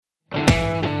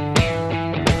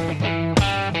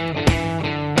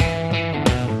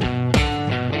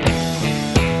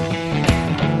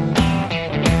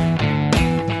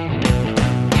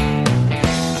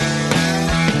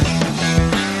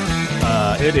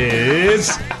It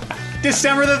is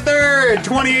December the 3rd,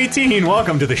 2018.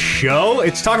 Welcome to the show.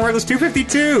 It's Talking Reckless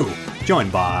 252.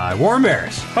 Joined by Warren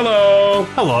Barris. Hello.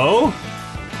 Hello.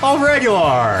 Paul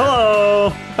Regular.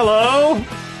 Hello. Hello.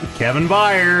 Kevin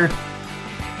Byer.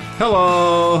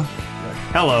 Hello.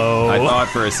 Hello. I thought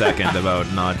for a second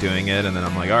about not doing it, and then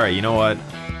I'm like, all right, you know what?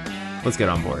 Let's get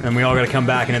on board. And we all got to come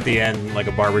back, and at the end, like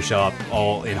a barbershop,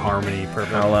 all in harmony.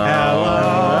 Perfect.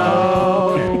 Hello.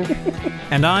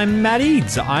 And I'm Matt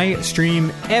Eads. I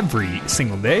stream every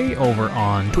single day over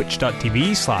on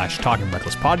twitch.tv/Talking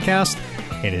Reckless Podcast.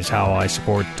 It is how I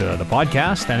support the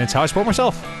podcast, and it's how I support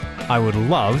myself. I would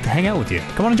love to hang out with you.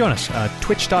 Come on and join us.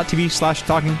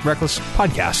 Twitch.tv/Talking Reckless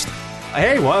Podcast.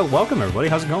 Hey, well, welcome everybody.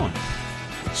 How's it going?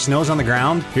 Snow's on the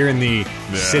ground here in the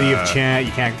city of Chan.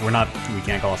 We can't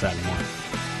call us that anymore.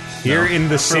 Here in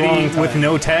the city with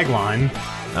no tagline.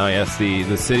 Oh yes,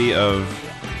 the city of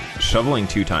shoveling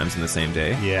 2 times in the same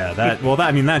day. Yeah,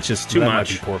 that's just Too that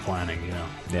much. Might be poor planning, you know.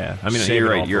 Yeah, I mean, Save you're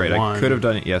it all right. You're for right. one. I could have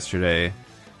done it yesterday,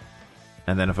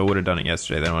 and then if I would have done it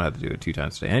yesterday, then I would have to do it 2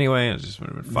 times today anyway. It just would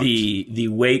have been fucked. The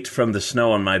weight from the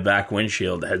snow on my back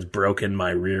windshield has broken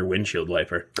my rear windshield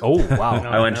wiper. Oh, wow.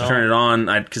 I went to turn it on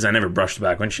because I never brushed the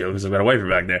back windshield because I've got a wiper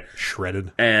back there.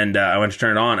 Shredded. And I went to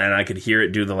turn it on, and I could hear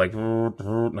it do the like,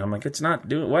 and I'm like, it's not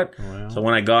doing what? So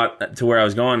when I got to where I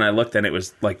was going, I looked, and it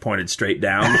was like pointed straight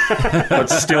down, but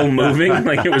still moving,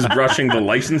 like it was brushing the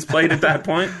license plate at that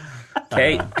point.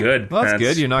 Okay, good. Well, that's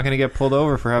good. You're not going to get pulled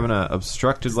over for having an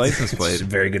obstructed license plate. It's a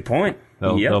very good point.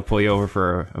 They'll pull you over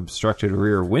for obstructed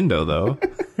rear window, though.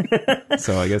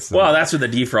 So I guess. Well, that's what the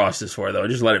defrost is for, though.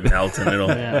 Just let it melt, and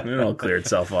it'll clear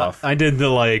itself off. I did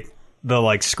the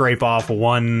scrape off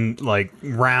one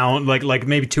round, like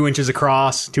maybe 2 inches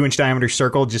across, 2-inch diameter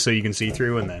circle, just so you can see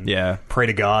through, and then pray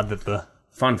to God that the.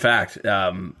 Fun fact,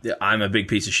 I'm a big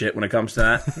piece of shit when it comes to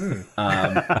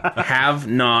that. Have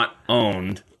not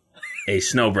owned a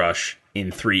snow brush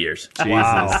in 3 years.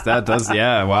 Jesus, that does,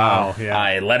 wow. Yeah.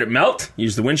 I let it melt,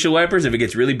 use the windshield wipers. If it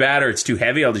gets really bad or it's too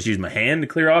heavy, I'll just use my hand to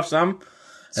clear off some.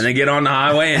 And then get on the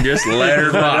highway and just let her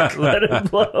rock. Let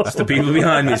it blow. It's the people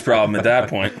behind me's problem at that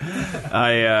point.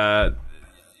 I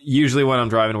usually when I'm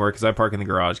driving to work, because I park in the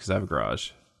garage, because I have a garage.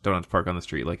 Don't have to park on the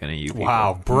street like any of you people.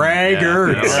 Wow,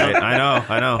 braggers. Yeah, right?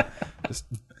 I know. Just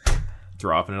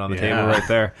dropping it on the table right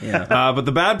there. Yeah. But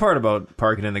the bad part about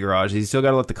parking in the garage is you still got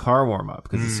to let the car warm up,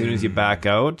 because as soon as you back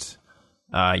out,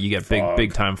 you get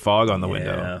big time fog on the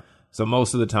window. So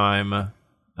most of the time,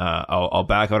 I'll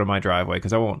back out of my driveway,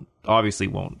 because I won't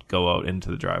go out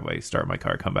into the driveway, start my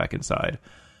car, come back inside,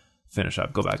 finish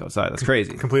up, go back outside. That's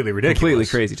crazy. Completely ridiculous. Completely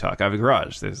crazy talk. I have a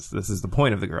garage. This is the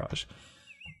point of the garage.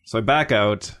 So I back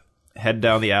out, head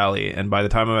down the alley, and by the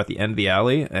time I'm at the end of the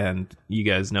alley, and you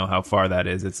guys know how far that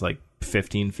is, it's like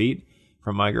 15 feet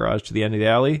from my garage to the end of the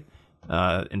alley.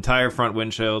 Entire front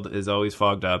windshield is always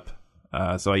fogged up.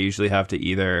 So I usually have to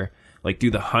either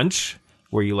do the hunch,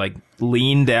 where you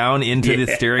lean down into the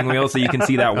steering wheel so you can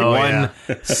see that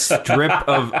strip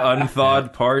of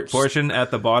unthawed portion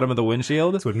at the bottom of the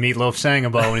windshield. That's what Meatloaf sang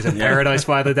about when he said Paradise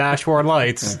by the dashboard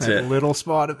lights. That's it. Little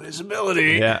spot of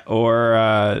visibility. Yeah,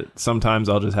 or sometimes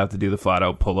I'll just have to do the flat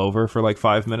out pullover for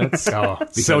 5 minutes. Oh,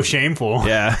 so shameful.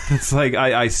 Yeah, it's like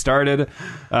I started.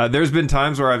 There's been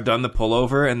times where I've done the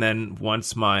pullover, and then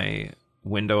once my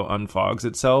window unfogs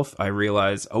itself, I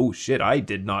realize, oh shit, I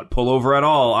did not pull over at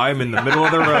all. I'm in the middle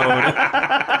of the road.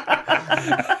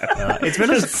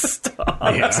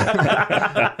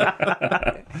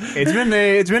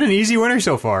 It's been an easy winter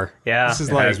so far. Yeah. This is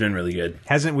It has been really good.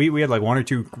 we had 1 or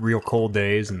 2 real cold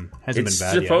days, and hasn't It's been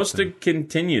bad supposed yet. to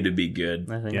continue to be good.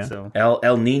 I think so.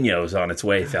 El Nino's on its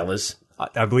way, fellas.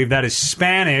 I believe that is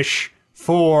Spanish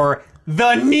for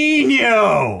the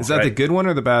Nino. Is that the good one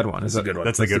or the bad one? Is that a good one.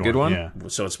 That's the good one? Yeah.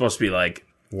 So it's supposed to be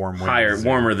Warm,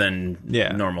 warmer than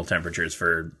Yeah. normal temperatures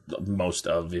for most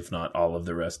of, if not all of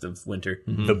the rest of winter.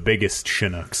 The biggest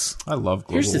Chinooks. I love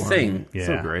global Here's the warming. thing. Yeah.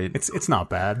 So great. It's not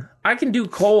bad. I can do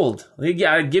cold.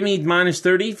 Yeah, give me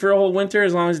 -30 for a whole winter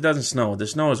as long as it doesn't snow. The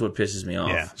snow is what pisses me off.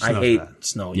 Yeah, I snow's hate bad.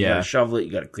 snow. You Yeah. gotta shovel it.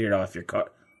 You gotta clear it off your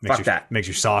car. Fuck that. Makes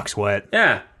your socks wet.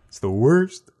 Yeah. It's the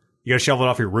worst. You gotta shovel it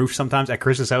off your roof sometimes. At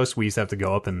Chris's house, we used to have to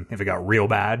go up, and if it got real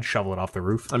bad, shovel it off the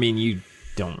roof. I mean, you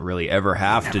don't really ever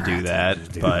have to do that,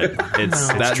 but it's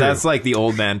true. that's like the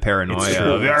old man paranoia.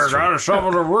 true. Of, "Yeah, gotta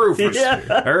shovel the roof.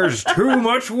 There's too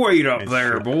much weight up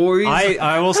there, boys."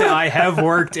 I will say I have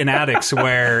worked in attics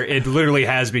where it literally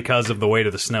has, because of the weight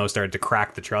of the snow, started to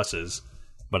crack the trusses.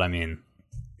 But I mean,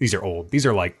 these are old. These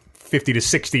are 50 to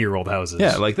 60-year-old houses.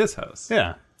 Yeah, like this house.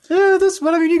 Yeah.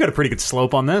 But I mean, you got a pretty good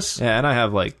slope on this. Yeah, and I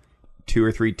have 2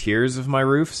 or 3 tiers of my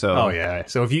roof. So Oh yeah.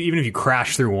 So even if you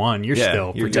crash through one, you're Yeah,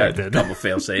 still you're protected. Double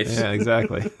fail safes. yeah,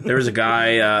 exactly. There was a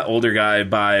guy, older guy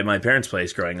by my parents'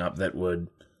 place growing up that would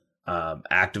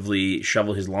actively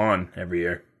shovel his lawn every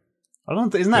year. I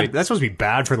don't. Isn't that's supposed to be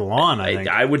bad for the lawn? I think.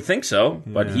 I would think so,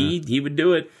 but he would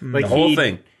do it. Like the whole he'd-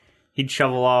 thing. He'd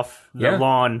shovel off the Yeah.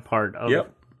 lawn part of Yep.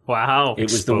 it. Wow. It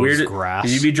was the Exposed weirdest. grass.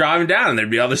 'Cause you'd be driving down and there'd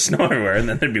be all this snow everywhere, and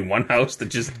then there'd be one house that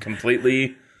just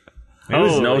completely there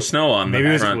was no snow on Maybe it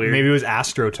the was front. maybe it was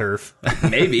AstroTurf.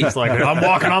 Maybe. It's like I'm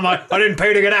walking on my. I didn't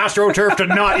pay to get AstroTurf to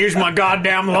not use my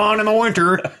goddamn lawn in the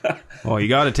winter. Well, you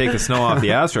got to take the snow off the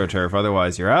AstroTurf,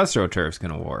 otherwise your AstroTurf's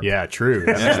going to warp. Yeah, true.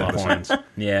 That makes a lot of sense.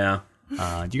 Yeah.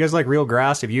 Do you guys like real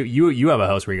grass? If you have a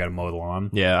house where you got to mow the lawn,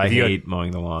 Yeah, I If you hate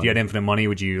mowing the lawn. If you had infinite money,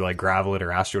 would you like gravel it or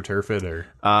AstroTurf it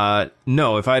or?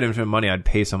 No, if I had infinite money, I'd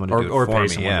pay someone to do it or for pay me.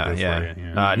 someone Yeah, to do it yeah. for you,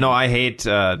 yeah. No, I hate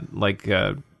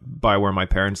by where my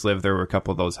parents live. There were a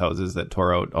couple of those houses that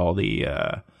tore out all the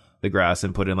grass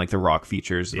and put in like the rock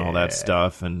features and all that Yeah.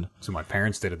 stuff. And So my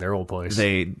parents did at their old place.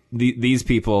 these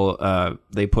people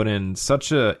they put in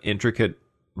such a intricate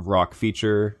rock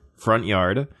feature front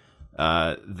yard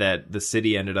that the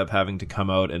city ended up having to come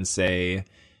out and say,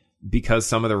 because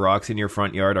some of the rocks in your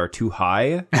front yard are too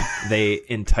high, they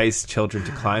entice children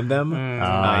to climb them. So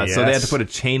they had to yes. put a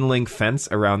chain link fence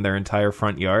around their entire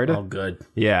front yard. Oh, good.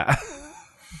 Yeah.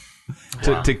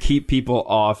 to keep people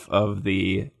off of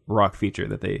the rock feature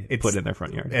that they put in their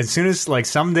front yard. As soon as like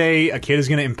someday a kid is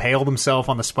going to impale themselves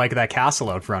on the spike of that castle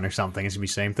out front or something, it's gonna be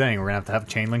the same thing. We're gonna have a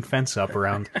chain link fence up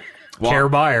around Care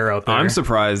Buyer out there. I'm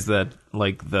surprised that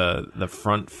like the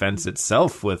front fence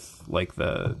itself with like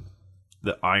the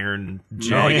iron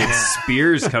jagged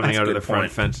spears coming out of the front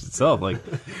point. fence itself. Like,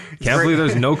 can't believe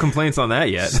there's no complaints on that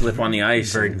yet. Slip on the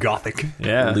ice. Very and gothic.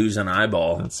 Yeah, lose an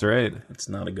eyeball. that's right. It's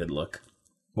not a good look.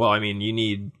 Well, I mean, you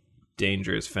need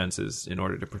dangerous fences in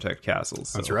order to protect castles.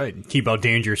 So. That's right. Keep out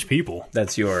dangerous people.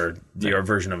 That's your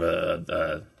version of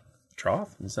a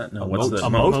trough? Is that no? What's moat. the A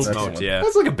moat? That's the Moat, one. yeah.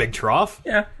 That's like a big trough.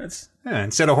 Yeah, that's Yeah,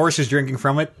 instead of horses drinking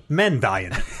from it, men die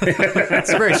in it.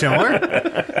 It's very similar.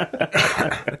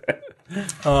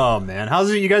 Oh man, how's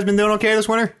it? You guys been doing okay this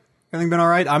winter? Everything been all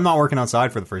right? I'm not working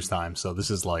outside for the first time, so this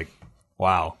is like,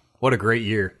 wow, what a great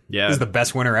year. Yeah. This is the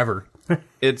best winter ever.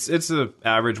 It's an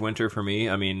average winter for me.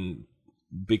 I mean,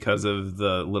 because of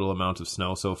the little amount of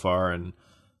snow so far, and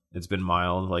it's been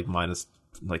mild, like minus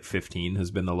like 15 has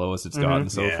been the lowest it's gotten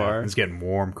so Yeah, far. it's getting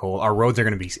warm, cold. Our roads are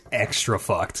going to be extra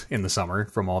fucked in the summer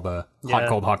from all the hot, Yeah,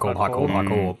 cold, hot, cold, hot, cold, hot,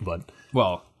 cold. But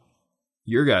Well,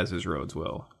 your guys' roads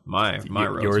will. My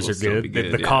roads yours will are still good. be The,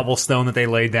 good. the yeah. cobblestone that they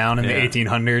laid down in Yeah. the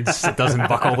 1800s, it doesn't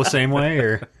buckle the same way.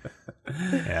 Or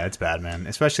yeah, it's bad, man.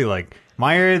 Especially like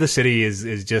my area of the city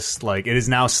is just like it is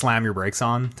now slam your brakes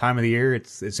on time of the year.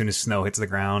 It's as soon as snow hits the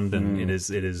ground, and it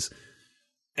is.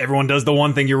 Everyone does the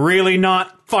one thing you're really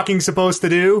not fucking supposed to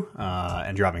do,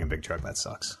 and driving a big truck that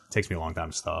sucks. It takes me a long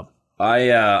time to stop.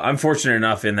 I'm fortunate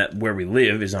enough in that where we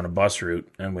live is on a bus route,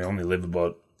 and we only live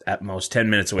about at most 10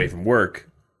 minutes away from work.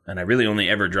 And I really only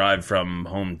ever drive from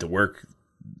home to work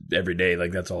every day.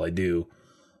 Like, that's all I do,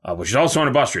 which is also on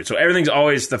a bus route. So everything's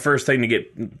always the first thing to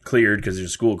get cleared because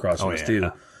there's school crossing us, yeah.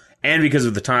 too. And because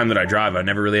of the time that I drive, I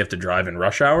never really have to drive in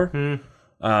rush hour.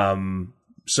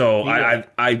 So I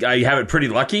have it pretty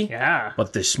lucky. Yeah.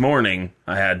 But this morning,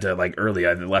 I had to, like, early.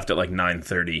 I left at, like,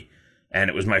 9:30. And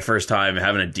it was my first time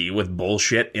having to deal with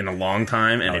bullshit in a long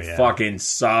time, and it yeah. fucking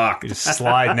sucked. Just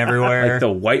sliding everywhere. Like the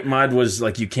white mud was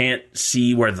like you can't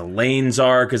see where the lanes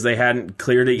are because they hadn't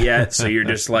cleared it yet. So you're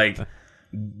just like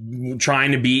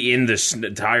trying to be in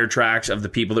the tire tracks of the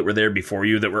people that were there before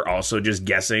you that were also just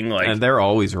guessing. Like, And they're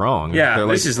always wrong. Yeah, they're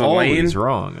like this is the always lane.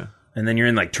 wrong. and then you're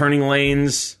in like turning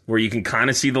lanes where you can kind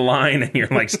of see the line, and you're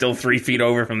like still 3 feet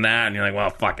over from that, and you're like, well,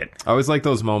 fuck it. I always like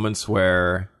those moments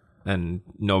where, and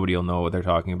nobody will know what they're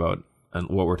talking about and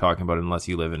what we're talking about unless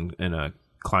you live in a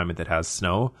climate that has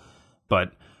snow.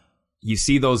 But you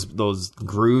see those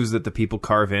grooves that the people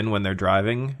carve in when they're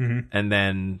driving, and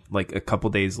then like a couple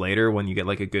days later when you get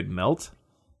like a good melt,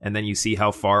 and then you see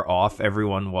how far off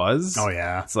everyone was. Oh,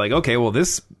 yeah. It's like, okay, well,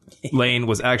 this lane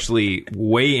was actually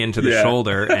way into the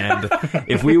shoulder, and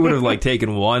if we would have like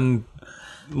taken one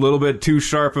little bit too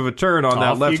sharp of a turn on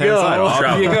that Off you left hand go. side,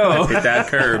 off you go. Hit that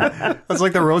curb. That's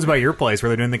like the roads by your place where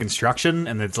they're doing the construction,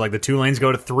 and it's like the 2 lanes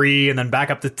go to 3 and then back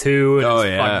up to 2. And Oh, it's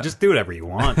yeah. fucking, just do whatever you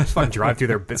want. Just fucking drive through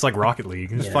there. It's like Rocket League.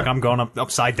 Just fucking, I'm going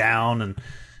upside down, and it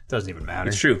doesn't even matter.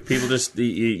 It's true. People just,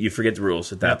 you forget the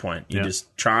rules at that point. You Yeah.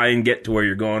 just try and get to where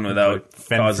you're going without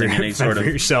Fend causing for, any fend sort for of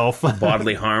yourself.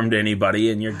 bodily harm to anybody,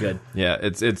 and you're good. Yeah,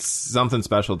 it's something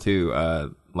special too.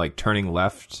 Like turning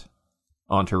left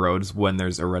onto roads when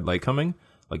there's a red light coming.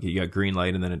 Like you got green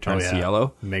light and then it turns to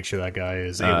yellow. Make sure that guy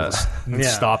is able to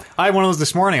stop. I had one of those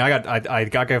this morning. I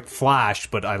got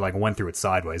flashed, but I like went through it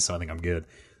sideways, so I think I'm good.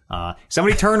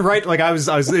 Somebody turned right, like I was.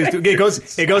 It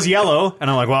goes yellow, and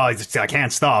I'm like, well, I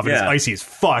can't stop. It's icy as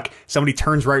fuck. Somebody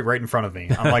turns right in front of me.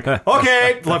 I'm like,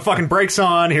 okay, fucking brakes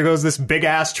on. Here goes this big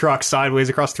ass truck sideways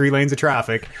across 3 lanes of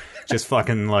traffic, just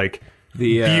fucking like.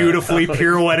 Beautifully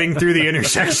pirouetting through the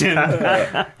intersection.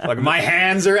 Like my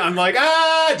hands are, I'm like,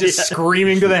 just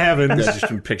screaming to the heavens. I just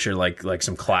can picture like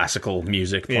some classical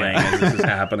music playing as this is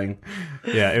happening.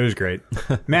 Yeah, it was great.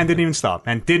 Man didn't even stop.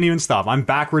 I'm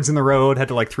backwards in the road, had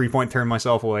to like 3-point turn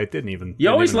myself away. You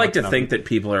always like to think that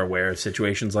people are aware of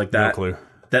situations like that. No clue.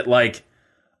 That like,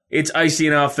 it's icy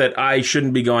enough that I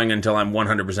shouldn't be going until I'm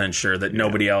 100% sure that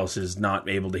nobody else is not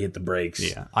able to hit the brakes.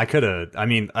 Yeah, I could have. I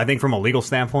mean, I think from a legal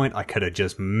standpoint, I could have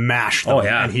just mashed them,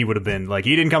 and he would have been like,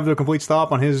 he didn't come to a complete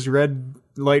stop on his red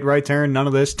light right turn. None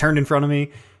of this. Turned in front of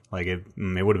me. Like it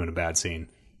would have been a bad scene.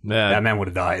 That man would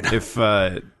have died. If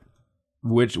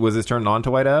which was this turned on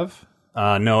to White Ave?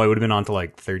 No, it would have been on to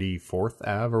like 34th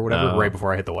Ave or whatever, right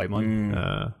before I hit the white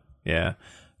one. Yeah,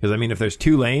 because I mean, if there's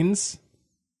 2 lanes.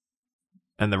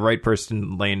 And the right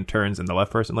person lane turns, and the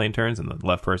left person lane turns, and the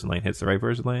left person lane hits the right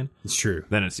person lane. It's true.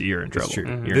 Then you're in trouble. It's true.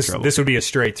 You're in trouble. This would be a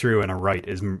straight through, and a right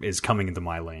is coming into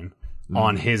my lane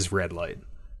on his red light.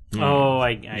 Oh,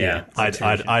 I'd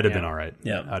have been all right.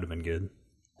 Yeah, I'd have been good.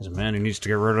 As a man who needs to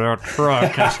get rid of that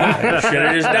truck. Should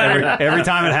have just done it. Every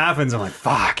time it happens, I'm like,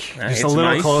 fuck, just a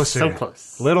little closer, so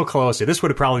close, little closer. This would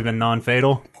have probably been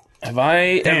non-fatal. Have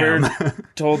I ever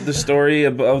told the story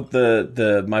about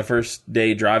the my first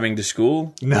day driving to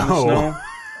school? No.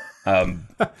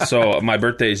 So my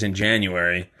birthday is in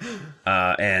January,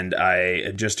 and I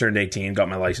had just turned 18, got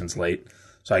my license late.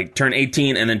 So I turned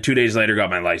 18, and then 2 days later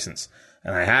got my license.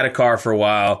 And I had a car for a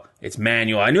while. It's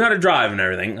manual. I knew how to drive and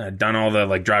everything. I'd done all the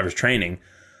like driver's training.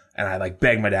 And I like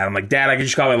begged my dad. I'm like, Dad, I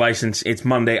just got my license. It's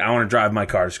Monday. I want to drive my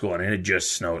car to school. And it had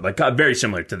just snowed. Like very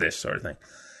similar to this sort of thing.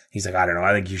 He's like, I don't know.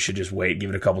 I think you should just wait, give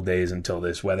it a couple days until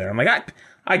this weather. I'm like,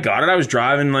 I got it. I was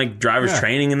driving like driver's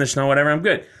training in the snow, whatever. I'm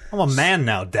good. I'm a man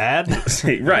now, Dad.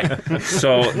 Right.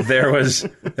 So there was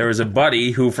a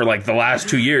buddy who for like the last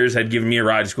 2 years had given me a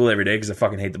ride to school every day because I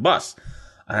fucking hate the bus.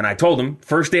 And I told him,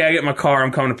 first day I get my car,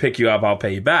 I'm coming to pick you up. I'll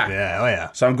pay you back. Yeah, oh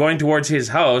yeah. So I'm going towards his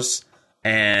house,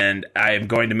 and I'm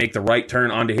going to make the right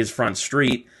turn onto his front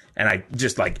street. And I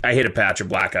just I hit a patch of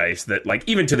black ice that like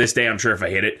even to this day, I'm sure if I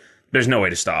hit it, there's no way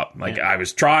to stop. Like I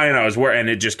was trying, and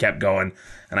it just kept going.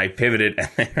 And I pivoted,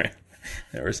 and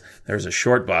there was a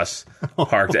short bus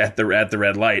parked at the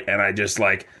red light, and I just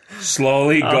like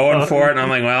slowly going for it. And I'm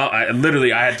like, well,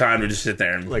 I had time to just sit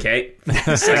there and okay,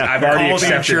 I've already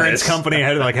accepted the insurance this. company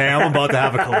had like, hey, I'm about to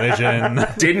have a collision.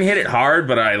 Didn't hit it hard,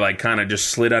 but I like kind of just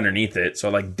slid underneath it, so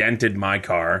I like dented my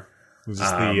car. Was this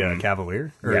the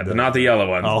Cavalier? Yeah, but not the yellow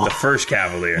one. Oh. The first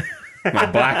Cavalier, my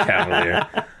black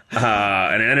Cavalier.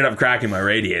 And it ended up cracking my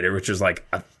radiator, which was like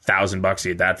 $1,000 to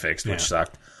get that fixed, which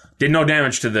sucked. Did no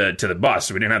damage to the bus,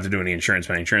 so we didn't have to do any insurance.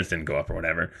 My insurance didn't go up or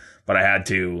whatever. But I had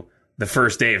to, the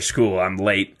first day of school, I'm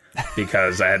late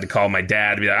because I had to call my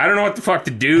dad to be like, I don't know what the fuck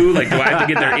to do. Like, do I have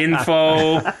to get their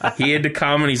info? He had to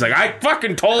come, and he's like, I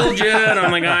fucking told you. And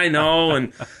I'm like, I know.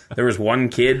 And there was one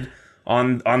kid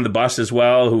on the bus as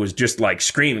well who was just like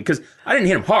screaming because I didn't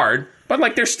hit him hard. But,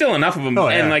 like, there's still enough of them. Oh,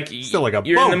 yeah. And, like, still like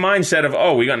you're in the mindset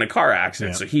of, we got in a car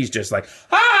accident. Yeah. So he's just like,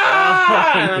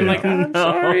 And I'm like, I'm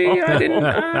sorry, I didn't.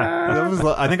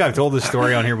 I think I've told this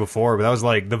story on here before, but that was,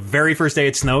 like, the very first day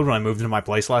it snowed when I moved into my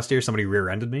place last year. Somebody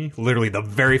rear-ended me. Literally the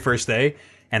very first day.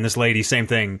 And this lady, same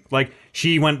thing. Like,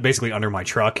 she went basically under my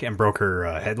truck and broke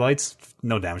her headlights.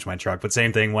 No damage to my truck, but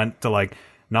same thing. Went to, like,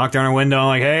 knock down her window,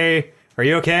 like, hey, are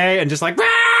you okay? And just like,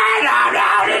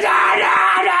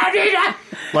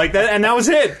 like that, and that was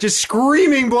it. Just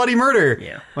screaming bloody murder.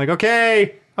 Yeah. Like,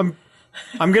 okay, I'm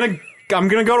gonna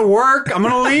go to work. I'm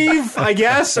gonna leave, I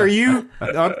guess. Are you?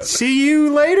 I'll see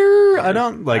you later. I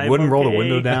don't wouldn't roll the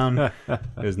window down. It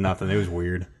was nothing. It was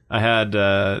weird. I had,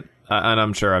 and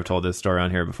I'm sure I've told this story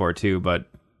on here before too, but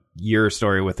your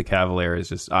story with the Cavalier is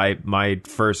just my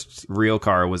first real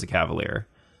car was a Cavalier,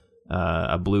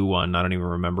 a blue one. I don't even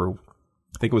remember.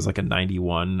 I think it was like a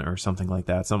 91 or something like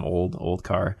that, some old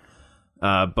car.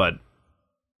 But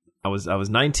I was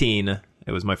 19.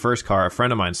 It was my first car. A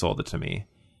friend of mine sold it to me,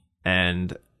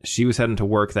 and she was heading to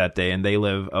work that day. And they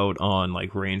live out on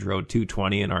like Range Road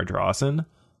 220 in Ardrossan,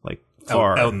 like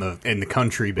far out in the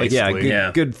country, basically.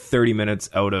 Like, good 30 minutes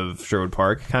out of Sherwood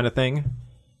Park, kind of thing.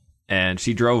 And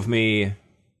she drove me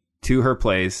to her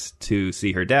place to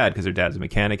see her dad because her dad's a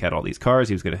mechanic, had all these cars.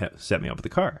 He was going to set me up with the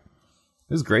car.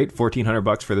 It was great.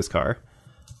 $1,400 for this car.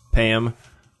 Pay him.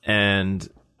 and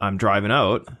I'm driving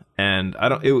out, and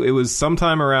it was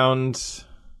sometime around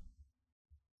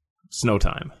snow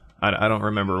time. I don't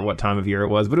remember what time of year it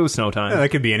was, but it was snow time. Yeah, that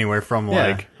could be anywhere from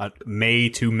like May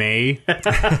to May.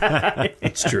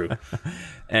 It's true.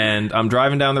 And I'm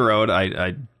driving down the road.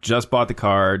 I just bought the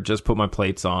car, just put my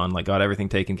plates on, like got everything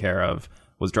taken care of,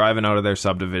 was driving out of their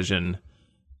subdivision.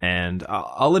 And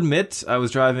I'll admit, I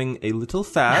was driving a little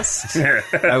fast.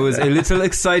 I was a little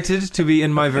excited to be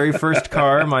in my very first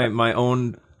car, my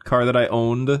own car that I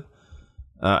owned.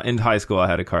 In high school, I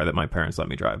had a car that my parents let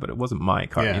me drive, but it wasn't my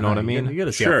car. You know what I mean? You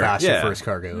gotta see Sure. how fast Yeah. your first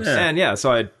car goes. Yeah. And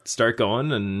so I start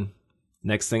going, and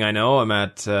next thing I know, I'm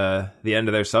at the end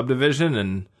of their subdivision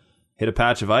and hit a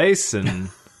patch of ice and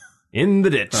in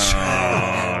the ditch.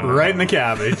 Right in the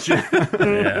cabbage.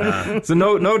 Yeah. So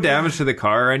no damage to the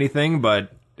car or anything,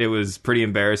 but it was pretty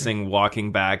embarrassing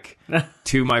walking back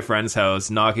to my friend's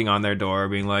house, knocking on their door,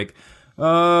 being like,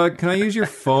 can I use your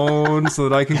phone so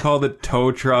that I can call the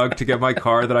tow truck to get my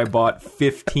car that I bought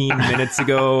 15 minutes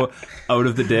ago out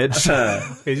of the ditch?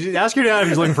 Ask your dad if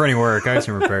he's looking for any work. I have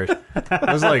some repairs.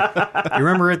 I was like, you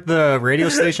remember at the radio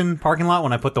station parking lot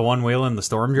when I put the one wheel in the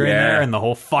storm drain Yeah. there and the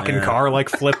whole fucking car like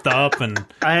flipped up and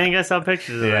I think I saw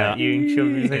pictures of that. You showed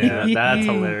me pictures of that. That's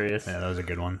hilarious. yeah, that was a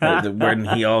good one. When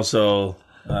he also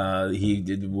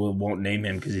won't name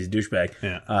him because he's a douchebag.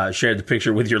 Yeah. Shared the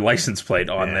picture with your license plate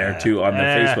on there too on the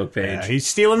Facebook page. Yeah, he's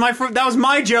stealing my that was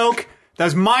my joke. That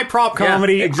was my prop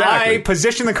comedy. Yeah, exactly. I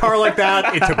positioned the car like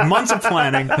that. It took months of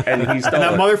planning. And he stole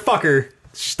that it. motherfucker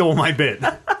stole my bit.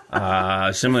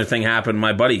 Similar thing happened.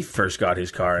 My buddy first got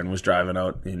his car and was driving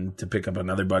out to pick up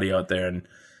another buddy out there, and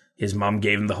his mom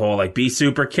gave him the whole like, be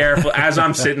super careful. As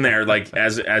I'm sitting there, like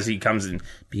as he comes in,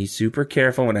 be super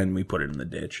careful, and then we put it in the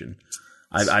ditch, and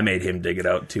I made him dig it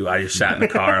out too. I just sat in the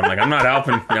car. I'm like, I'm not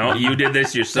helping. No, you did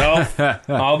this yourself.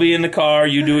 I'll be in the car.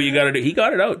 You do what you got to do. He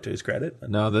got it out to his credit.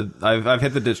 No, I've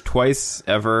hit the ditch twice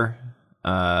ever.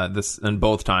 This and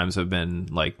both times have been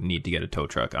like need to get a tow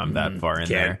truck. I'm that far in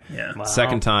there. Yeah. Wow.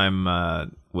 Second time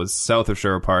was south of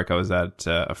Sherwood Park. I was at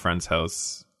a friend's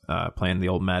house playing the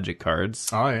old Magic cards,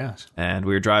 Oh yes. and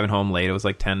we were driving home late. It was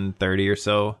like 10:30 or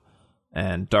so,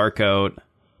 and dark out,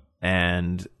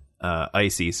 and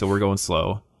icy. So we're going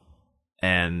slow,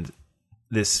 and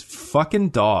this fucking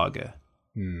dog.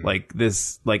 Like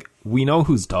we know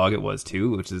whose dog it was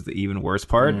too, which is the even worse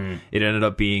part. It ended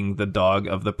up being the dog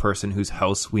of the person whose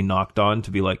house we knocked on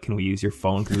to be like, can we use your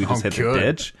phone because we just hit the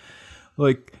good. ditch?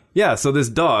 Like, yeah, so this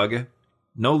dog,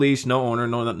 no leash, no owner,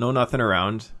 no nothing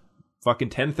around, fucking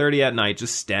 10:30 at night,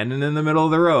 just standing in the middle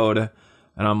of the road,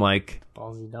 and I'm like,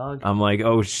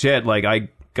 oh shit, like I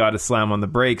gotta slam on the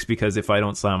brakes, because if I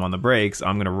don't slam on the brakes,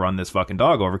 I'm gonna run this fucking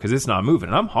dog over because it's not moving,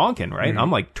 and I'm honking, right?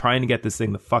 I'm like trying to get this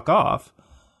thing the fuck off,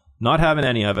 not having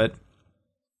any of it.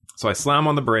 So I slam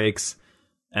on the brakes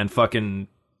and fucking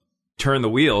turn the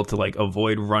wheel to like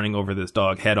avoid running over this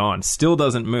dog head on. Still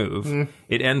doesn't move.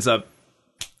 It ends up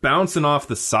bouncing off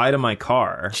the side of my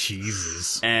car.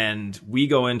 Jesus. And we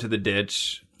go into the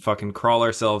ditch, fucking crawl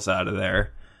ourselves out of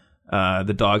there.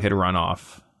 The dog had run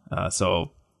off. So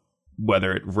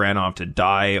whether it ran off to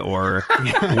die or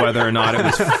whether or not it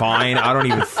was fine, I don't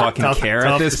even fucking care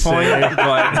at this point.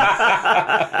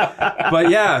 But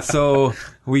yeah, so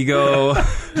we go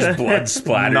Just blood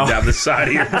splattered down the side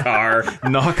of your car.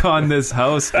 knock on this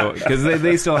house because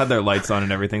they still had their lights on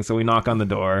and everything. So we knock on the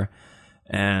door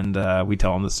and we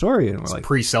tell them the story, and we're like,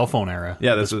 Pre-cell phone era.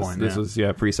 yeah, at this point, was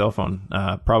pre-cell phone,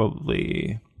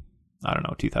 probably, I don't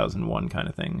know, 2001 kind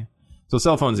of thing. So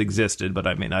cell phones existed, but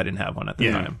I mean, I didn't have one at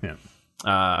the time.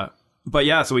 Yeah. But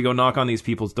yeah, so we go knock on these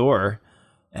people's door,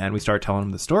 and we start telling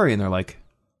them the story, and they're like,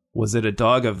 was it a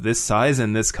dog of this size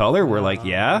and this color? We're like,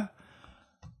 yeah.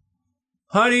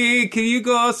 Honey, can you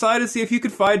go outside and see if you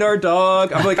could find our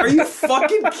dog? I'm like, are you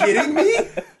fucking kidding me?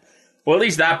 Well, at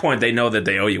least at that point, they know that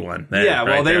they owe you one. Yeah,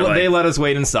 well, Right there, like, they let us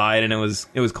wait inside, and it was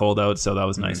cold out, so that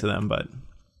was nice of them, but...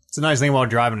 It's a nice thing about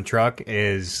driving a truck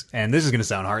is, and this is going to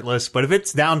sound heartless, but if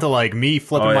it's down to like me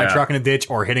flipping Oh, my yeah. truck in a ditch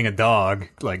or hitting a dog,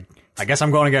 like I guess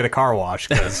I'm going to get a car wash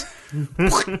because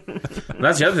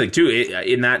that's the other thing too.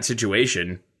 In that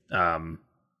situation,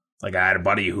 like I had a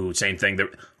buddy who, same thing.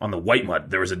 On the White Mud,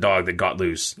 there was a dog that got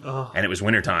loose, and it was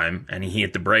wintertime, and he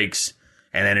hit the brakes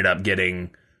and ended up hitting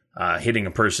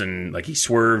a person. Like he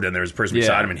swerved, and there was a person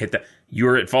beside him and hit that.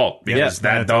 You're at fault because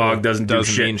that dog doesn't do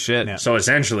shit. mean shit. Yeah. So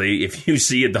essentially, if you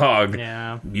see a dog,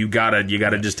 Yeah. you gotta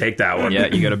just take that one. Yeah,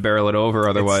 you got to barrel it over,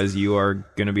 otherwise you are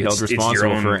going to be held It's your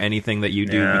responsible own- for anything that you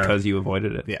do Yeah. because you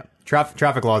avoided it. yeah,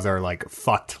 traffic laws are like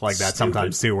fucked like that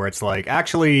sometimes too, where it's like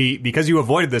actually because you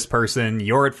avoided this person,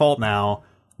 you're at fault now.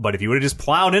 But if you would have just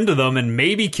plowed into them and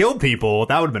maybe killed people,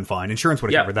 that would have been fine. Insurance would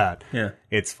have Yeah. covered that. Yeah.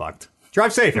 It's fucked.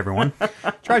 Drive safe, everyone.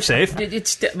 Drive safe.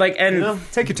 It's like, and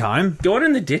Take your time. going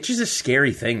in the ditch is a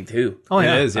scary thing too. Oh,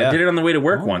 yeah. It is, yeah. I did it on the way to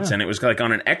work once, and it was like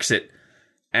on an exit,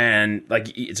 and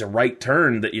like it's a right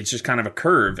turn that it's just kind of a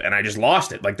curve, and I just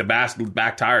lost it. Like the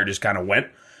back tire just kind of went,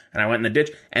 and I went in the ditch.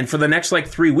 And for the next like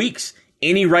 3 weeks,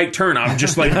 any right turn, I'm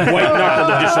just like white knuckled,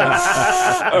 and just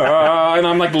like, and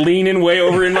I'm like leaning way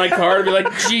over in my car to be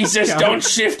like, Jesus, don't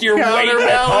shift your weight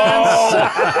at all.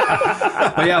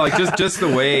 But yeah, like just the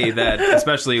way that,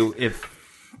 especially if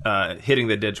hitting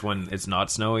the ditch when it's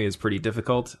not snowy is pretty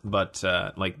difficult. But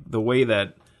like the way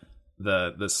that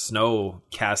the snow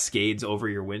cascades over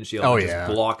your windshield, Oh, and just yeah.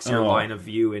 blocks your line of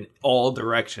view in all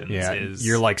directions. Yeah, Is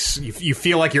you're like you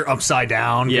feel like you're upside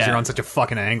down because Yeah. you're on such a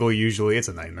fucking angle. Usually, it's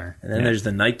a nightmare. And then there's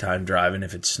the nighttime driving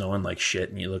if it's snowing like shit,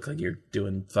 and you look like you're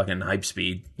doing fucking hype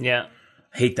speed. Yeah.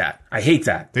 Hate that. I hate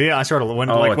that. Yeah, I sort of when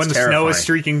Oh, like it's when the snow terrifying. is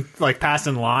streaking like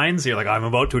passing lines, you're like, I'm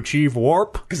about to achieve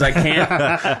warp. Because I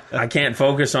can't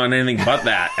focus on anything but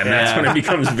that, and that's when it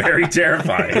becomes very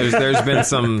terrifying. there's been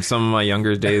some of my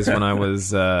younger days when I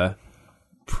was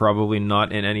probably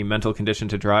not in any mental condition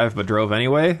to drive, but drove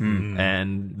anyway,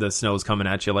 and the snow's coming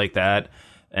at you like that,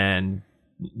 and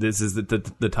this is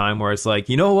the time where it's like,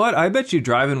 you know what? I bet you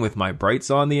driving with my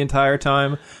brights on the entire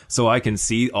time so I can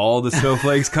see all the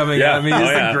snowflakes coming Yeah. at me is Oh,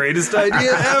 yeah. the greatest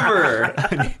idea ever.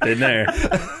 In there,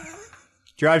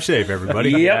 Drive safe, everybody.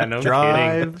 Yep. Yeah, no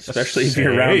Drive, especially if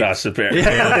you're around us. Apparently,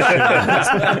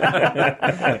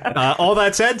 all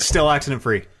that said, still accident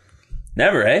free.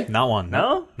 never, eh? Not one.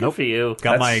 No? Good for you.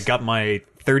 Got That's- my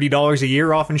 $30 a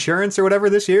year off insurance or whatever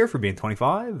this year for being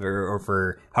 25 or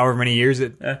for however many years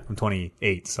it. I'm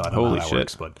 28, so I don't know Holy how that shit.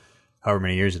 works, but however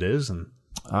many years it is, and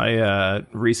I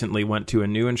recently went to a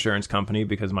new insurance company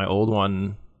because my old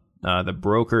one, the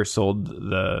broker sold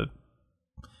the...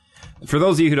 For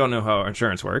those of you who don't know how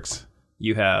insurance works,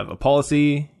 you have a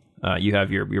policy, you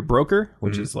have your broker,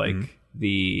 which is like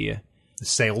the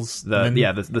sales.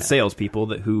 the salespeople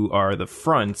that who are the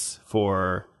fronts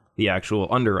for the actual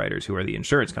underwriters, who are the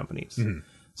insurance companies.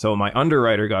 So my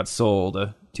underwriter got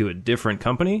sold to a different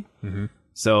company.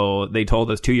 So they told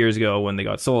us 2 years ago when they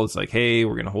got sold, it's like, hey,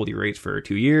 we're going to hold your rates for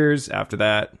 2 years. After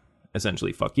that,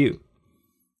 essentially, fuck you.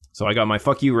 So I got my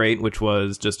fuck you rate, which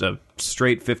was just a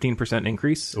straight 15%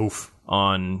 increase Oof.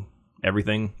 on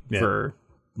everything for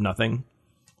nothing.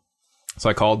 So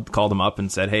I called them up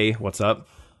and said, hey, what's up?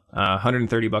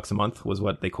 $130 a month was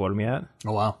what they quoted me at.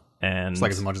 Oh, wow. And It's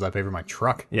like as much as I pay for my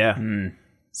truck. yeah.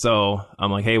 So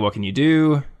I'm like, hey, what can you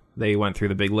do? They went through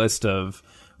the big list of,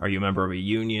 are you a member of a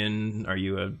union? Are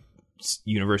you a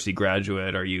university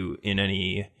graduate? Are you in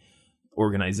any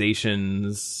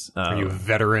organizations? Are you a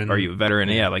veteran? Are you a veteran?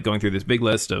 Yeah, like going through this big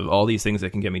list of all these things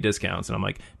that can get me discounts. And I'm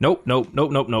like, nope.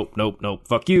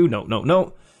 Fuck you.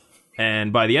 Nope.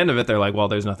 And by the end of it, they're like, well,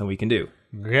 there's nothing we can do.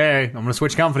 Okay, I'm going to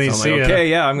switch companies. I'm See like, ya. okay,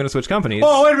 yeah, I'm going to switch companies.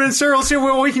 Oh, wait a minute, sir. Let's see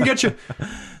what we can get you.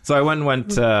 So I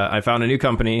went, I found a new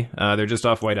company. They're just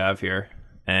off White Ave here.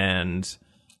 And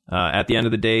at the end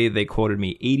of the day, they quoted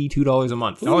me $82 a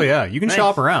month. Oh, yeah. You can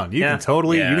shop around. You Yeah. can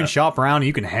totally, Yeah. you can shop around.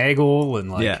 You can haggle and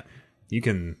like, Yeah. you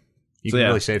can So, yeah.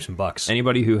 really save some bucks.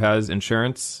 Anybody who has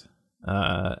insurance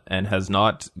and has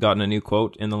not gotten a new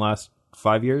quote in the last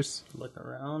 5 years, Look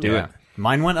around. do Yeah. it.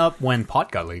 Mine went up when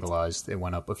pot got legalized. It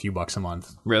went up a few bucks a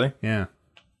month. Really? Yeah.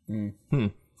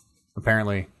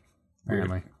 Apparently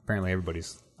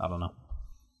everybody's. I don't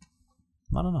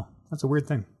know. That's a weird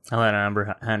thing. I let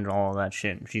Amber handle all that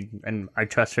shit. And I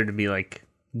trust her to be like,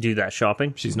 do that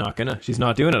shopping. She's not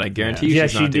doing it. I guarantee you Yeah,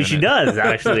 she's not doing she it. does,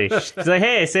 actually. She's like,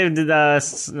 hey, I saved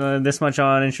this much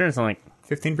on insurance. I'm like,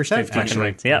 15%. Actually,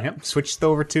 rates, yeah. Yep. Switched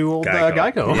over to old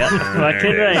Geico. Geico. yeah,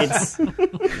 fucking There it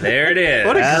right. There it is.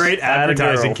 What a great Atta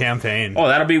advertising girl. campaign. Oh,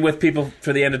 that'll be with people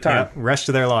for the end of time. Yeah, rest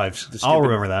of their lives. I'll Stupid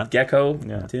remember that.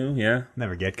 Gecko, too. Yeah.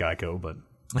 Never get Geico, but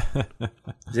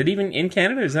Is it even in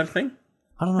Canada? Is that a thing?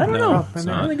 I don't know.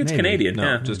 No, I don't think it's Canadian. No,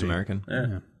 yeah. just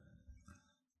American.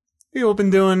 People have been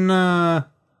doing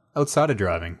outside of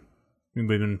driving.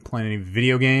 Anybody been playing any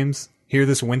video games here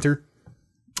this winter?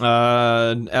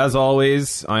 As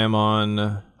always, I am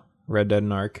on Red Dead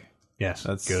and Ark. Yes,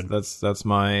 That's good. That's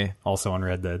my. Also on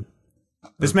Red Dead.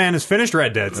 This man has finished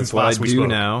Red Dead since what last I we do spoke.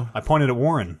 now. I pointed at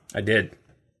Warren, I did.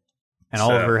 and So-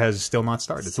 Oliver has still not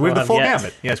started. So we have the have full yet.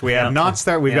 gamut. Yes, we have not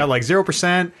started. We've got like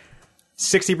 0%,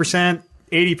 60%,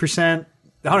 80%,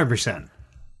 100%.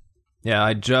 Yeah,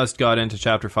 I just got into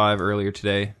Chapter 5 earlier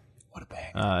today. What a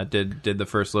banger. Did the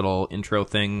first little intro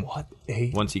thing What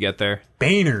a once you get there.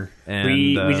 banger. And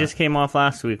We just came off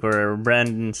last week where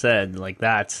Brandon said like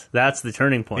that's the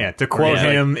turning point. Yeah, to quote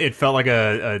Yeah. him, it felt like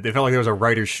there was a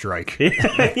writer's strike.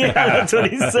 Yeah, that's what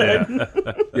he said.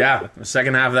 Yeah, the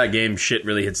second half of that game, shit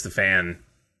really hits the fan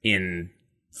in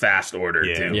fast order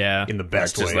too. Yeah. in the It's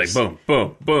best just ways. like boom,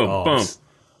 boom, boom, Oh, boom. it's-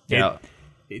 Yeah.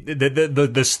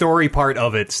 the story part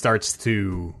of it starts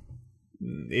to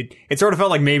it sort of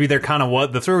felt like maybe they're kind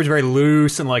of the story was very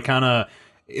loose and like kind of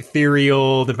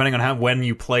ethereal depending on when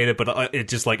you played it, but it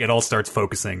just like it all starts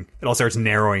focusing, it all starts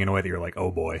narrowing in a way that you're like, oh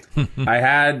boy.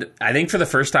 I think for the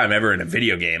first time ever in a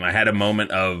video game, I had a moment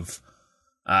of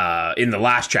in the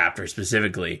last chapter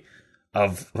specifically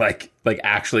of like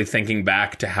actually thinking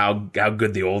back to how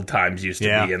good the old times used to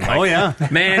Yeah. be. And like, Oh, yeah.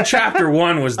 man, chapter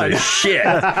 1 was the shit.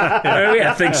 We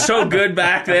had things so good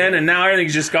back then, and now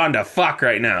everything's just gone to fuck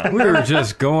right now. We were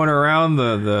just going around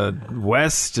the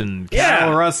west and cattle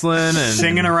Yeah. rustling and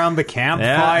Singing around the Yeah,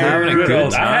 campfire. having a Good good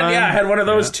old- time. I had one of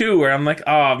those too, where I'm like,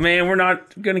 oh man, we're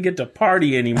not gonna get to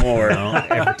party anymore.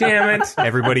 Damn it!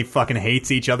 Everybody fucking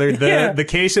hates each other. Yeah. The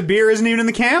case of beer isn't even in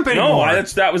the camp No, anymore.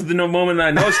 that was the moment that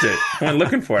I noticed it. I went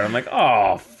looking for it. I'm like,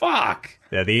 oh fuck.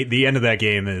 Yeah, the end of that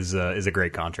game is a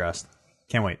great contrast.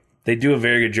 Can't wait. They do a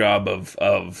very good job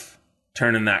of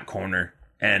turning that corner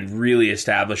and really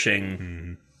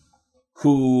establishing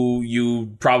who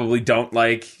you probably don't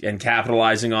like and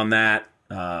capitalizing on that.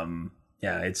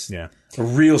 It's Yeah. a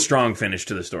real strong finish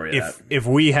to the story. Of that. If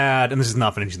we had, and this is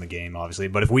not finishing the game, obviously,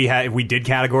 but if we did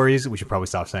categories, we should probably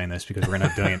stop saying this because we're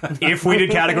gonna end up doing it. If we did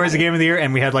categories of Game of the Year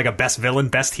and we had like a best villain,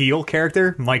 best heel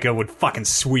character, Micah would fucking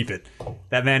sweep it.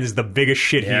 That man is the biggest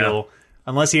shit Yeah. heel.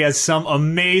 Unless he has some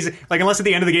amazing, like, unless at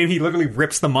the end of the game he literally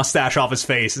rips the mustache off his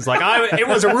face. It's like, it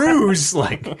was a ruse.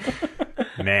 Like,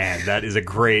 man, that is a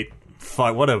great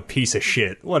fuck. What a piece of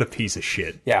shit. What a piece of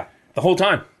shit. Yeah, the whole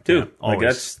time too. Like Always.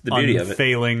 that's the beauty of it.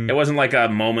 Unfailing. It wasn't like a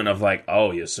moment of like, oh,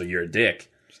 yeah, so you're a dick.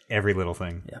 Every little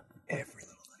thing. Yeah.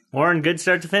 Warren, good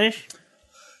start to finish.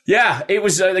 Yeah, it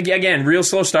was again real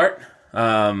slow start.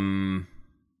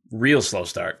 Real slow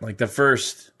start. Like the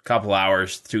first couple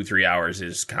hours, 2-3 hours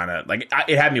is kind of like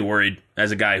it had me worried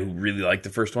as a guy who really liked the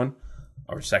first one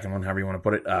or second one, however you want to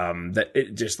put it. That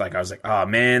it just like I was like, oh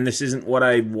man, this isn't what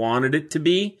I wanted it to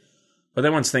be. But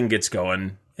then once thing gets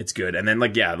going, it's good. And then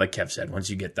like Kev said, once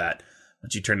you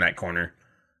turn that corner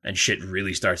and shit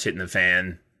really starts hitting the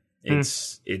fan,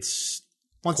 it's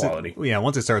quality.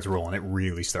 Once it starts rolling, it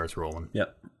really starts rolling.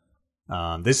 Yep.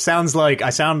 This sounds like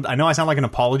I know I sound like an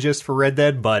apologist for Red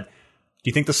Dead, but do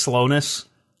you think the slowness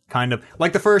kind of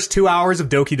like the first 2 hours of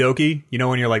Doki Doki, you know,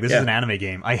 when you're like, this is an anime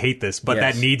game, I hate this, but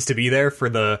Yes. that needs to be there for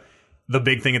the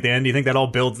big thing at the end. Do you think that all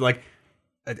builds like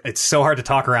it's so hard to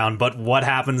talk around, but what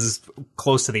happens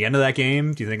close to the end of that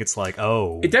game? Do you think it's like,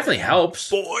 oh, It definitely helps.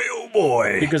 boy, oh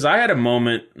boy? Because I had a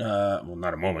moment,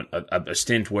 not a moment, a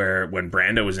stint where when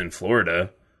Brando was in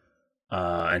Florida,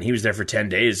 and he was there for 10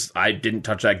 days, I didn't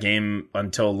touch that game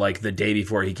until like the day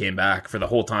before he came back for the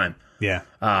whole time. Yeah.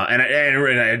 And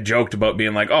I had joked about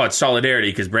being like, oh, it's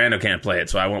solidarity because Brando can't play it,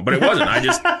 so I won't. But it wasn't.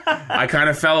 I kind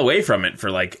of fell away from it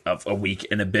for like a week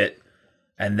and a bit.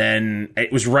 And then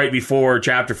it was right before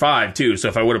Chapter 5, too. So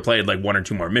if I would have played like 1 or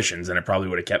 2 more missions, then it probably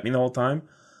would have kept me the whole time.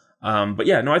 But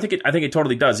yeah, no, I think it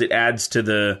totally does. It adds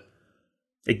to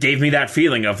it gave me that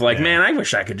feeling of like, man, I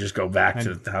wish I could just go back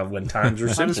to when times were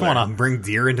simpler. I just want to bring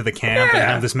deer into the camp and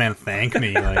Yeah. have this man thank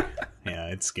me. Like, yeah,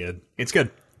 it's good. It's good.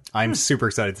 I'm super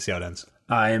excited to see how it ends.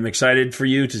 I am excited for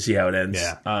you to see how it ends.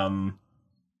 Yeah.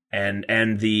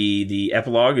 And the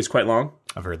epilogue is quite long.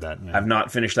 I've heard that. Yeah. I've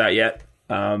not finished that yet.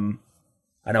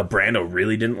 I know Brando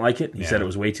really didn't like it. He said it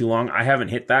was way too long. I haven't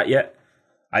hit that yet.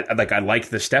 I like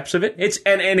the steps of it. It's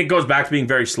and it goes back to being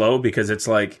very slow because it's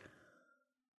like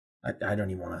I don't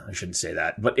even want to. I shouldn't say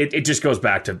that, but it just goes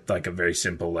back to like a very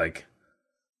simple like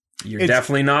you're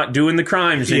definitely not doing the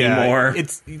crimes anymore.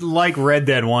 It's like Red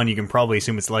Dead 1. You can probably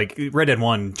assume it's like Red Dead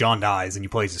 1, John dies and you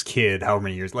play as his kid however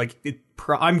many years. Like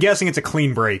I'm guessing it's a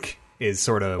clean break is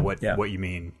sort of what you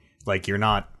mean. Like you're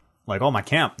not like, oh, my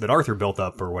camp that Arthur built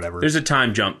up or whatever. There's a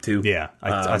time jump too. Yeah,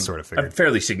 I sort of figured. A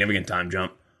fairly significant time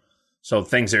jump. So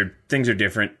things are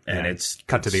different, and it's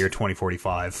cut to the year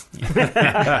 2045.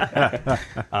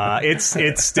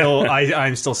 It's still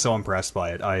I'm still so impressed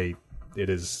by it. It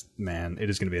is going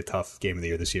to be a tough game of the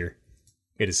year this year.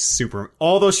 It is super.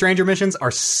 All those stranger missions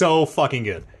are so fucking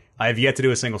good. I have yet to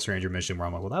do a single stranger mission where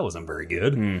I'm like, well, that wasn't very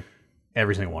good.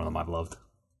 Every single one of them I've loved.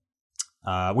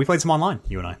 We played some online,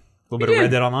 you and I. A little bit of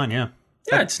Red Dead Online, yeah.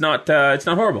 Yeah, it's not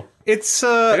horrible. It's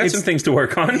I got some things to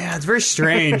work on. Yeah, it's very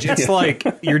strange. It's like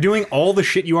you're doing all the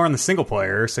shit you are in the single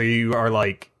player, so you are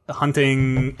like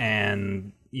hunting,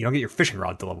 and you don't get your fishing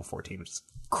rod to level 14, which is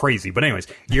crazy. But anyways,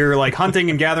 you're like hunting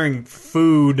and gathering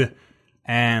food,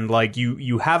 and like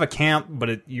you have a camp,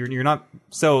 but you're not.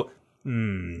 So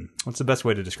what's the best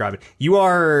way to describe it?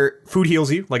 Food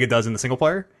heals you like it does in the single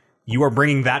player. You are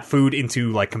bringing that food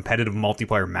into like competitive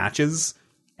multiplayer matches.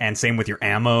 And same with your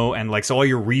ammo, and like so all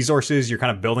your resources, you're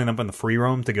kind of building them up in the free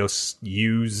roam to go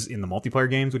use in the multiplayer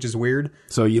games, which is weird.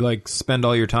 So you like spend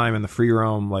all your time in the free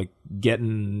roam, like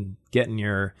getting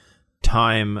your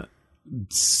time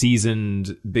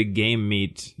seasoned big game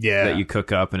meat that you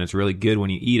cook up, and it's really good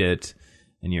when you eat it,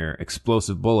 and your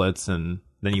explosive bullets, and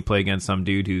then you play against some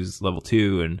dude who's level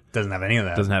 2 and Doesn't have any of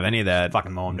that.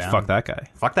 Fucking mow him down. Fuck that guy.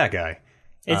 Fuck that guy.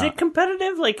 Is it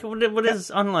competitive? Like, what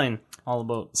is online all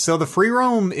about? So the free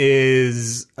roam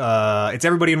is it's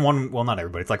everybody in one. Well, not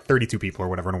everybody. It's like 32 people or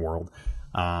whatever in a world.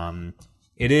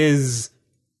 It is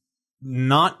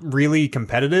not really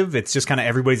competitive. It's just kind of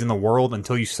everybody's in the world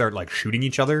until you start like shooting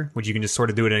each other, which you can just sort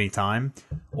of do at any time,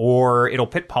 or it'll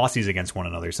pit posses against one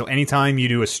another. So anytime you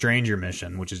do a stranger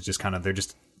mission, which is just kind of, they're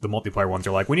just the multiplayer ones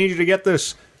are like, we need you to get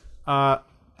this.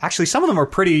 Actually, some of them are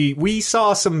pretty. We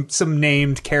saw some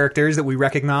named characters that we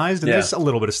recognized, and there's a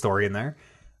little bit of story in there.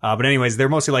 But anyways, they're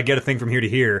mostly like, get a thing from here to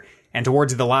here. And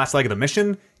towards the last leg of the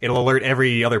mission, it'll alert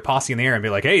every other posse in the area and be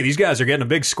like, hey, these guys are getting a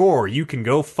big score. You can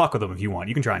go fuck with them if you want.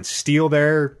 You can try and steal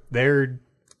their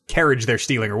carriage they're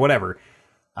stealing or whatever.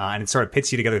 And it sort of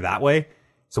pits you together that way.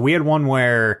 So we had one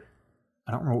where,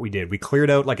 I don't remember what we did. We cleared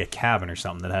out like a cabin or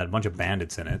something that had a bunch of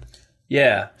bandits in it.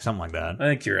 Yeah. Something like that. I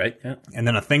think you're right. Yeah. And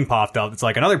then a thing popped up. It's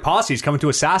like, another posse's coming to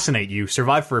assassinate you.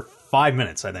 Survive for 5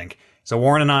 minutes, I think. So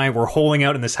Warren and I were holding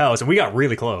out in this house, and we got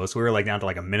really close. We were like down to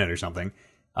like a minute or something.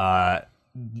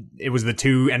 It was the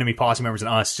 2 enemy posse members and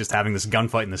us just having this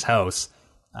gunfight in this house.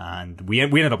 And we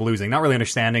ended up losing, not really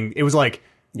understanding. It was like,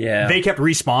 they kept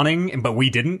respawning, but we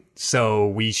didn't. So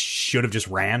we should have just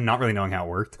ran, not really knowing how it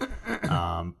worked.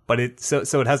 But it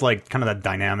has like kind of that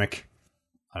dynamic,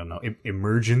 I don't know,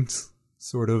 emergent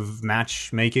sort of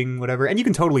matchmaking, whatever. And you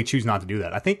can totally choose not to do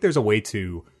that. I think there's a way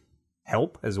to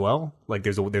help as well. Like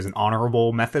there's an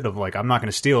honorable method of like, I'm not going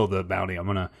to steal the bounty.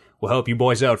 We'll help you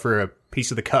boys out for a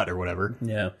piece of the cut or whatever.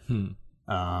 Yeah.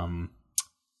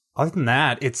 Other than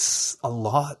that, it's a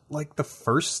lot like the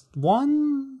first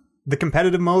one. The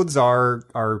competitive modes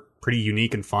are pretty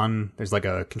unique and fun. There's like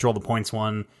a control the points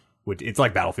one, which it's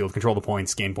like Battlefield, control the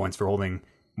points, gain points for holding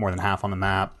more than half on the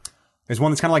map. There's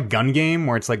one that's kind of like gun game,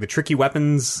 where it's like the tricky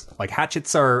weapons, like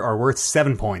hatchets are worth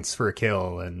 7 points for a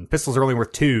kill, and pistols are only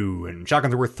worth 2, and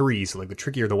shotguns are worth 3. So like the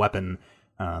trickier the weapon,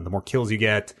 the more kills you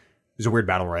get. There's a weird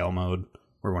battle royale mode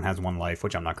where everyone has 1 life,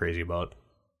 which I'm not crazy about.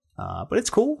 But it's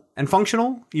cool and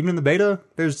functional, even in the beta.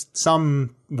 There's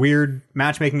some weird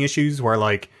matchmaking issues where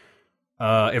like,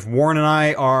 if Warren and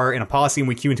I are in a posse and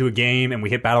we queue into a game and we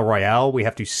hit battle royale, we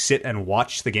have to sit and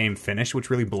watch the game finish, which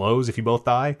really blows if you both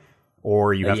die.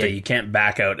 Or you have to... you can't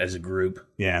back out as a group.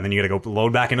 Yeah, and then you gotta go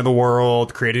load back into the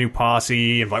world, create a new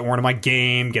posse, invite Warren to my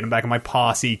game, get him back in my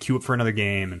posse, queue up for another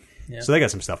game. And so they got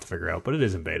some stuff to figure out, but it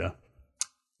is in beta.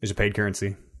 There's a paid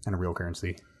currency and a real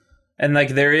currency. And like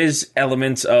there is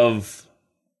elements of,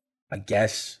 I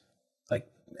guess, like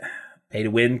pay to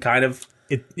win kind of.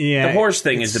 The horse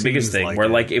thing is the biggest thing, where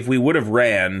like if we would have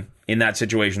ran in that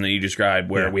situation that you described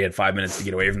where we had 5 minutes to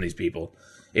get away from these people,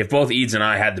 if both Eads and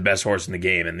I had the best horse in the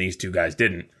game and these 2 guys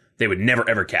didn't, they would never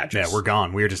ever catch us. Yeah, we're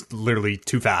gone. We were just literally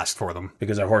too fast for them.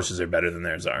 Because our horses are better than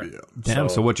theirs are. Yeah. Damn,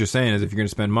 so what you're saying is if you're going to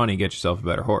spend money, get yourself a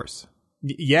better horse.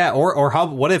 Yeah, or how?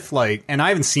 What if like? And I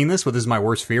haven't seen this, but this is my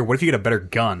worst fear. What if you get a better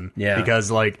gun? Yeah,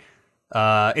 because like,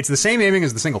 it's the same aiming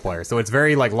as the single player, so it's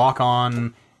very like lock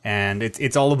on, and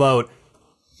it's all about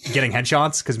getting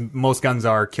headshots because most guns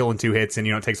are kill in 2 hits, and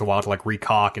it takes a while to like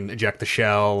recock and eject the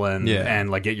shell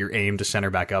and like get your aim to center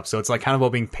back up. So it's like kind of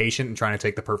about being patient and trying to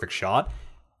take the perfect shot.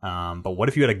 But what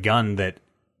if you had a gun that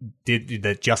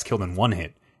just killed in 1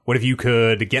 hit? What if you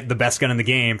could get the best gun in the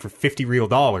game for $50 real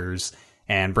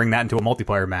and bring that into a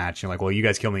multiplayer match? You're like, well, you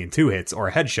guys kill me in 2 hits, or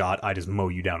a headshot, I just mow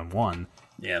you down in 1.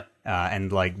 Yeah.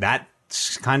 And like that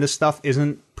kind of stuff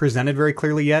isn't presented very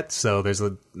clearly yet. So there's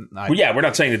well, yeah, we're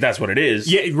not saying that that's what it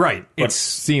is. Yeah, right. It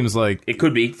seems like it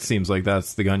could be. Seems like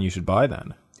that's the gun you should buy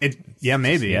then.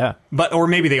 Maybe. Yeah. But, or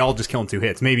maybe they all just kill in 2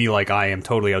 hits. Maybe like I am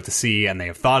totally out to sea and they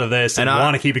have thought of this and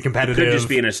want to keep it competitive. It could just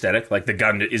be an aesthetic. Like the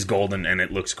gun is golden and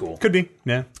it looks cool. Could be.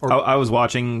 Yeah. Or, I was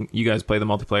watching you guys play the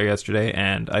multiplayer yesterday,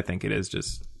 and I think it is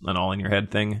just an all in your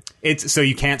head thing. It's so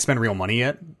you can't spend real money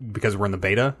yet because we're in the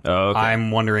beta. Oh, okay.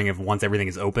 I'm wondering if once everything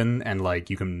is open and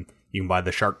like you can buy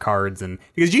the shark cards, and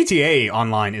because GTA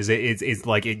Online is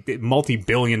like a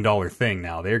multi-billion-dollar thing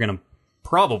now. They're going to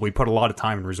probably put a lot of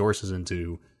time and resources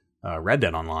into Red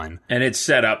Dead Online. And it's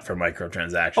set up for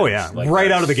microtransactions. Oh yeah, Like,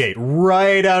 right out of the that's- gate.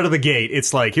 Right out of the gate.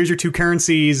 It's like, here's your 2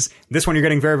 currencies. This one you're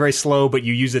getting very, very slow, but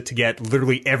you use it to get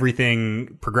literally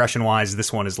everything progression-wise.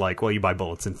 This one is like, well, you buy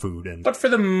bullets and food and But for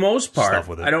the most part, Stuff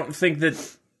with it. I don't think that,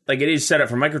 like, it is set up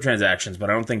for microtransactions, but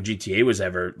I don't think GTA was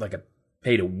ever, like, a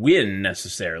pay to win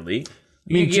necessarily.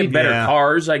 You can get better yeah.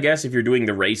 cars, I guess. If you're doing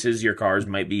the races, your cars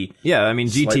might be. Yeah, I mean,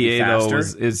 Slightly GTA though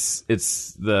faster. is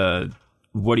it's the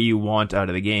what do you want out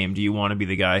of the game? Do you want to be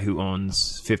the guy who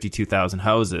owns 52,000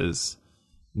 houses?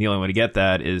 The only way to get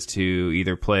that is to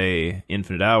either play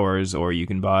infinite hours, or you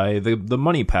can buy the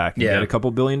money pack and Yeah. get a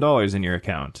couple $1 billion in your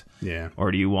account. yeah. Or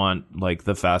do you want like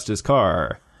the fastest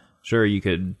car? Sure, you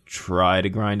could try to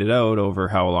grind it out over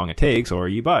how long it takes, or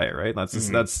you buy it, right? That's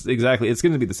exactly. It's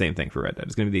going to be the same thing for Red Dead.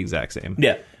 It's going to be the exact same.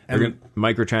 Yeah.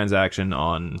 Microtransaction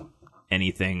on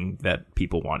anything that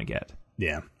people want to get.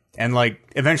 Yeah. And like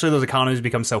eventually those economies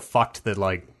become so fucked that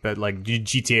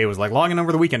GTA was like, log in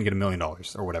over the weekend and get $1 million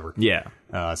or whatever. Yeah.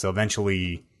 So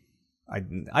eventually,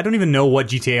 I don't even know what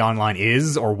GTA Online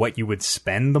is or what you would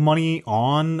spend the money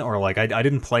on, or like I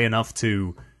didn't play enough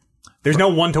to. There's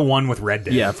no 1-to-1 with Red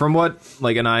Dead. Yeah, from what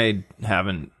and I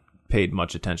haven't paid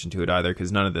much attention to it either,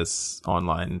 because none of this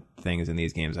online things in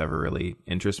these games ever really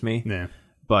interest me. Yeah.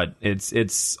 But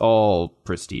it's all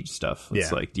prestige stuff.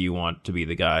 It's Yeah. like, do you want to be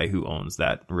the guy who owns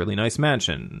that really nice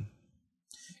mansion?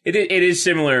 It is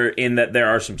similar in that there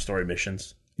are some story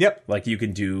missions. Yep. Like, you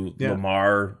can do Yeah.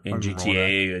 Lamar in remember all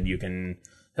GTA, and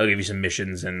he'll give you some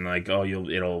missions, and like,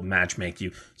 it'll matchmake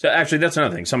you. So actually, that's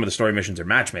another thing. Some of the story missions are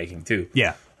matchmaking too.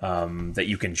 Yeah. That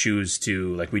you can choose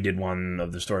to, like, we did one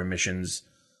of the story missions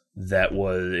that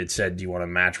was, it said, do you want to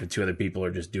match with 2 other people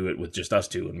or just do it with just us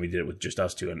 2? And we did it with just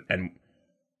us 2. And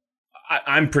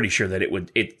I'm pretty sure that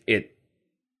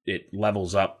it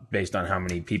levels up based on how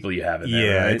many people you have in there.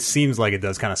 Yeah, right? it seems like it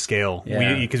does kind of scale.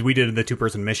 Yeah. Because we did the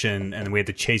 2-person mission and we had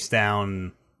to chase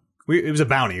down. It was a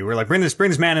bounty. We were like, bring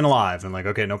this man in alive, and like,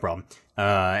 okay, no problem.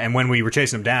 And when we were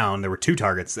chasing him down, there were 2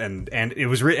 targets, and it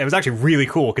was actually really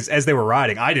cool because as they were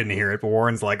riding, I didn't hear it, but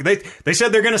Warren's like, they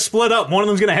said they're gonna split up. One of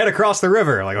them's gonna head across the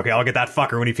river. Like, okay, I'll get that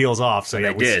fucker when he peels off. So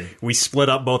yeah, they did. We split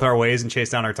up both our ways and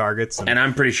chased down our targets. And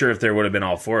I'm pretty sure if there would have been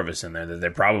all 4 of us in there, that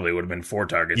there probably would have been 4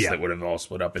 targets Yeah. that would have all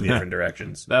split up in different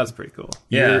directions. That's pretty cool.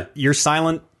 Yeah. You're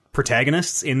silent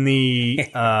protagonists in the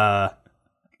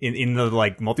in the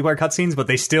like multiplayer cutscenes, but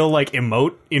they still like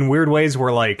emote in weird ways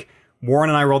where like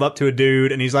Warren and I rolled up to a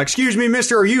dude and he's like, "Excuse me,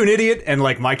 mister, are you an idiot?" And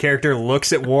like my character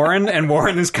looks at Warren and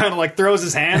Warren is kind of like throws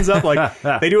his hands up. Like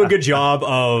they do a good job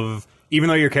of, even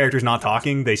though your character's not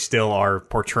talking, they still are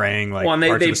portraying like Well, and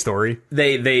parts of the story.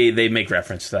 They make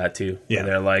reference to that too. Yeah. Where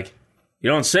they're like,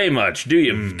 you don't say much, do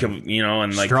you? You know,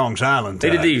 and like Strong silent. they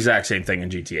did the exact same thing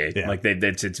in GTA. Yeah. Like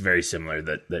it's very similar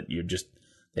that you just,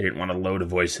 they didn't want to load a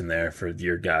voice in there for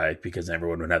your guy because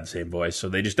everyone would have the same voice, so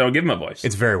they just don't give him a voice.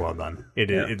 It's very well done.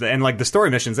 Yeah. And like the story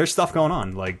missions, there's stuff going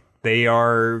on. Like they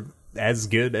are as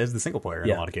good as the single player in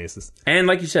Yeah. a lot of cases. And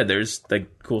like you said, there's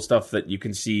like cool stuff that you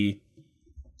can see,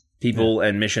 people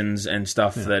and missions and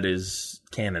stuff that is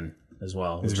canon as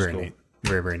well. It's which is very cool. neat.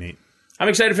 Very, very neat. I'm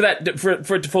excited for that,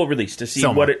 for it to full release, to see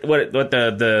So what much.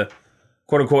 the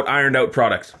quote unquote ironed out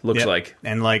product looks Yep. like.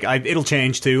 And like it'll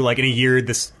change too. Like in a year,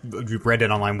 this Red Dead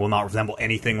Online will not resemble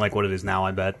anything like what it is now,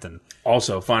 I bet. And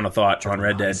Also, final thought on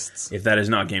Red Dead: Heists. if that is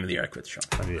not Game of the Year, I quit the show.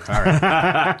 all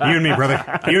right, you and me,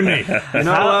 brother, you and me. You're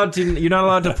not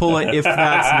allowed to pull it if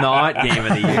that's not game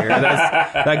of the year.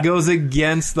 That goes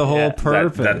against the whole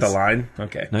purpose. That the line?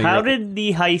 Okay. No, How you're- did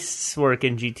the heists work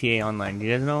in GTA Online? Do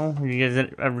you guys know? Did you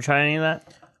guys ever try any of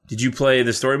that? Did you play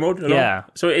the story mode at all? Yeah.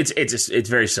 So it's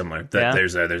very similar. That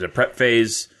Yeah. there's a prep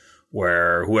phase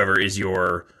where whoever is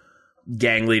your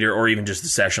gang leader or even just the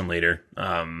session leader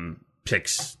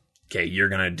picks, okay, you're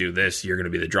gonna do this, you're gonna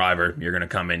be the driver, you're gonna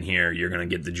come in here, you're gonna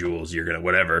get the jewels, you're gonna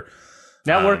whatever.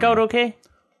 That work out okay?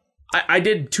 I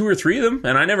did 2 or 3 of them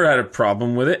and I never had a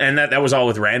problem with it. And that was all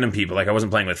with random people. Like I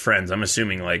wasn't playing with friends. I'm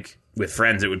assuming like with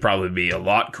friends it would probably be a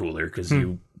lot cooler because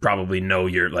you probably know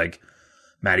you're like,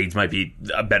 Matt Eads might be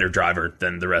a better driver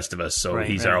than the rest of us, so Right,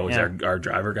 he's right, always yeah. our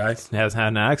driver guy. hasn't had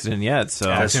an accident yet, so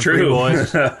That's Some free true.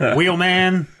 boys.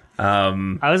 Wheelman.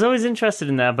 I was always interested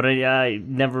in that, but I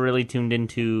never really tuned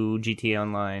into GTA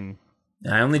Online.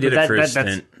 I only did But it for a that's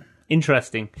stint.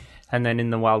 interesting. And then in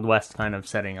the Wild West kind of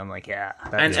setting, I'm like, yeah,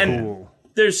 that's And cool.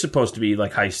 there's supposed to be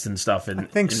like heists and stuff in,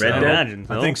 think in so. Red I Dead. imagine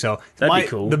so. I think so. That'd be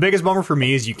cool. The biggest bummer for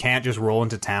me is you can't just roll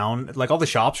into town. Like all the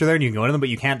shops are there and you can go into them, but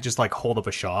you can't just like hold up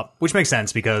a shop, which makes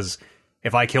sense because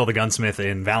if I kill the gunsmith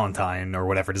in Valentine or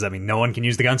whatever, does that mean no one can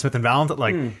use the gunsmith in Valentine?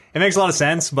 Like it makes a lot of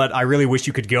sense, but I really wish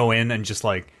you could go in and just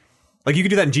like Like, you could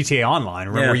do that in GTA Online,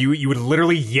 remember, Yeah. where you would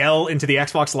literally yell into the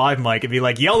Xbox Live mic and be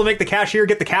like, yell to make the cashier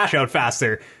get the cash out faster.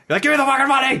 You're like, give me the fucking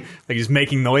money! Like, just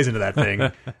making noise into that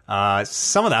thing.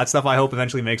 Some of that stuff I hope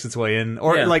eventually makes its way in.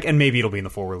 Or, Yeah. like, and maybe it'll be in the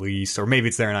full release, or maybe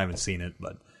it's there and I haven't seen it,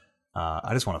 but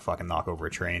I just want to fucking knock over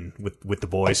a train with the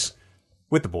boys.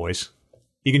 With the boys.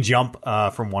 You can jump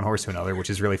from one horse to another,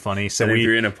 which is really funny. So And if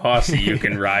you're we, in a posse, you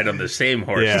can ride on the same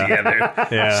horse Yeah. together.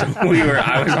 Yeah. So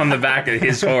I was on the back of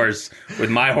his horse with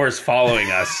my horse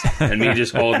following us, and me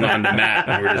just holding on to Matt,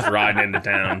 and we're just riding into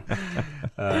town.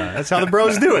 that's how the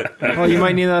bros do it. Well, you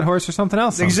might need that horse for something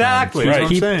else. sometimes. Exactly. That's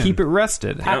what I'm saying. Keep it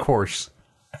rested. Pack horse.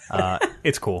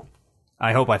 It's cool.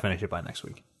 I hope I finish it by next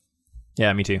week.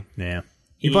 Yeah, me too. Yeah.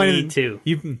 Me too.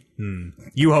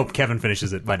 You hope Kevin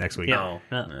finishes it by next week. No.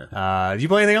 Did you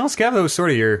play anything else, Kev? That was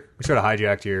sort of we sort of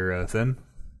hijacked your thing.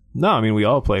 No, I mean we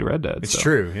all played Red Dead. It's so.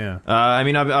 true, yeah. I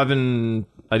mean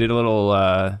I did a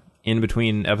little in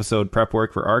between episode prep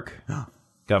work for Ark.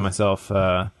 Got myself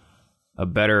a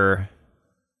better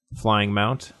flying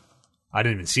mount. I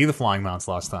didn't even see the flying mounts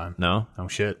last time. No, Oh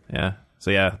shit. yeah.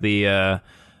 So yeah, the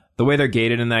way they're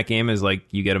gated in that game is like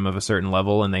you get them of a certain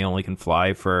level and they only can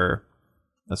fly for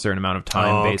a certain amount of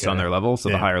time based okay. on their level. So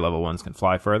Yeah. the higher level ones can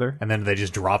fly further. And then they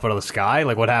just drop out of the sky?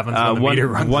 Like, what happens when the meter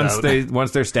runs out?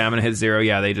 Once their stamina hits 0,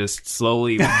 yeah, they just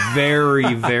slowly,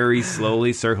 very, very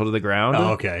slowly circle to the ground.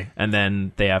 Oh, okay. And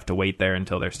then they have to wait there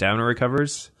until their stamina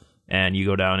recovers. And you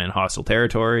go down in hostile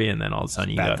territory, and then all of a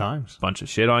sudden you Bad got times. a bunch of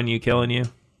shit on you, killing you.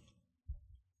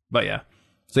 But yeah.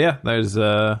 So yeah, there's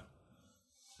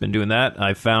been doing that.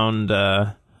 I found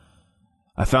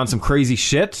some crazy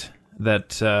shit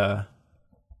that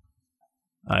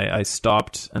I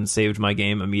stopped and saved my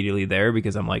game immediately there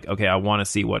because I'm like, okay, I want to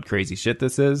see what crazy shit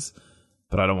this is,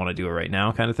 but I don't want to do it right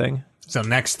now, kind of thing. So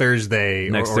next Thursday,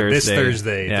 Next or this Thursday,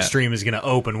 Thursday, yeah. the stream is going to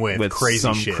open with crazy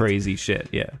some shit. crazy shit.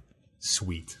 Yeah,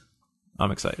 Sweet. I'm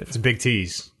excited. It's a big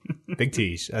tease. Big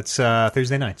tease. That's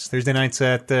Thursday nights. Thursday nights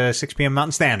at 6 p.m.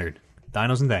 Mountain Standard.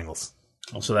 Dinos and Dangles.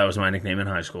 Also, that was my nickname in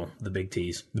high school, the Big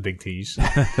T's. The big tease.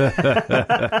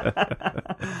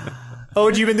 Oh,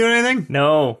 had you been doing anything?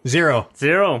 No. Zero.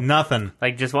 Nothing.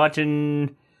 Like just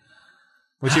watching.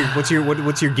 What's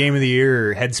your game of the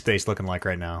year headspace looking like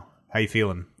right now? How you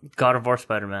feeling? God of War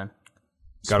Spider-Man.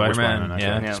 God of War Spider-Man, that's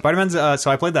yeah. right. Yeah. Spider-Man's.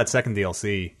 So I played that second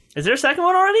DLC. Is there a second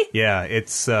one already? Yeah,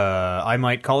 it's. I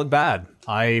might call it bad.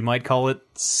 I might call it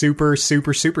super,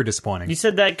 super, super disappointing. You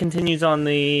said that continues on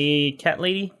the cat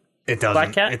lady? It doesn't.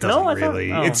 Black Cat? It doesn't No, I thought-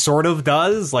 really. oh. It sort of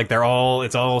does. Like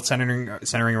it's all centering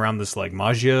around this like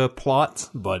Magia plot,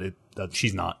 but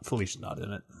she's not. Felicia's not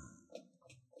in it.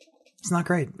 It's not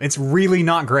great. It's really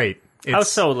not great. It's, How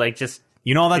so? Like just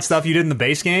You know all that stuff you did in the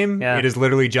base game? Yeah. It is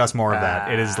literally just more of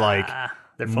that. It is like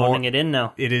they're folding it in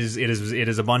now. it is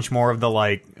a bunch more of the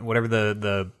like whatever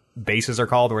the bases are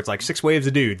called, where it's like 6 waves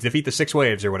of dudes, defeat the 6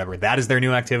 waves or whatever. That is their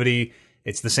new activity.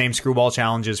 It's the same screwball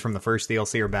challenges from the first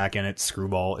DLC are back in it.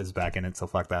 Screwball is back in it,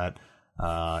 stuff like that.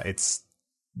 It's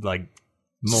like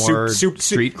More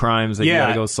street crimes that you Yeah.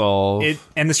 gotta go solve.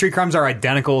 and the street crimes are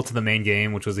identical to the main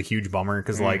game, which was a huge bummer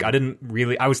because like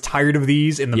I was tired of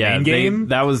these in the main game.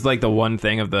 that was like the one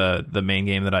thing of the main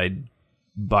game that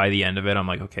by the end of it, I'm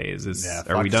like, okay, is this? Yeah,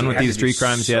 are we fuck, done so with you these street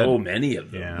crimes yet? So many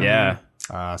of them. Yeah.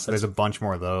 Yeah, So there's a bunch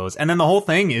more of those. And then the whole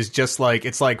thing is just like,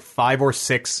 it's like 5 or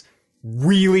 6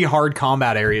 really hard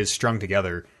combat areas strung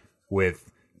together with,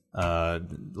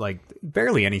 like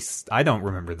barely any, I don't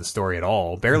remember the story at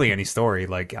all. Barely any story.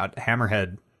 Like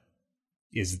Hammerhead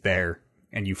is there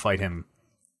and you fight him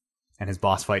and his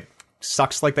boss fight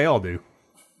sucks like they all do.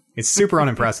 It's super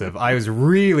unimpressive. I was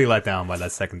really let down by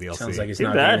that second DLC. Sounds like it's Too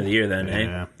not bad. the end of the year then,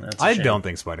 yeah. eh? That's a I shame. don't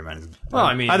think Spider-Man is. Well,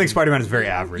 I mean, I think Spider-Man is very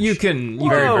average. you can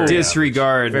very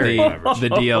disregard Very the average.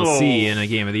 DLC in a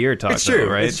Game of the Year talk. It's true,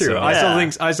 though, right? It's true. So-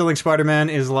 I still think Spider-Man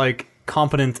is like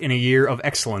competent in a year of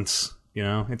excellence. You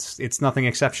know, it's nothing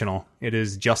exceptional. It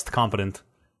is just competent.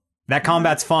 That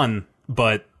combat's fun,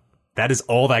 but that is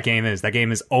all that game is. That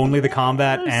game is only the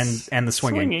combat and the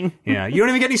swinging. Yeah, you don't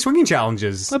even get any swinging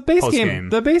challenges. The base post-game. game.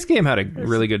 The base game had a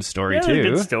really good story Yeah, too.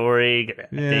 good story, good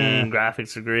acting, Yeah.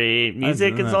 graphics are great,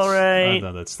 music is I alright.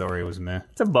 thought that story was meh.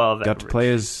 It's above Got to average.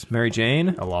 play as Mary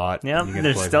Jane. A lot. Yep, You get to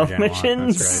there's play stealth Virginia a lot.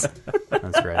 missions.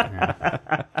 That's right.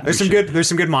 Yeah. There's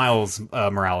some good Miles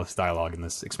Morales dialogue in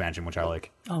this expansion, which I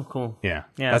like. Oh, cool. Yeah,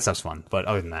 Yeah. that stuff's fun. But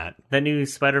other than that, That new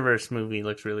Spider-Verse movie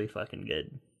looks really fucking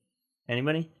good.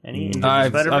 Anybody? Any? Into the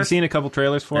I've Spider-Verse? seen a couple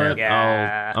trailers for it.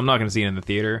 Yeah. I'm not going to see it in the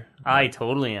theater. I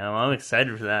totally am. I'm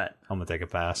excited for that. I'm gonna take a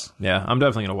pass. Yeah, I'm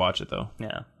definitely going to watch it though. Yeah.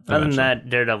 Other than Eventually. that,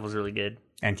 Daredevil's really good.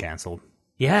 And canceled.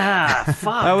 Yeah.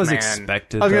 Fuck, That was man.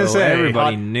 expected. I was gonna though. say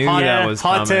everybody hot- knew hot, that was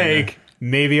hot coming. take.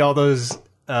 Maybe all those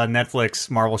Netflix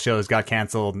Marvel shows got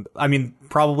canceled. I mean,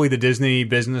 probably the Disney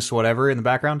business, whatever, in the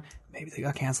background. Maybe they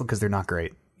got canceled because they're not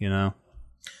great, you know?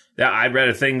 Yeah, I read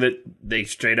a thing that they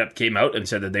straight up came out and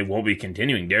said that they won't be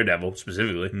continuing Daredevil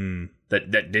specifically.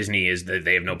 That Disney is that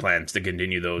they have no plans to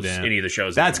continue those any of the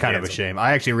shows. That's kind of a shame.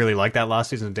 I actually really liked that last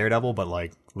season of Daredevil, but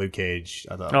like Luke Cage,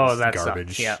 I thought was that garbage.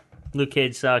 sucked. Yeah, Luke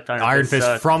Cage sucked. Iron Fist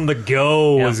sucked. from the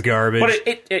go was garbage.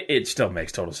 But it still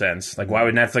makes total sense. Like, why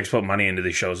would Netflix put money into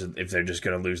these shows if they're just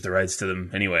going to lose the rights to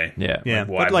them anyway? Yeah. yeah,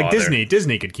 why but like bother?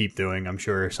 Disney could keep doing, I'm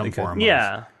sure, some form.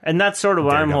 Yeah, and that's sort of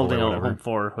what I'm Daredevil holding or out whatever. hope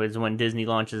for is when Disney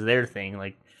launches their thing,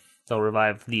 like they'll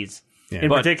revive these. Yeah. In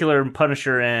But- particular,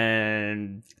 Punisher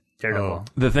and Daredevil.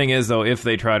 The thing is, though, if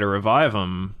they try to revive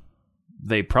them,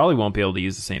 they probably won't be able to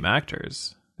use the same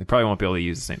actors. They probably won't be able to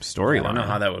use the same storyline. I don't know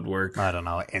how that would work. I don't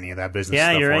know any of that business Yeah,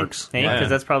 stuff you're works. right. Yeah. Because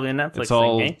that's probably a Netflix It's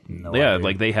all, thing. No yeah, idea.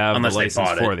 like they have Unless the they license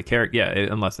bought for it. the character. Yeah,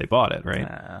 unless they bought it,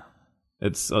 right?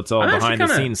 It's all I'm actually behind the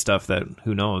kinda- scenes stuff that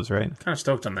who knows, right? Kind of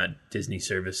stoked on that Disney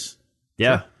service.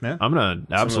 Yeah, Yeah. I'm gonna Some of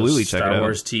those absolutely check it Star out.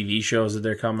 Wars TV shows that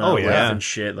they're coming Oh, out yeah. with and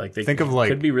shit. Like they Think of, like-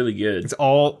 could be really good. It's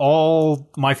all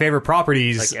my favorite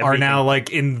properties Like are now everything. like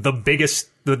in the biggest,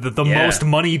 the Yeah. most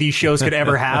money these shows could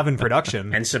ever have in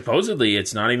production. And supposedly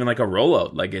it's not even like a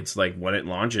rollout. Like it's like when it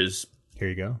launches, Here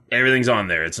you go. everything's on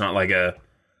there. It's not like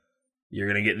you're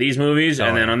gonna get these movies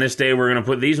and then yeah. on this day we're gonna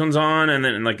put these ones on and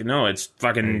then like no, it's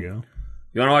fucking. There you go.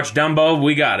 You want to watch Dumbo?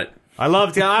 We got it. I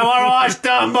want to watch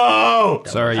Dumbo.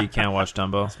 Sorry, you can't watch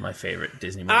Dumbo. My favorite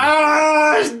Disney movie.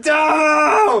 I want to watch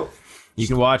Dumbo. You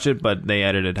can watch it, but they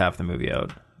edited half the movie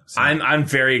out. I'm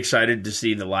very excited to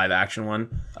see the live action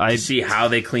one. I- To see how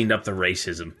they cleaned up the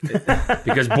racism,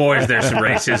 because boys, there's some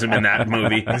racism in that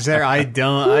movie. Is there? I haven't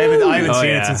Oh, seen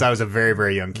yeah. it since I was a very,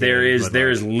 very young kid. There is but, there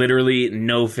like, is literally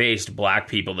no faced black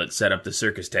people that set up the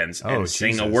circus tents and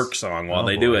sing a Jesus. work song while Oh,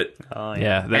 they boy. do it. Oh,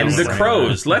 Yeah, that And was the right.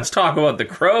 crows. Let's talk about the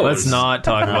crows. Let's not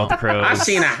talk about the crows. I've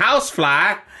seen a house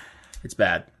fly. It's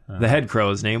bad. The head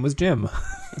crow's name was Jim.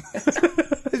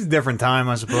 It's a different time,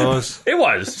 I suppose. It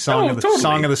was Song of the totally.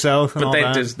 Song of the South, and But all they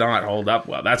that. does not hold up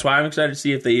well. That's why I'm excited to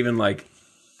see if they even like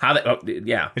how they. Oh,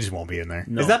 yeah. It just won't be in there.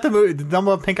 Is that the movie? The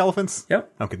Dumbo Pink Elephants?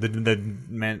 Yep. Okay. The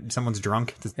man, someone's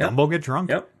drunk. Does Yep. Dumbo get drunk?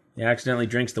 Yep. He accidentally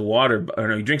drinks the water. Or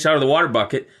no, he drinks out of the water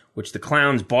bucket, which the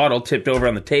clown's bottle tipped over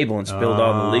on the table and spilled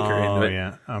all the liquor into Oh it.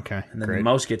 yeah. Okay. And then Great. the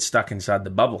mouse gets stuck inside the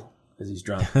bubble because he's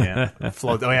drunk. Yeah.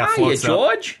 Float. Oh yeah. Hiya, Floats up.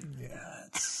 George.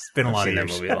 It's been a lot Seen of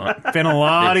that years. movie a lot. Been a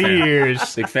lot of Big fan.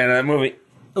 years. Big fan of that movie.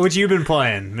 What you been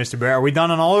playing, Mr. Bear? Are we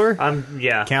done on Oliver?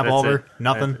 Yeah. Camp that's Oliver? it.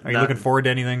 Nothing. Are you looking forward to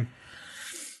anything?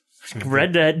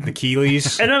 Red Dead. The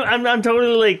Keeleys. And I'm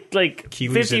totally like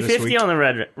Keely's in this 50-50 week.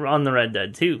 on the Red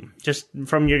Dead too. Just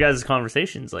from your guys'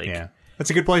 conversations, like Yeah. That's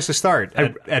a good place to start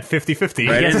at 50-50.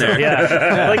 Right in there.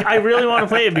 yeah. Like I really want to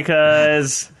play it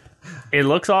because it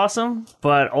looks awesome,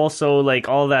 but also like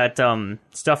all that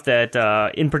stuff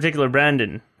that in particular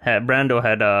Brando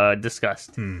had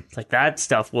discussed. It's like that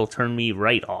stuff will turn me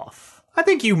right off. I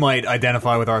think you might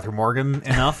identify with Arthur Morgan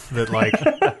enough that, like,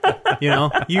 you know,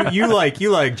 you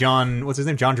like John. What's his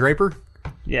name? John Draper.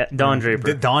 Yeah, Don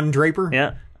Draper. Don Draper.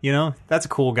 Yeah. You know, that's a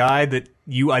cool guy that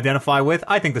you identify with.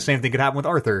 I think the same thing could happen with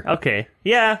Arthur. Okay.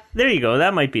 Yeah, there you go.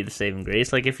 That might be the saving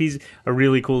grace. Like if he's a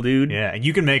really cool dude. Yeah, and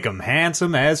you can make him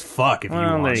handsome as fuck if you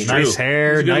Well, want. there you go. Nice True.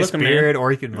 hair, He's a nice good-looking beard,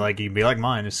 or you could be like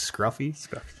mine, is scruffy.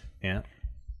 Yeah,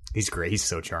 he's great. He's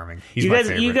so charming. He's my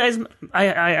favorite. You guys, I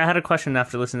had a question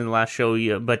after listening to the last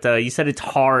show, but you said it's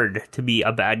hard to be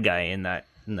a bad guy in that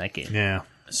game. Yeah,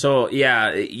 So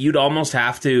yeah, you'd almost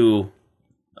have to,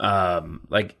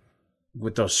 like,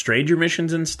 with those stranger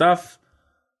missions and stuff,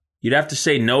 you'd have to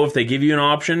say no if they give you an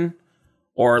option,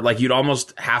 or like you'd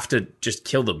almost have to just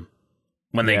kill them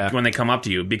when they come up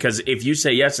to you, because if you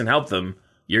say yes and help them,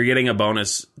 you're getting a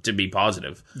bonus to be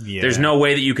positive. Yeah. There's no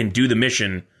way that you can do the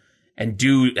mission and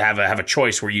have a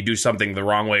choice where you do something the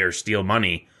wrong way or steal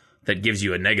money that gives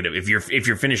you a negative. If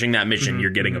you're finishing that mission, you're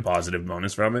getting a positive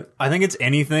bonus from it. I think it's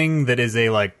anything that is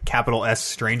a like capital S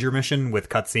stranger mission with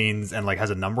cutscenes and like has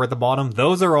a number at the bottom.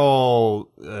 Those are all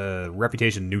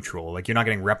reputation neutral. Like you're not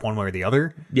getting rep one way or the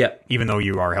other. Yeah. Even though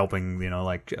you are helping, you know,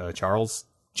 like Charles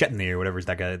Chetney or whatever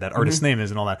that guy, that artist's name is,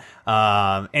 and all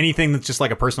that. Anything that's just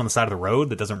like a person on the side of the road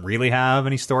that doesn't really have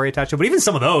any story attached to it. But even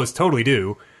some of those totally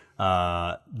do.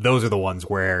 Those are the ones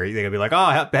where they're gonna be like,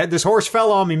 "Oh, this horse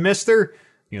fell on me, mister."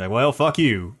 You're like, well, fuck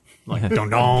you. Like, don't.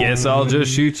 Guess I'll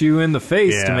just shoot you in the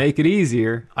face to Yeah. make it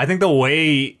easier. I think the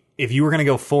way, if you were going to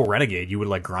go full renegade, you would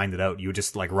like grind it out. You would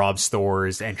just like rob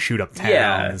stores and shoot up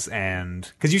towns, and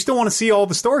because you still want to see all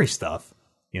the story stuff.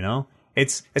 You know,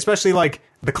 it's especially like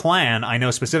the clan. I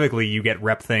know specifically you get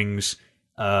rep things,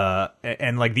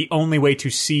 and like the only way to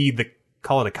see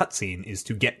call it a cutscene is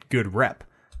to get good rep.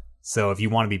 So if you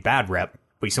want to be bad rep,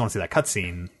 but you still want to see that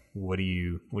cutscene, what do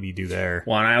you do there?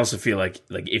 Well, and I also feel like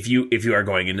if you are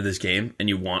going into this game and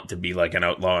you want to be like an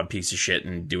outlaw and piece of shit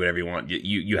and do whatever you want,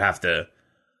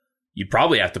 you'd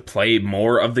probably have to play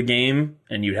more of the game,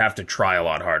 and you'd have to try a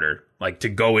lot harder, like to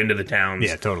go into the towns.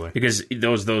 Yeah, totally. Because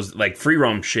those like free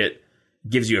roam shit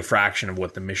gives you a fraction of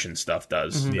what the mission stuff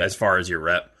does as far as your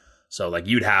rep. So like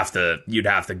you'd have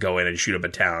to go in and shoot up a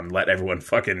town, let everyone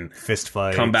fucking Fist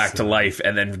fights, come back to life,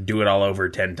 and then do it all over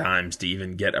 10 times to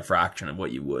even get a fraction of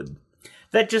what you would.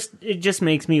 It just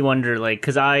makes me wonder, like,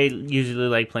 because I usually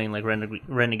like playing like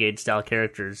renegade style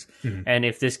characters, and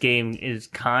if this game is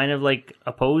kind of like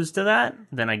opposed to that,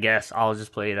 then I guess I'll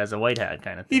just play it as a white hat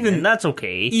kind of thing. And that's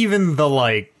okay. Even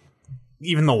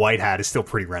the white hat is still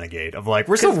pretty renegade of like,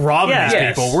 we're still robbing these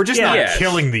people. We're just not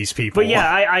killing these people. But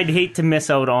yeah, I'd hate to miss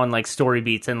out on like story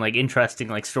beats and like interesting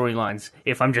like storylines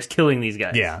if I'm just killing these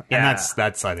guys. Yeah. And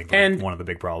that's I think like, one of the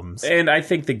big problems. And I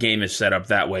think the game is set up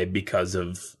that way because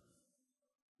of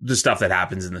the stuff that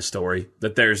happens in the story.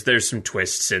 That there's some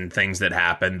twists and things that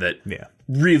happen that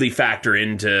really factor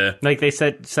into, like they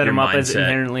set him up as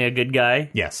inherently a good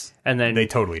guy. Yes. And then they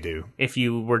totally do. If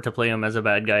you were to play him as a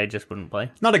bad guy, it just wouldn't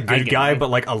play. Not a good guy, but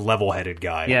like a level-headed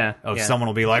guy. Yeah. Someone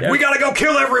will be like, we gotta go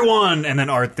kill everyone! And then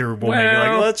Arthur will maybe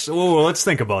like, let's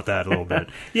think about that a little bit.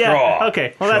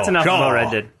 Okay. Well, that's enough about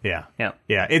Red Dead. Yeah.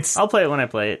 Yeah. I'll play it when I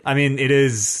play it. I mean, it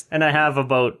is... And I have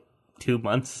about 2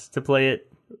 months to play it.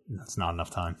 That's not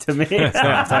enough time. To me.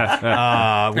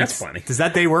 That's funny. Does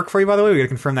that day work for you, by the way? We gotta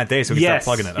confirm that day so we can start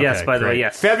plugging it. Okay, yes, by the way,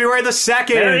 yes. February the 2nd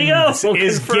there you go.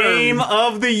 is Game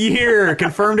of the Year.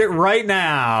 Confirmed it right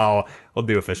now. We'll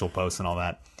do official posts and all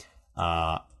that.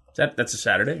 That's a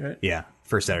Saturday, right? Yeah,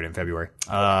 first Saturday in February.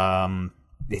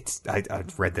 It's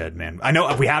Red Dead, man. I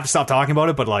know we have to stop talking about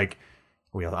it, but like,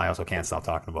 I also can't stop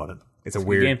talking about it. It's a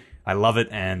weird game. I love it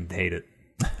and hate it.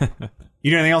 You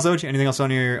do anything else, Oj? Anything else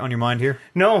on your mind here?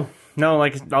 No.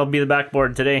 Like I'll be the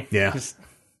backboard today. Yeah, just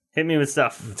hit me with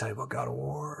stuff. Let me tell you about God of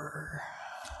War.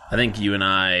 I think you and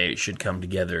I should come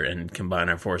together and combine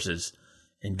our forces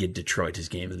and get Detroit as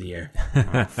Game of the Year.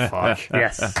 Fuck.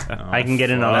 Yes, I can get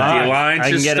in on that. The alliance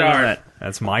I can get in on that.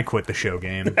 That's my quit the show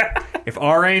game. If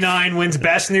RA9 wins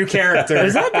Best New Character,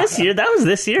 is that this year? That was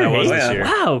this year. That was this year.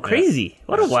 Wow, crazy!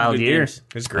 What a wild year. It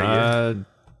was a great year.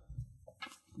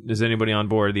 Is anybody on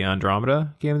board the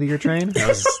Andromeda Game of the Year train? That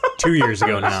was 2 years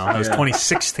ago now. That was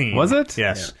 2016. Was it?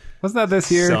 Yes. Wasn't that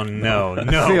this year? So no.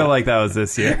 I feel like that was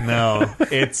this year. No.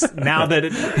 It's now that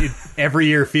it every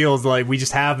year feels like we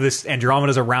just have this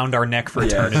Andromeda's around our neck for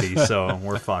eternity, so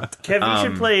we're fucked. Kevin, you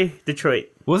should play Detroit.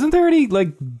 Wasn't there any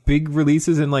like big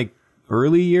releases in like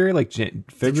early year, like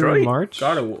February, March?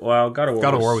 God of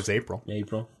War was April.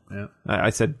 April. Yeah. I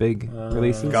said big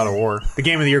releases. God of War. The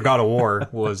Game of the Year God of War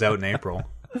was out in April.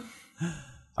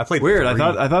 I played weird.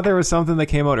 I thought there was something that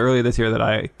came out earlier this year that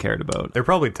I cared about. There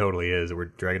probably totally is. We're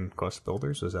Dragon Quest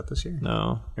Builders. Was that this year?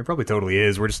 No. There probably totally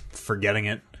is. We're just forgetting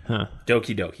it. Huh.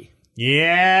 Doki Doki.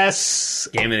 Yes.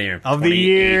 Game of the Year. Of the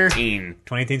year. 2018.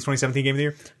 2017 Game of the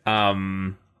Year. I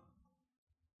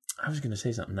was going to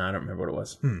say something. No, I don't remember what it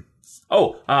was.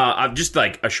 I'm just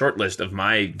like a short list of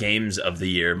my games of the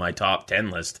year, my top 10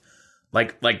 list.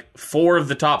 Like 4 of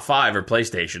the top 5 are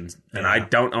PlayStations, and I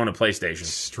don't own a PlayStation.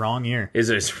 Strong year. It's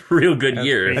a real good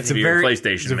year. That's a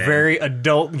PlayStation. It's a very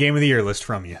adult Game of the Year list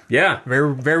from you. Yeah,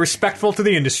 very very respectful to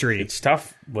the industry. It's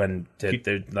tough when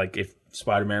like if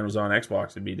Spider-Man was on Xbox,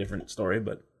 it'd be a different story.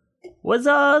 But was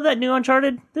that new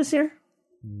Uncharted this year?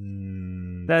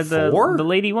 The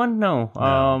lady one? No.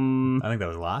 I think that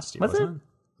was last year. Wasn't it?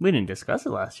 We didn't discuss it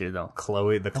last year though.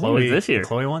 Chloe this year. The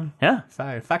Chloe one? Yeah.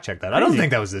 Fact check that. I don't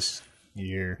think that was this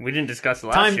year. We didn't discuss it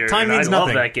last year. Time means I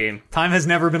nothing. love that game. Time has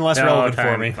never been less relevant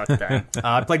for me. Fuck that.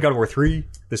 I played God of War 3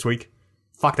 this week.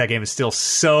 Fuck, that game is still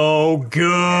so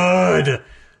good.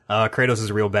 Kratos is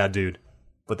a real bad dude,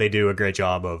 but they do a great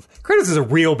job of... Kratos is a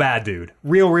real bad dude.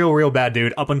 Real bad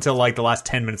dude up until like the last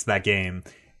 10 minutes of that game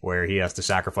where he has to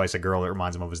sacrifice a girl that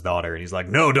reminds him of his daughter, and he's like,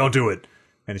 no, don't do it.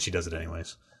 And then she does it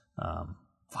anyways.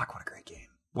 Fuck, what a great game.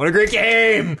 What a great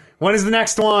game! When is the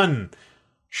next one?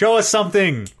 Show us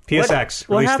something. PSX.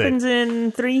 What happens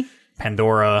in 3?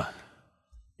 Pandora.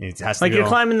 It has to like you're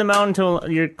climbing the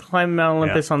mountain you're climbing Mount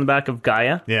Olympus on the back of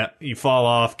Gaia. Yeah, you fall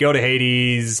off, go to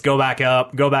Hades, go back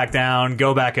up, go back down,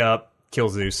 go back up, kill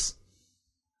Zeus.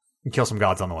 And kill some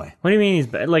gods on the way. What do you mean he's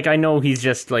bad? Like, I know he's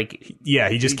just like... Yeah,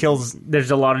 he just kills... There's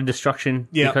a lot of destruction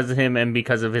because of him and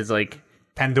because of his like...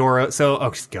 Pandora. So,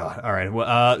 oh god, all right.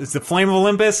 It's the flame of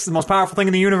Olympus, the most powerful thing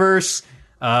in the universe.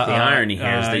 The irony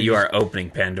here is that you are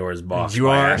opening Pandora's box. You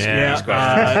by are, asking these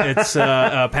questions.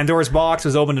 it's Pandora's box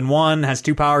was opened in 1, has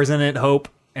 2 powers in it: hope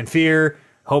and fear.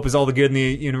 Hope is all the good in the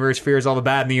universe. Fear is all the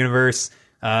bad in the universe.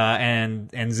 And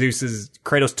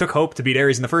Kratos took hope to beat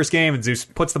Ares in the first game, and Zeus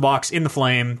puts the box in the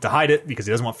flame to hide it because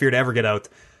he doesn't want fear to ever get out.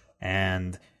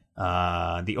 And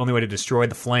the only way to destroy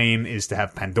the flame is to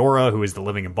have Pandora, who is the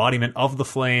living embodiment of the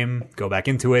flame, go back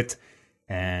into it.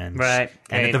 And Right.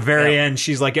 and at the very end,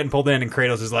 she's like getting pulled in, and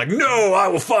Kratos is like, "No, I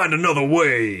will find another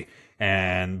way."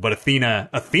 But Athena,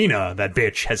 that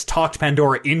bitch, has talked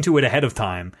Pandora into it ahead of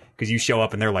time, because you show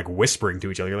up and they're like whispering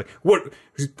to each other. You're like,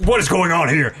 what is going on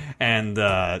here? And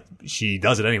she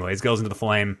does it anyways. Goes into the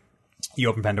flame. You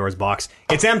open Pandora's box.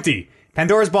 It's empty.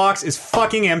 Pandora's box is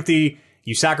fucking empty.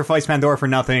 You sacrifice Pandora for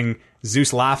nothing.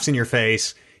 Zeus laughs in your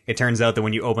face. It turns out that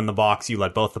when you open the box, you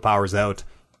let both the powers out,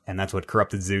 and that's what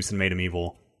corrupted Zeus and made him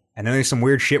evil. And then there's some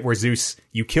weird shit where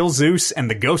you kill Zeus, and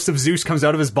the ghost of Zeus comes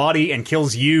out of his body and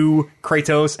kills you,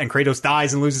 Kratos, and Kratos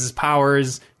dies and loses his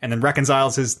powers, and then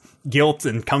reconciles his guilt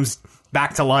and comes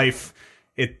back to life.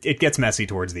 It gets messy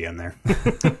towards the end there.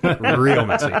 Real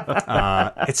messy.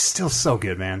 It's still so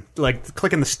good, man. Like,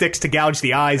 clicking the sticks to gouge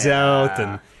the eyes out,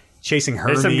 and chasing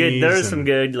Hermes. There's some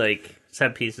good like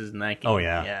set pieces in that game. Oh,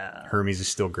 yeah. Yeah. Hermes is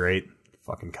still great.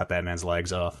 Fucking cut that man's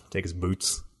legs off. Take his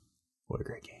boots. What a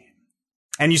great game.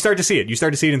 And you start to see it. You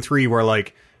start to see it in 3, where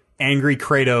like angry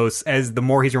Kratos, as the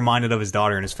more he's reminded of his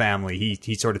daughter and his family,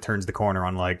 he sort of turns the corner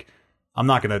on like, I'm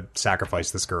not going to sacrifice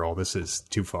this girl. This is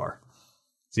too far.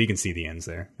 So you can see the ends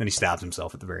there. Then he stabs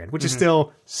himself at the very end, which is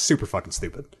still super fucking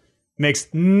stupid. Makes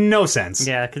no sense.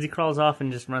 Yeah, because he crawls off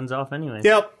and just runs off anyway.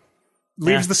 Yep.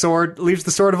 Leaves the sword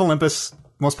of Olympus,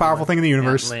 most powerful thing in the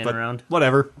universe. laying But around.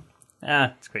 whatever.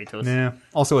 It's Kratos. Yeah.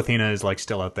 Also, Athena is like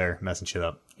still out there messing shit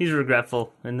up. He's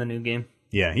regretful in the new game.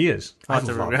 Yeah, he is. Lots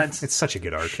of love it. regrets. It's such a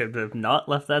good arc. Should have not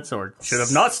left that sword. Should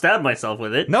have not stabbed myself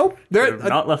with it. Nope. Should have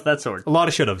not left that sword. A lot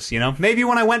of should-haves, you know? Maybe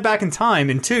when I went back in time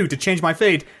in 2 to change my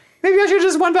fate, maybe I should have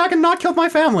just went back and not killed my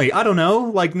family. I don't know.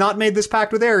 Like, not made this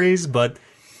pact with Ares, but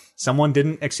someone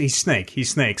didn't... He's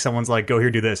Snake. Someone's like, go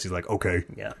here, do this. He's like, okay.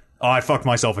 Yeah. Oh, I fucked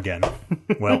myself again.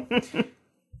 Well,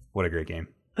 what a great game.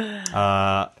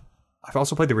 I've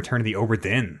also played The Return of the Obra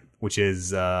Dinn, which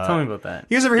is... Tell me about that.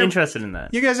 You guys ever hear... Interested in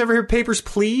that? You guys ever hear Papers,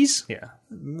 Please? Yeah.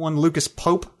 One Lucas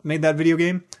Pope made that video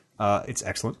game. It's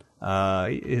excellent.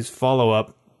 His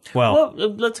follow-up... Well,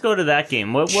 let's go to that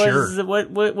game. What's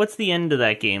the end of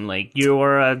that game? Like,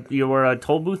 you're a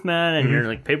toll booth man, and you're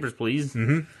like, Papers, Please,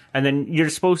 and then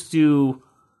you're supposed to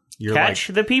catch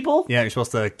the people. Yeah, you're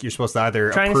supposed to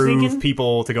either Trying to sneak approve in?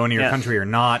 people to go into your country or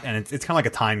not, and it's kind of like a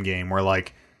time game where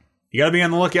like you got to be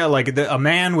on the lookout. Like a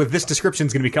man with this description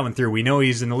is going to be coming through. We know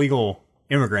he's an illegal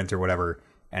immigrant or whatever,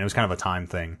 and it was kind of a time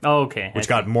thing. Oh, okay. Which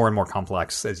got more and more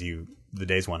complex as the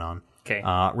days went on. Okay.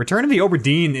 Return of the Obra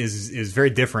Dinn is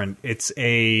very different. It's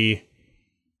it's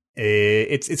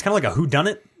kind of like a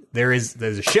whodunit. There's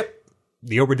a ship.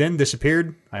 The Obra Dinn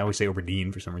disappeared. I always say Obra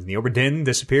Dinn for some reason. The Obra Dinn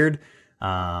disappeared.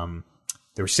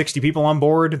 There were 60 people on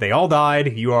board. They all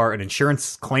died. You are an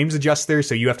insurance claims adjuster,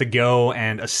 so you have to go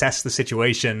and assess the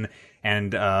situation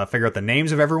and figure out the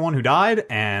names of everyone who died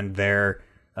and their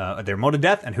mode of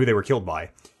death and who they were killed by.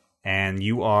 And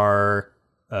you are...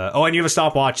 and you have a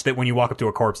stopwatch that when you walk up to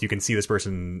a corpse, you can see this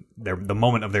person, the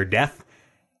moment of their death.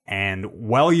 And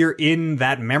while you're in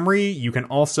that memory, you can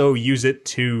also use it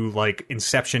to, like,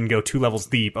 Inception, go 2 levels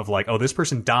deep of, like, oh, this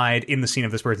person died in the scene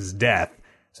of this person's death.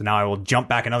 So now I will jump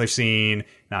back another scene.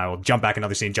 Now I will jump back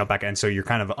another scene, jump back. And so you're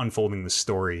kind of unfolding the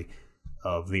story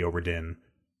of the Obra Dinn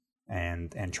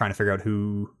and trying to figure out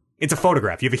who... It's a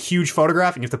photograph. You have a huge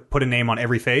photograph, and you have to put a name on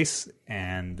every face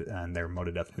and their mode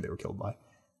of death, who they were killed by.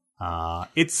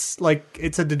 It's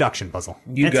a deduction puzzle.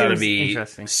 You That gotta seems be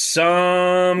interesting.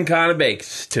 some kind of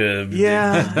baked to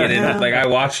Yeah. get in. Like, I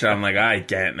watched it, I'm like, I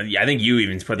can't. I think you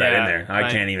even put that in there. I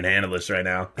right. can't even handle this right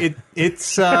now.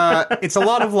 It's a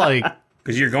lot of like...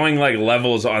 Because you're going like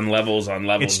levels on levels on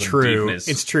levels It's of true. deepness.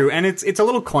 It's true, and it's a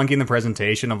little clunky in the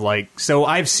presentation of like. So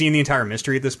I've seen the entire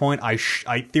mystery at this point. I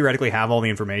theoretically have all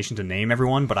the information to name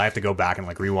everyone, but I have to go back and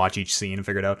like rewatch each scene and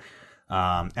figure it out.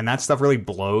 And that stuff really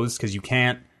blows because you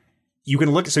can't. You can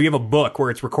look. So you have a book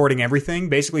where it's recording everything,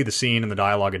 basically the scene and the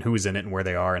dialogue and who is in it and where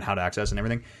they are and how to access and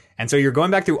everything. And so you're going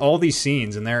back through all these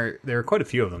scenes, and there are quite a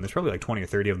few of them. There's probably like 20 or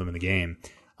 30 of them in the game.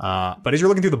 But as you're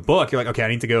looking through the book, you're like, okay, I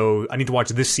need to watch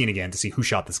this scene again to see who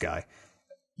shot this guy.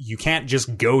 You can't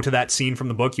just go to that scene from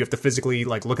the book. You have to physically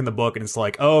like look in the book, and it's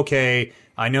like, oh, okay,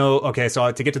 I know. Okay,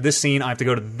 so to get to this scene, I have to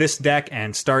go to this deck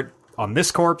and start on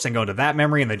this corpse and go to that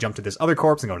memory and then jump to this other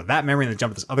corpse and go to that memory and then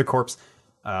jump to this other corpse.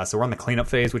 So we're on the cleanup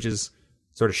phase, which is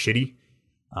sort of shitty.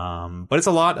 But it's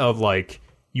a lot of like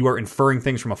you are inferring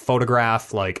things from a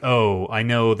photograph, like, oh, I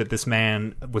know that this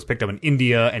man was picked up in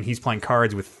India and he's playing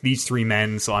cards with these 3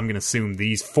 men, so I'm going to assume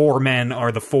these 4 men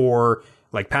are the 4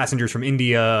 like passengers from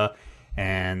India.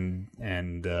 And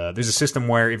there's a system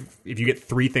where if you get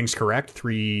 3 things correct,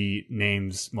 3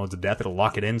 names, modes of death, it'll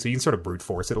lock it in. So you can sort of brute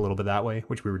force it a little bit that way,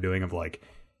 which we were doing of like,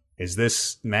 is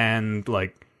this man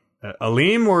like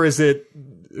Aleem or is it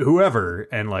whoever?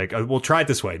 And like, we'll try it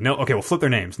this way. No, okay, we'll flip their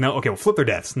names. No, okay, we'll flip their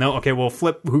deaths. No, okay, we'll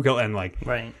flip who killed, and like,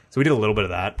 right. So we did a little bit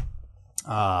of that.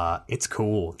 It's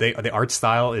cool. The art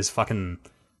style is fucking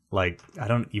like, I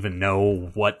don't even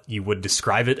know what you would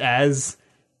describe it as.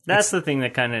 That's the thing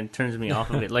that kind of turns me off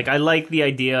of it. Like, I like the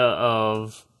idea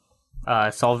of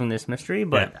solving this mystery,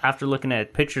 but after looking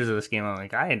at pictures of this game, I'm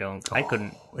like, I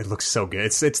couldn't. It looks so good.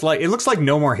 It's like, it looks like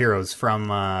No More Heroes from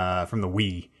the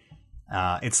Wii.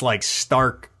 It's like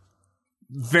stark,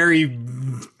 very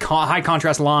high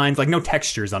contrast lines, like no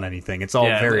textures on anything. It's all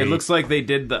very. It looks like they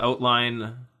did the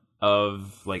outline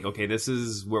of like, okay, this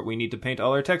is what we need to paint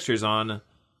all our textures on.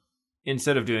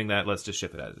 Instead of doing that, let's just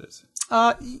ship it as is.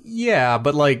 Yeah,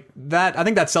 but like that, I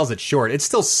think that sells it short. It's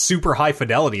still super high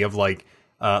fidelity of like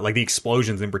the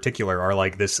explosions in particular are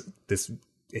like this.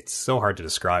 It's so hard to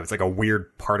describe. It's like a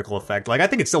weird particle effect. Like I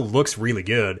think it still looks really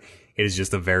good. It is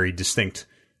just a very distinct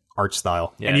art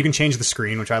style. Yeah. And you can change the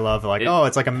screen, which I love. Like, oh,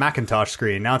 it's like a Macintosh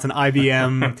screen. Now it's an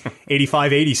IBM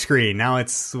 8580 screen. Now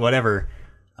it's whatever.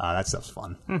 That stuff's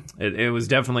fun. It was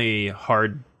definitely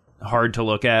hard to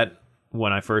look at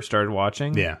when I first started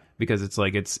watching. Yeah. Because it's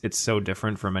like, it's so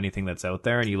different from anything that's out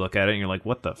there. And you look at it and you're like,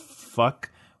 what the fuck?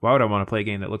 Why would I want to play a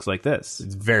game that looks like this?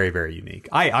 It's very, very unique.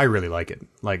 I really like it.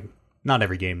 Like, not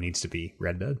every game needs to be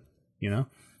Red Dead, you know?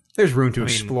 There's room to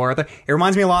explore. It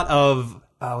reminds me a lot of,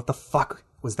 what the fuck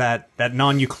was that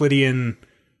non-Euclidean...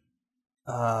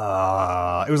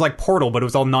 it was like Portal, but it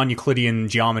was all non-Euclidean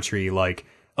geometry, like...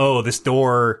 Oh, this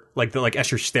door, like the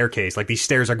Escher's staircase, like these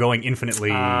stairs are going infinitely.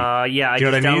 Yeah, I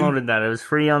just downloaded that. It was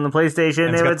free on the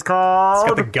PlayStation. It's called. It's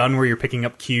got the gun where you're picking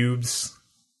up cubes.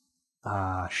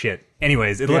 Shit.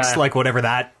 Anyways, it looks like whatever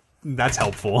that's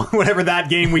helpful. Whatever that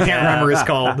game we can't remember is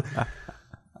called.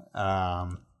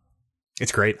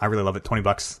 It's great. I really love it.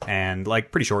 $20 and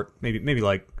like pretty short. Maybe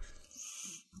like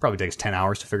probably takes 10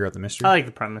 hours to figure out the mystery. I like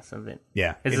the premise of it.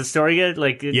 Yeah. Is the story good?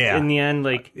 Like, in the end,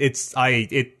 like...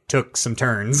 It took some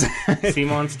turns. Sea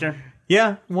monster?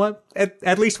 Yeah,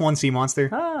 at least one sea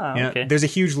monster. Okay. There's a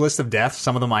huge list of deaths.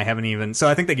 Some of them I haven't even... So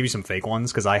I think they give you some fake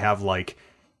ones, because I have, like...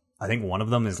 I think one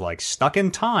of them is, like, stuck in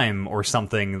time or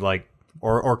something, like...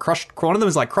 Or crushed... One of them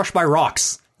is, like, crushed by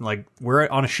rocks. Like, we're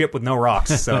on a ship with no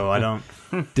rocks, so I don't...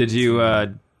 Did you...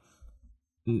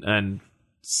 and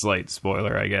slight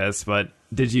spoiler, I guess, but...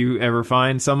 Did you ever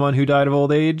find someone who died of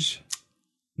old age?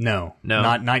 No,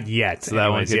 not yet. So that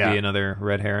one could be another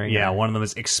red herring. Yeah, one of them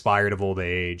is expired of old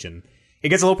age, and it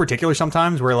gets a little particular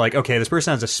sometimes. Where like, okay, this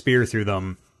person has a spear through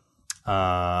them.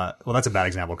 Well, that's a bad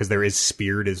example because there is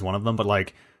speared is one of them, but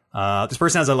like, this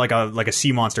person has a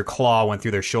sea monster claw went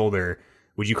through their shoulder.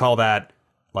 Would you call that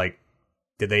like?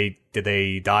 Did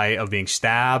they die of being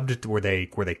stabbed? Were they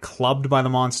clubbed by the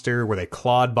monster? Were they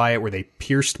clawed by it? Were they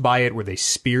pierced by it? Were they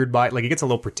speared by it? Like it gets a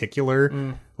little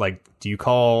particular. Like, do you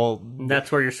call?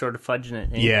 That's where you're sort of fudging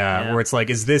it. Yeah, where it's like,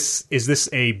 is this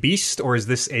a beast or is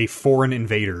this a foreign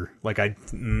invader? Like it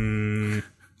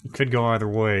could go either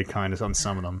way, kind of on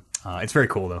some of them. It's very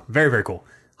cool though, very very cool.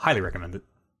 Highly recommend it.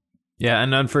 Yeah,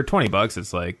 and then for $20,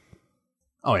 it's like.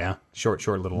 Oh yeah, short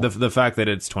little. The fact that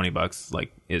it's $20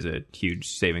 like is a huge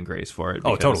saving grace for it.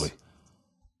 Oh, totally.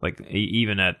 Like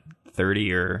even at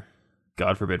 30 or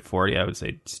God forbid 40, I would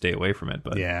say stay away from it.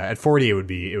 But yeah, at 40 it would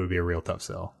be a real tough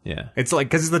sell. Yeah, it's like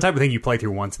because it's the type of thing you play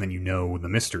through once and then you know the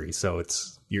mystery, so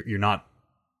it's you're not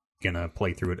gonna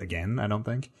play through it again. I don't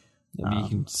think. You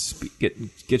can get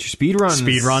your speed runs.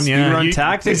 Speedrun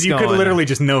tactics. You could literally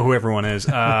just know who everyone is.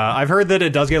 I've heard that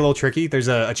it does get a little tricky. There's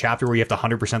a chapter where you have to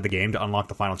 100% the game to unlock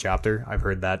the final chapter. I've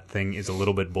heard that thing is a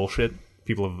little bit bullshit.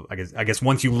 People have, I guess,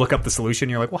 once you look up the solution,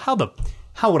 you're like, well,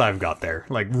 how would I have got there?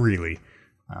 Like, really?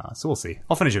 So we'll see.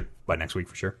 I'll finish it by next week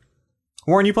for sure.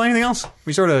 Warren, you play anything else?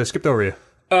 We sort of skipped over you.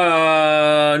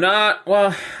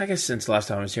 Well, I guess since last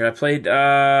time I was here, I played.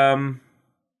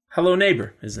 Hello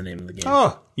Neighbor is the name of the game.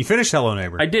 Oh, you finished Hello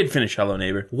Neighbor. I did finish Hello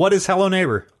Neighbor. What is Hello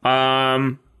Neighbor?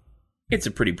 It's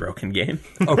a pretty broken game.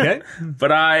 Okay.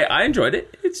 But I enjoyed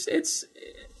it. It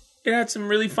had some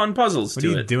really fun puzzles to it.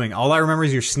 What are you doing? All I remember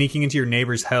is you're sneaking into your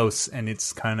neighbor's house and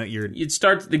it's kind of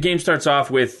the game starts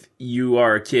off with you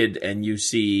are a kid and you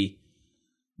see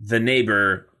the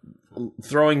neighbor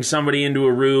throwing somebody into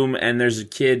a room and there's a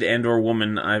kid and or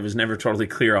woman, I was never totally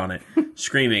clear on it,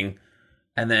 screaming.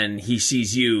 and then he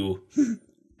sees you,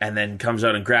 and then comes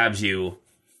out and grabs you,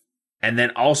 and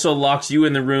then also locks you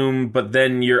in the room, but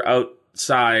then you're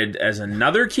outside as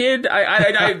another kid.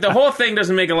 The whole thing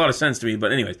doesn't make a lot of sense to me,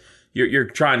 but anyways. You're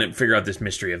trying to figure out this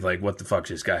mystery of like, what the fuck's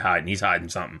this guy hiding? He's hiding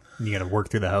something. You gotta work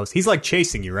through the house. He's like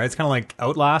chasing you, right? It's kind of like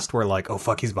Outlast, where like, oh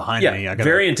fuck, he's behind me. Yeah,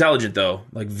 very intelligent though.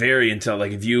 Like very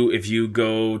intelligent. Like if you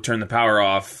go turn the power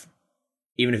off,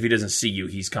 even if he doesn't see you,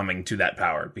 he's coming to that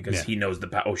power because he knows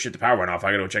oh shit, the power went off.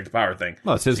 I gotta go check the power thing.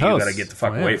 Well, it's his so house. You gotta get the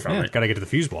fuck away from it. Gotta get to the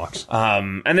fuse box.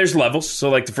 And there's levels. So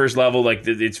like the first level, like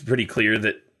it's pretty clear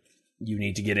that you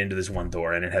need to get into this one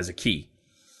door and it has a key.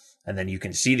 And then you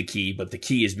can see the key, but the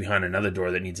key is behind another door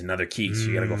that needs another key. So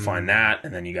you got to go find that,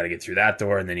 and then you got to get through that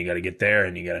door, and then you got to get there,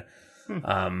 and you got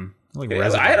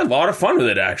to. I had a lot of fun with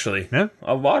it actually. Yeah,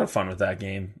 a lot of fun with that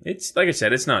game. It's like I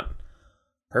said, it's not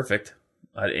perfect.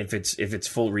 If it's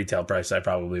full retail price, I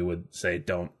probably would say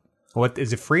don't. What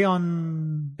is it free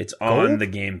on? It's on the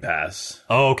Game Pass.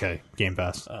 Oh, okay, Game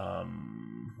Pass.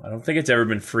 I don't think it's ever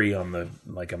been free on the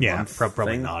like a month.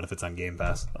 Probably thing. not if it's on Game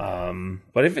Pass.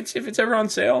 But if it's ever on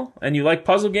sale and you like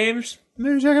puzzle games,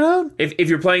 maybe check it out. If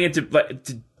you're playing it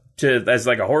to as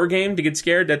like a horror game to get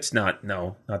scared, that's not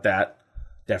that.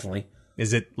 Definitely.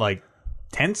 Is it like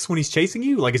tense when he's chasing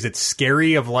you? Like, is it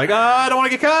scary of like, I don't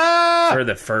want to get caught? For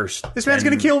the first, this man's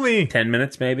gonna kill me. 10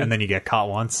 minutes maybe, and then you get caught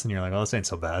once, and you're like, oh, this ain't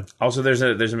so bad. Also, there's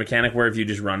a mechanic where if you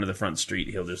just run to the front street,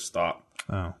 he'll just stop.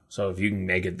 Oh, so if you can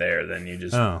make it there, then you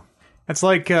just That's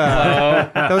like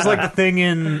that was like the thing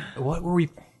in what were we?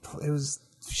 It was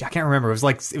I can't remember. It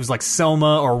was like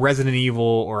Selma or Resident Evil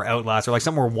or Outlast or like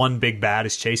something where one big bad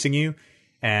is chasing you,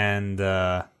 and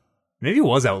maybe it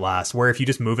was Outlast where if you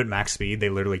just move at max speed, they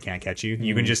literally can't catch you.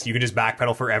 You can just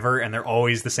backpedal forever, and they're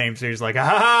always the same series. Like,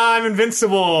 I'm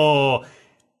invincible.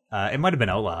 It might have been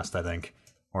Outlast, I think,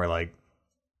 or like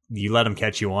you let them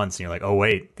catch you once, and you're like, oh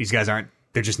wait, these guys aren't.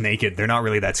 They're just naked. They're not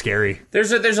really that scary.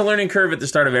 There's a learning curve at the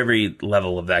start of every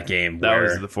level of that game. That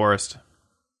was the forest.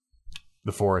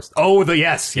 The forest. Oh,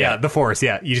 the forest.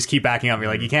 Yeah, you just keep backing up. You're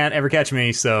like, you can't ever catch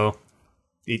me, so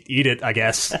eat it, I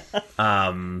guess.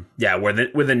 Where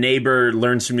the neighbor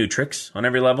learns some new tricks on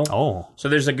every level. Oh, so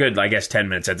there's a good, I guess, 10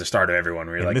 minutes at the start of everyone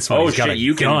where you're like, this one, oh shit,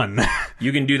 you can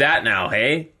do that now.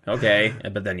 Hey, okay,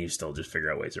 but then you still just figure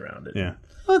out ways around it. Yeah,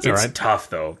 well, that's all right. It's tough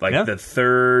though. Like the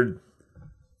third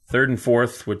and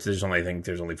fourth, which there's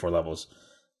only 4 levels.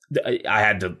 I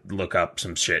had to look up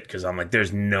some shit because I'm like,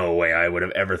 there's no way I would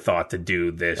have ever thought to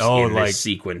do this in this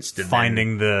sequence.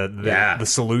 Finding the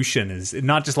solution is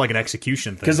not just like an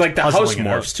execution thing. Because like the house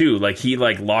morphs too. Like he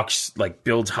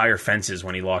builds higher fences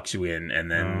when he locks you in,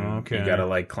 and then you gotta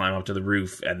like climb up to the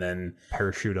roof and then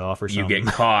parachute off or something. You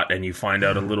get caught and you find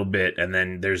out a little bit, and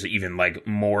then there's even like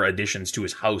more additions to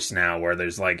his house now where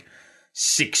there's like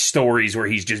 6 stories where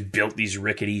he's just built these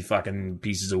rickety fucking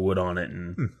pieces of wood on it,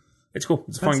 and it's cool.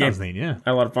 It's a fun game. Neat, yeah.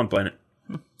 I had a lot of fun playing it.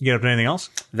 You get up to anything else?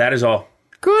 That is all.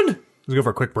 Good. Let's go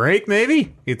for a quick break,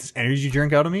 maybe. Get this energy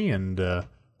drink out of me, and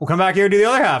we'll come back here and do the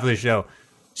other half of the show.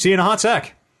 See you in a hot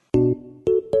sec.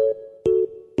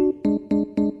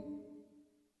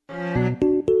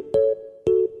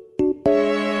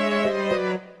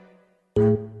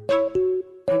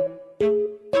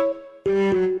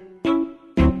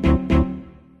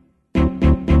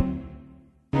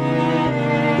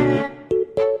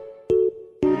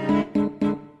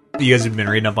 You guys have been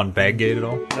reading up on Baggate at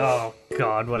all? Oh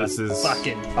God, what this is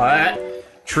fucking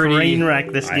train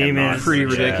wreck this game is. Pretty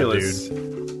ridiculous.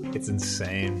 Dude. It's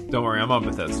insane. Don't worry, I'm on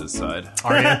Bethesda's side.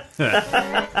 Are you?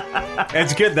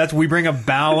 It's good. We bring a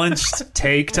balanced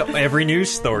take to every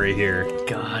news story here.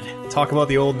 God, talk about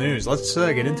the old news. Let's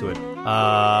get into it.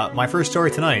 My first story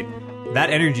tonight.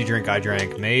 That energy drink I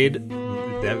drank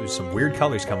that was some weird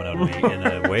colors coming out of me in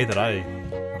a way that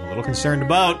I'm a little concerned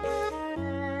about.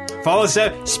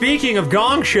 Speaking of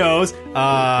gong shows,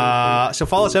 so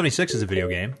Fallout 76 is a video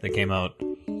game that came out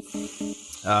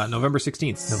November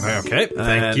 16th. Okay,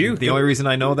 thank you. The only reason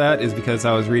I know that is because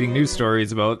I was reading news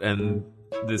stories about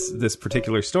this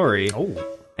particular story. Oh.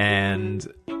 And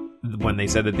when they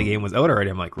said that the game was out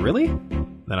already, I'm like, really?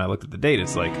 Then I looked at the date.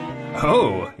 It's like,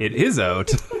 oh, it is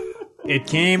out. It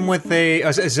came with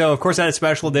so of course that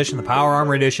special edition, the Power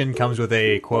Armor edition, comes with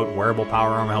a quote wearable power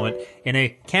armor helmet in a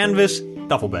canvas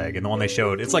duffel bag, and the one they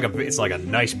showed, it's like a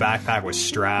nice backpack with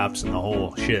straps and the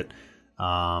whole shit.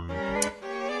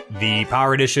 The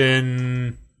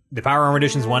Power Armor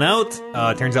editions went out.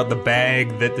 Turns out the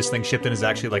bag that this thing shipped in is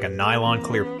actually like a nylon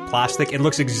clear plastic. It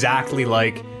looks exactly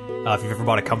like If you've ever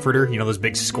bought a comforter, you know those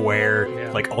big square,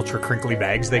 like ultra crinkly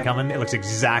bags they come in. It looks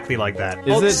exactly like that.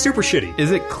 Is It's it- super shitty.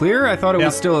 Is it clear? I thought it Yeah.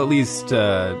 was still at least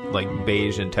like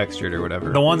beige and textured or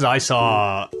whatever. The ones I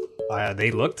saw,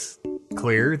 they looked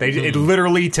clear. It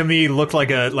literally to me looked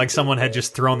like someone had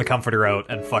just thrown the comforter out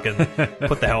and fucking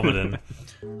put the helmet in.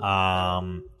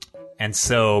 And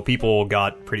so people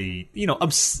got pretty,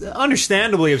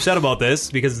 understandably upset about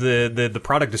this because the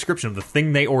product description of the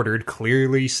thing they ordered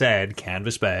clearly said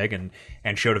canvas bag and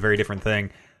showed a very different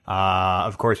thing.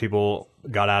 Of course, people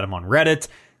got at him on Reddit.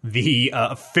 The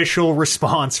official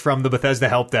response from the Bethesda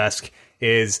help desk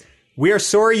is, "We are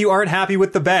sorry you aren't happy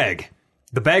with the bag.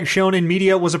 The bag shown in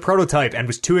media was a prototype and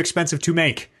was too expensive to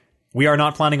make. We are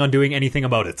not planning on doing anything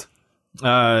about it."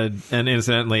 And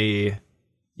incidentally,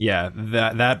 yeah,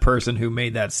 that person who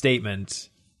made that statement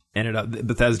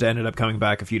Bethesda ended up coming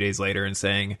back a few days later and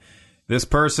saying, this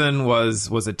person was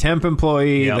a temp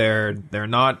employee. Yep. They're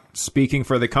not speaking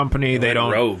for the company. They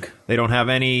don't rogue. They don't have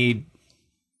any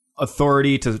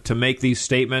authority to make these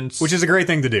statements. Which is a great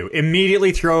thing to do.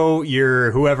 Immediately throw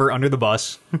your whoever under the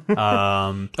bus.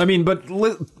 I mean, but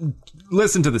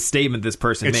listen to the statement this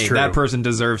person It's made. true. That person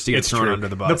deserves to get It's thrown true. under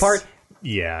the bus. The part...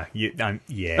 Yeah. Yeah.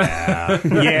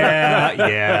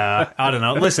 I don't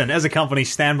know. Listen, as a company,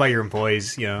 stand by your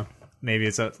employees, Maybe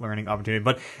it's a learning opportunity.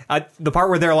 But the part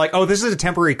where they're like, oh, this is a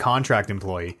temporary contract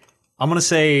employee. I'm going to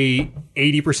say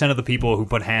 80% of the people who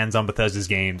put hands on Bethesda's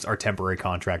games are temporary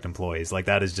contract employees. Like,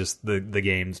 that is just the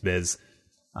game's biz.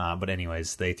 But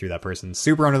anyways, they threw that person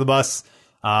super under the bus.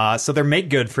 So their make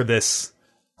good for this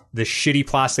shitty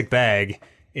plastic bag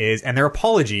and their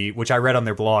apology, which I read on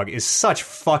their blog, is such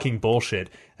fucking bullshit.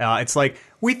 It's like,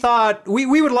 we thought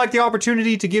we would like the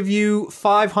opportunity to give you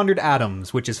 500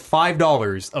 atoms, which is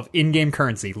 $5 of in-game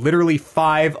currency, literally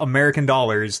 $5 American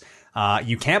dollars.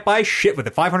 You can't buy shit with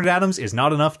it. 500 atoms is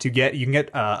not enough to get. You can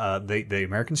get the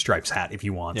American Stripes hat if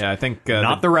you want. Yeah, I think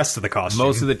not the rest of the costume.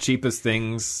 most of the cheapest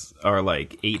things are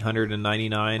like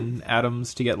 899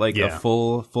 atoms to get like Yeah. a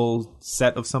full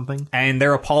set of something. And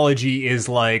their apology is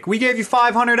like, we gave you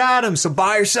 500 atoms, so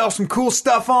buy yourself some cool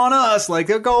stuff on us. Like,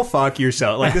 go fuck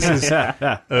yourself. Like, this is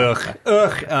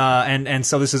ugh. And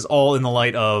so this is all in the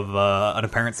light of an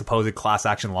apparent supposed class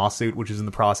action lawsuit, which is in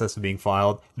the process of being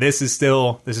filed. This is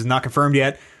not confirmed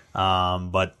yet,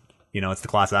 but it's the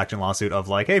class action lawsuit of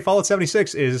like, hey, Fallout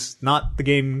 76 is not the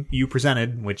game you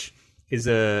presented, which is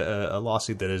a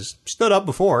lawsuit that has stood up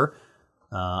before.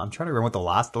 I'm trying to remember what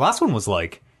the last one was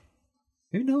like.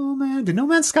 Did No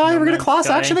Man's Sky ever get a Man's class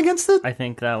Sky. action against it? I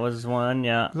think that was one.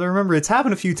 Yeah. 'Cause I remember it's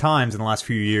happened a few times in the last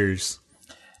few years.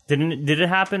 Did it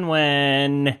happen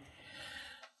when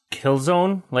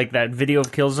Killzone, like that video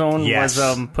of Killzone, Yes.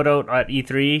 was put out at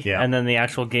E3, Yeah. and then the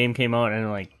actual game came out, and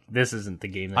like, this isn't the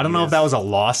game. I don't know if that was a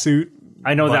lawsuit.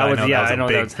 I know but that was a I know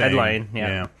big that was thing. headline.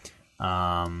 Yeah.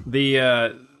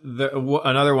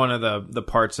 Another one of the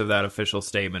parts of that official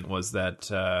statement was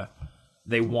that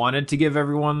they wanted to give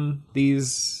everyone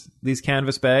these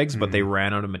canvas bags, but they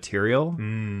ran out of material.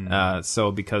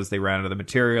 So because they ran out of the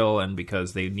material and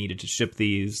because they needed to ship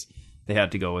these, they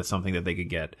had to go with something that they could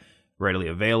get readily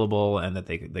available and that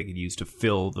they could use to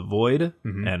fill the void.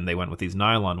 And they went with these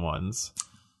nylon ones.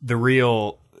 The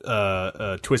real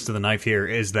twist of the knife here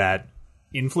is that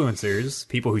influencers,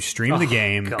 people who stream the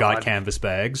game, got God. canvas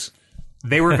bags.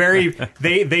 They were very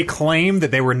they claim that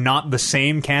they were not the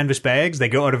same canvas bags. They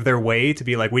go out of their way to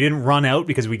be like, we didn't run out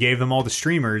because we gave them all to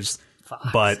streamers.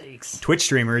 But sakes. Twitch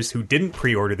streamers who didn't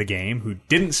pre-order the game, who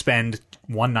didn't spend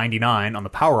 $1.99 on the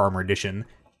Power Armor edition,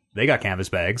 they got canvas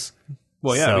bags.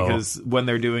 Well, yeah, So- because when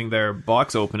they're doing their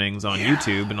box openings on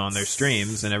YouTube and on their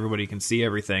streams, and everybody can see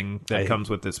everything that comes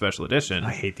with this special edition.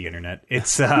 I hate the internet.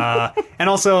 It's and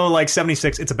also like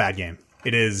 76. It's a bad game.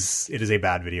 It is a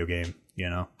bad video game.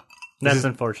 That's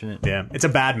unfortunate. Yeah, it's a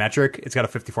bad metric. It's got a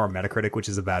 54 on Metacritic, which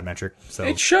is a bad metric. So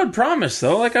It showed promise,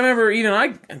 though. Like, I remember,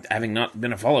 having not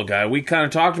been a Fallout guy, we kind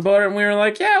of talked about it, and we were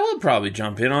like, yeah, we'll probably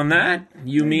jump in on that.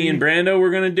 You, me, and Brando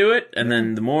were going to do it. And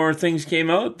then the more things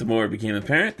came out, the more it became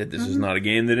apparent that this was not a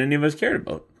game that any of us cared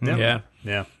about.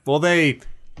 Yeah. Well, the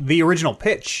original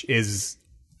pitch is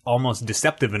almost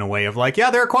deceptive in a way of like, yeah,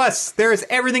 there are quests. There's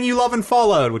everything you love in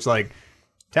Fallout, which like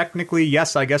technically,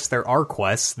 yes, I guess there are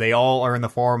quests. They all are in the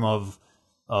form of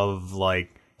like,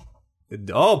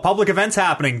 oh, public events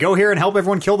happening. Go here and help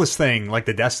everyone kill this thing, like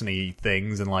the Destiny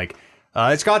things, and like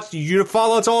it's got you to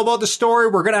follow. It's all about the story.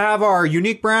 We're gonna have our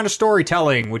unique brand of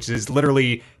storytelling, which is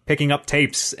literally picking up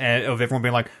tapes of everyone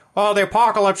being like, "Oh, the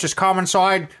apocalypse is coming, so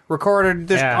I recorded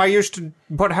this. Yeah. I used to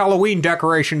put Halloween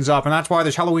decorations up, and that's why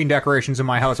there's Halloween decorations in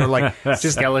my house." Or like,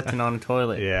 just Skeleton on a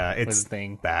toilet. yeah, was it's a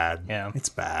thing. bad. Yeah. It's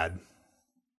bad.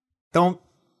 Don't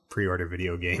pre-order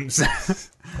video games.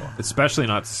 Especially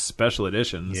not special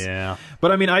editions. Yeah.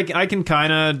 But I mean, I can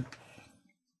kind of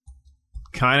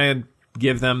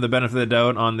give them the benefit of the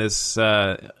doubt on this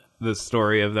the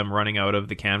story of them running out of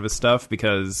the canvas stuff,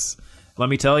 because let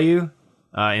me tell you,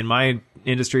 in my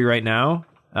industry right now,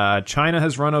 China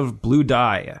has run out of blue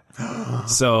dye.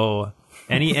 So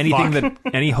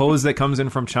any hose that comes in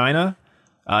from China,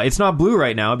 it's not blue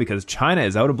right now because China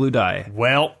is out of blue dye.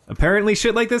 Well, Apparently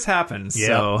shit like this happens. yeah.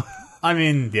 So I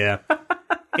mean, yeah.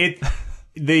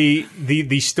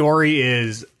 The story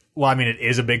is, well, I mean, it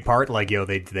is a big part. Like,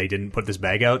 they didn't put this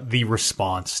bag out. The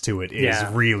response to it is Yeah.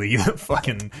 really the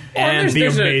fucking there's- the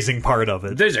there's a- amazing part of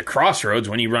it. There's a crossroads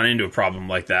when you run into a problem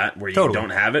like that where you Totally. don't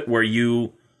have it, where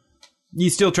you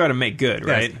still try to make good,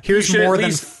 right? Here's You should more at than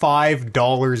least-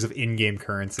 $5 of in-game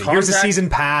currency. Here's a Contact- season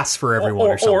pass for everyone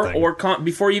or something.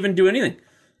 before you even do anything,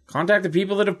 contact the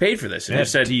people that have paid for this and have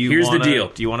said, Do you "Here's wanna, the deal.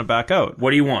 Do you want to back out?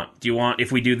 What do you want? Do you want,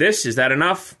 if we do this, is that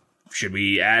enough? Should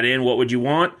we add in? What would you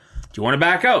want? Do you want to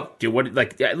back out? Do you what?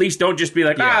 Like, at least don't just be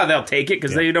like, they'll take it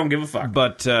because they don't give a fuck.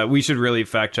 But we should really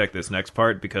fact check this next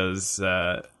part, because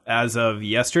as of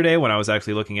yesterday, when I was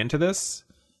actually looking into this,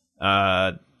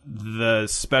 the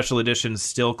special edition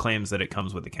still claims that it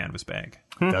comes with a canvas bag.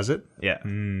 Does it? Yeah,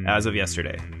 as of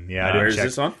yesterday. Yeah, I didn't Where's check.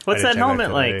 this on? What's I that didn't check helmet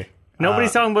today. like?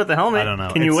 Nobody's talking about the helmet. I don't know.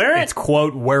 Can you wear it? It's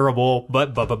quote wearable,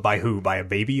 but by who? By a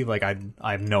baby? Like I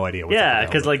have no idea. What's up Yeah, with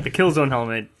because the like the Killzone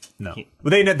helmet, helmet. No,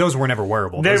 but those were never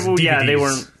wearable. they Those DVDs, they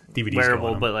weren't DVDs wearable, go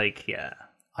on them. but like yeah.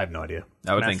 I have no idea.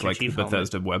 I would Master think like the Chief helmet.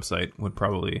 Bethesda website would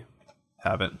probably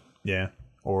have it. Yeah.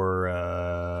 Or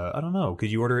I don't know.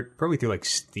 Could you order it probably through like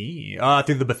Steam?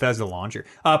 Through the Bethesda launcher.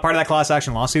 Part of that class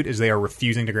action lawsuit is they are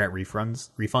refusing to grant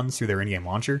refunds through their in-game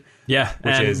launcher. Yeah,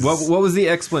 Which and is- what was the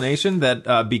explanation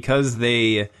that because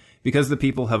the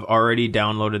people have already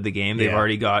downloaded the game, they've Yeah.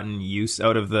 already gotten use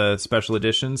out of the special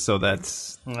edition, so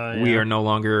that's yeah. we are no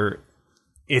longer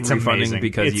It's refunding amazing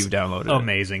because It's you've downloaded it.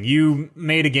 amazing. You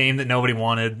made a game that nobody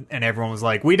wanted, and everyone was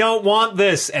like, "We don't want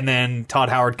this." And then Todd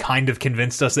Howard kind of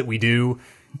convinced us that we do.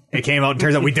 It came out and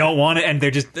turns out we don't want it, and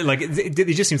they're just like, it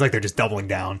just seems like they're just doubling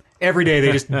down every day.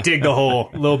 They just dig the hole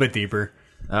a little bit deeper.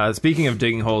 Speaking of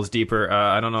digging holes deeper,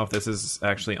 I don't know if this is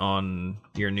actually on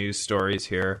your news stories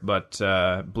here, but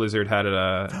Blizzard had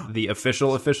the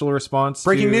official response.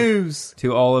 Breaking news.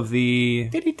 to all of the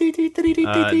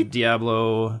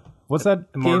Diablo. What's that?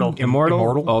 Immortal. Game? Immortal.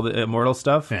 Immortal? All the Immortal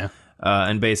stuff. Yeah.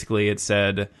 And basically, it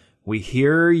said, "We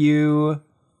hear you.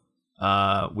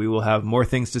 We will have more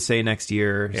things to say next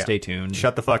year. Stay tuned.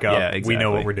 Shut the fuck up. Yeah, exactly. We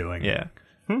know what we're doing. Yeah."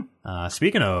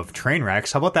 Speaking of train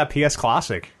wrecks, how about that PS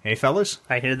Classic? Hey, fellas?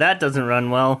 I hear that doesn't run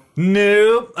well.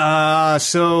 Nope.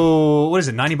 So what is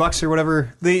it? $90 or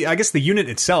whatever. I guess the unit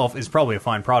itself is probably a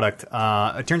fine product.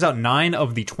 It turns out 9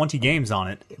 of the 20 games on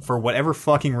it, for whatever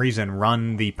fucking reason,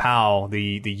 run the PAL,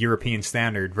 the European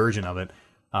standard version of it,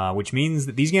 which means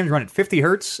that these games run at 50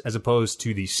 hertz as opposed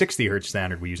to the 60 hertz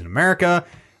standard we use in America,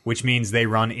 which means they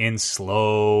run in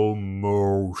slow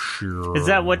motion. Is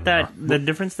that what the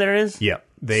difference there is? Yeah.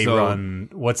 They So- run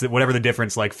whatever the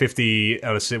difference, like 50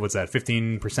 out of what's that,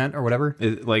 15% or whatever?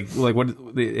 Like what?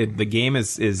 The game is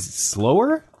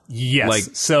slower. Yes. Like,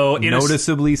 so in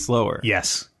noticeably slower.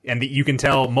 yes, and you can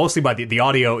tell mostly by the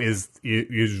audio is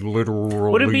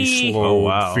literally Would it be- slow. Oh,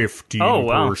 wow.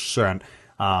 15%.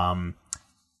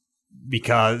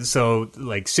 Because so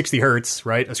like 60 hertz,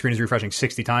 right? A screen is refreshing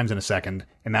 60 times in a second.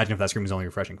 Imagine if that screen was only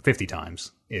refreshing 50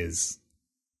 times. Is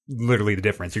literally the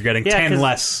difference. You're getting 10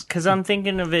 less. Because I'm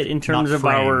thinking of it in terms Not of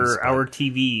frames, our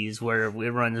TVs where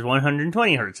it runs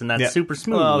 120 hertz and that's Yeah. super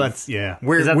smooth. Well, that's Is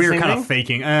We're that the same kind thing? of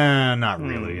faking. Not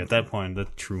really. At that point, the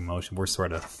true motion, we're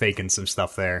sort of faking some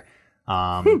stuff there.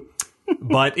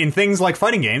 But in things like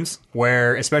fighting games,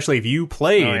 where especially if you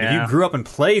played, if you grew up and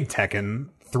played Tekken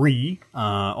 3,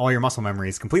 all your muscle memory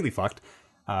is completely fucked.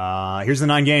 Here's the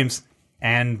 9 games.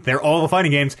 And they're all the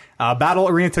fighting games. Battle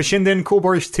Arena Toshinden, Cool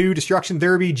Boys 2, Destruction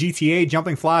Derby, GTA,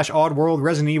 Jumping Flash, Oddworld,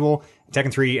 Resident Evil,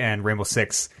 Tekken 3, and Rainbow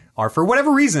Six are, for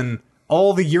whatever reason,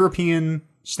 all the European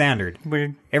standard.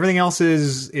 Weird. Everything else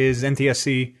is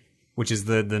NTSC, which is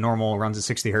the normal, runs at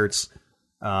 60 hertz.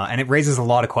 And it raises a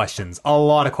lot of questions. A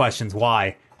lot of questions.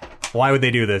 Why? Why would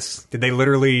they do this? Did they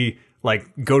literally, like,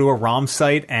 go to a ROM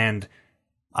site and...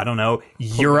 I don't know.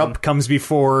 Europe comes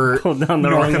before Pull down the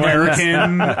North wrong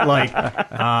American.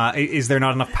 Like, is there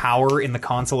not enough power in the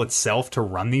console itself to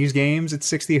run these games at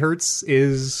 60 hertz?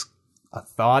 Is a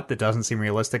thought that doesn't seem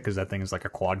realistic because that thing is like a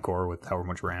quad core with however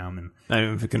much RAM. And I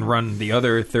mean, if it can run the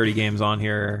other 30 games on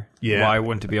here, Yeah. why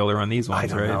wouldn't it be able to run these ones? I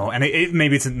don't right? know. And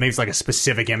maybe it's like a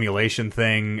specific emulation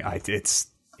thing. It's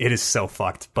It is so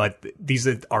fucked, but these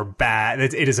are bad.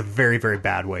 It is a very, very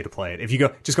bad way to play it. If you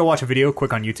just go watch a video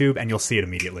quick on YouTube, and you'll see it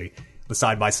immediately. The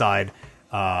side by side,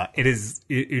 it is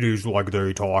like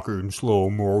they talk in slow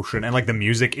motion, and like the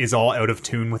music is all out of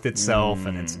tune with itself,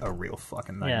 and it's a real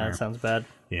fucking nightmare. Yeah, that sounds bad.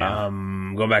 Yeah.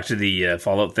 Going back to the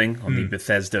Fallout thing on the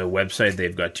Bethesda website,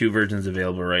 they've got 2 versions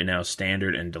available right now: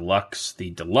 Standard and Deluxe. The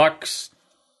Deluxe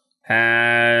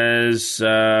has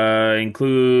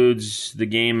includes the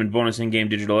game and bonus in-game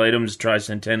digital items,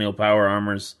 Tricentennial Power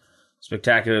Armors,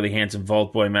 spectacularly handsome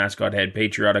Vault Boy mascot head,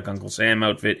 patriotic Uncle Sam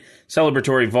outfit,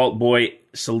 celebratory Vault Boy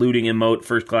saluting emote,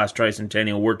 first-class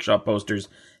Tricentennial workshop posters,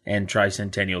 and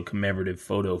Tricentennial commemorative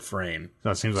photo frame. So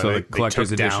it seems like So the they collector's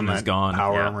took down edition is that gone.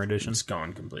 Power Yeah, Armor edition. It's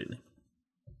gone completely.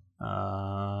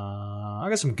 I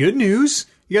got some good news.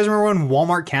 You guys remember when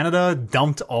Walmart Canada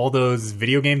dumped all those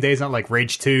video game days? Not like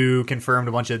Rage 2 confirmed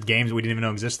a bunch of games we didn't even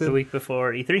know existed. The week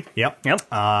before E3. Yep. Yep.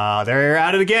 They're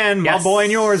at it again. Yes. My boy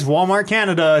and yours, Walmart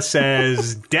Canada,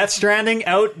 says Death Stranding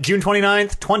out June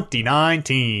 29th,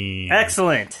 2019.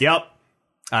 Excellent. Yep.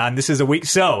 And this is a week.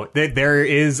 So there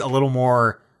is a little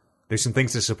more. There's some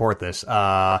things to support this.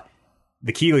 The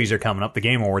Keeleys are coming up. The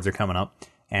Game Awards are coming up.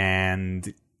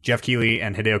 And Jeff Keighley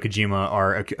and Hideo Kojima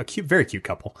are a cute, very cute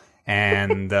couple.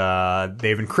 And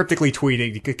they've been cryptically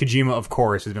tweeting. Kojima, of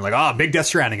course, has been like, big Death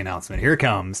Stranding announcement. Here it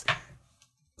comes.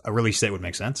 A release date would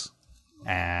make sense.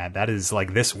 And that is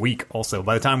like this week also.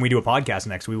 By the time we do a podcast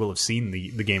next, we will have seen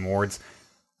the Game Awards.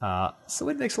 So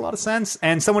it makes a lot of sense.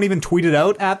 And someone even tweeted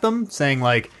out at them saying,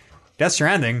 like, Death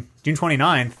Stranding, June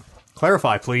 29th,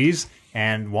 clarify, please.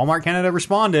 And Walmart Canada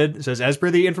responded. It says, as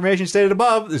per the information stated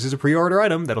above, this is a pre-order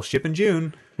item that'll ship in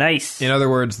June. Nice. In other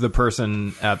words, the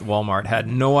person at Walmart had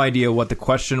no idea what the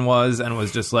question was and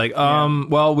was just like,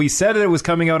 well, we said it was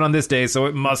coming out on this day, so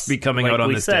it must be coming Like out on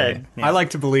we this said. day. Yeah. I like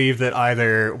to believe that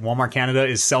either Walmart Canada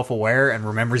is self-aware and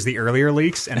remembers the earlier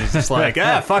leaks and is just like,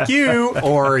 fuck you.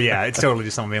 Or, yeah, it's totally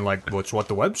just something like, well, it's what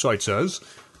the website says.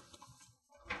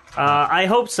 I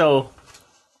hope so.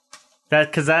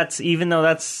 Because that's, even though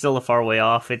that's still a far way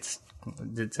off, it's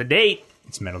a date.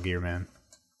 It's Metal Gear, man.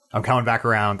 I'm coming back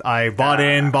around. I bought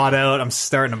in, bought out. I'm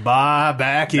starting to buy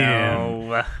back in.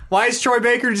 No. Why is Troy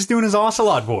Baker just doing his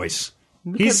Ocelot voice?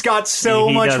 He's got so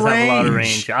he much does range. have a lot of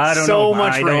range. I don't so know.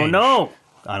 much I range. don't know.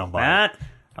 I don't buy Matt, it.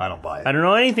 I don't buy it. I don't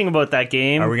know anything about that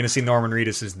game. Are we going to see Norman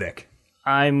Reedus' dick?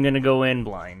 I'm going to go in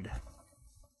blind.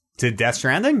 To Death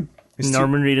Stranding?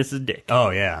 Norman Reedus' dick. Oh,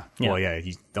 yeah. Yeah. Well, yeah,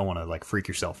 you don't want to, like, freak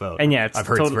yourself out. And yeah, it's I've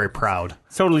heard it's total- very proud.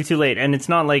 It's totally too late. And it's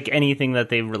not like anything that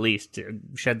they've released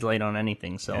sheds light on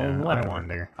anything. So, I whatever.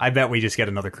 wonder. I bet we just get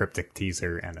another cryptic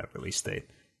teaser and a release date.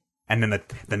 And then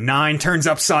the 9 turns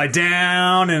upside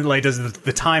down and like does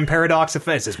the time paradox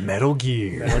effect. It says Metal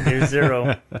Gear. Metal Gear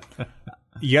Zero.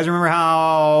 You guys remember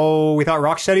how we thought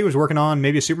Rocksteady was working on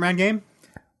maybe a Superman game?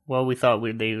 Well, we thought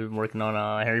they were working on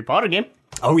a Harry Potter game.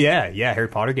 Oh, yeah, Harry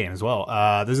Potter game as well.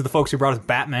 Those are the folks who brought us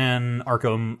Batman,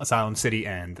 Arkham Asylum City,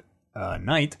 and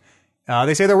Night.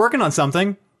 They say they're working on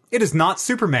something. It is not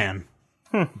Superman.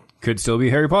 Could still be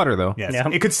Harry Potter, though. Yes, Yeah.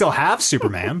 it could still have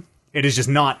Superman. It is just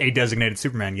not a designated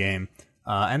Superman game.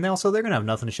 And they're going to have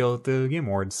nothing to show at the Game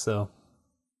Awards, so...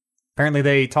 Apparently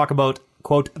they talk about,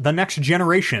 quote, the next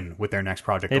generation with their next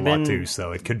project a lot, too,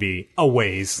 so it could be a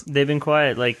ways. They've been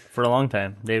quiet, like, for a long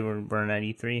time. They weren't at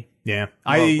E3. Yeah.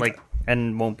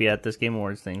 And won't be at this Game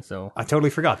Awards thing, so... I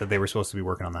totally forgot that they were supposed to be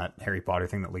working on that Harry Potter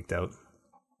thing that leaked out.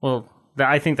 Well,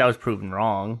 I think that was proven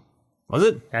wrong. Was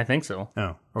it? I think so.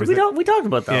 Oh. Or was We that- talked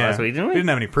about that yeah. last week, didn't We we? didn't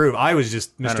have any proof. I was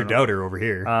just Mr. don't know. Doubter over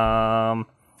here.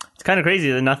 It's kind of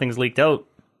crazy that nothing's leaked out.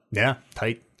 Yeah.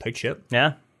 Tight ship.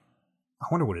 Yeah. I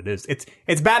wonder what it is.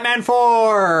 It's Batman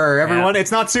 4, everyone. Yeah.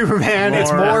 It's not Superman.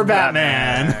 It's More more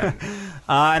Batman.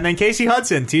 And then Casey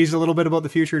Hudson teased a little bit about the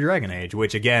future of Dragon Age,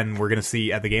 which, again, we're going to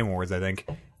see at the Game Awards, I think.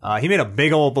 He made a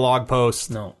big old blog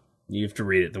post. No, you have to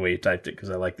read it the way you typed it because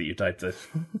I like that you typed this.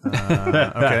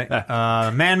 Okay.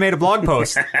 Man made a blog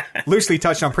post. Loosely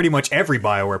touched on pretty much every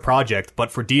BioWare project,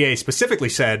 but for DA specifically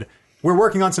said, we're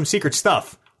working on some secret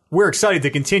stuff. We're excited to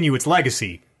continue its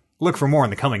legacy. Look for more in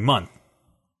the coming month.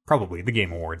 Probably the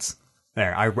Game Awards.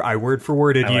 There, I word for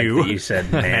worded I like you. that you said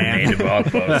man made a blog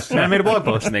post. Man made a blog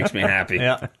post. Makes me happy.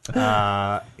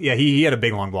 Yeah. He had a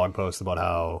big long blog post about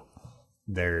how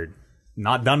they're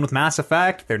not done with Mass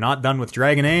Effect. They're not done with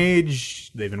Dragon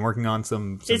Age. They've been working on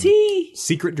some Is he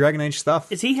secret Dragon Age stuff.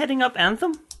 heading up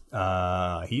Anthem?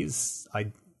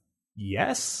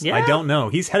 Yes. Yeah. I don't know.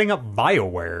 He's heading up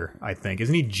BioWare, I think.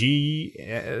 Isn't he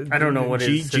I don't know what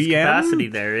his GM? capacity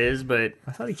there is, but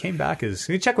I thought he came back as...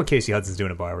 Can you check what Casey Hudson's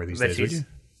doing at BioWare these I bet days, would she's you?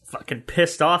 fucking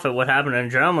pissed off at what happened in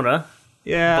Andromeda.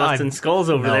 Yeah, busting skulls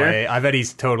over no there. way. I bet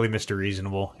he's totally Mr.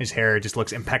 Reasonable. His hair just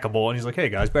looks impeccable, and he's like, "Hey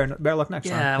guys, better luck next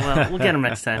time. Yeah, well, we'll get him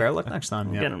next time. Better luck next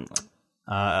time." Get Yeah. him.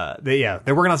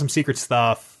 They're working on some secret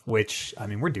stuff. Which I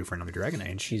mean, we're due for another Dragon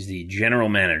Age. He's the general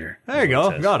manager. There you is what go.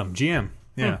 it says. Got him. GM.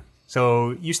 Yeah.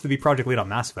 So used to be project lead on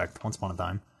Mass Effect once upon a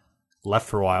time. Left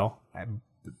for a while.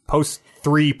 Post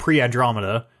 3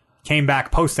 pre-Andromeda. Came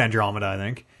back post Andromeda, I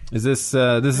think. Is this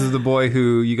is the boy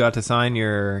who you got to sign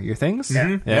your things?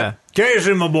 Yeah.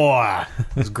 Jason, my boy.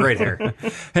 It's great hair.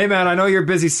 Hey man, I know you're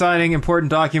busy signing important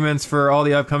documents for all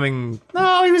the upcoming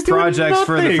No, he was doing projects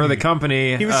for nothing. the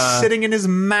company. He was sitting in his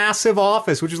massive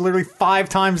office, which is literally 5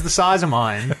 times the size of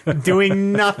mine,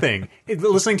 doing nothing,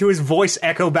 listening to his voice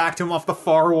echo back to him off the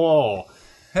far wall.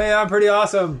 Hey, I'm pretty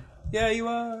awesome. Yeah, you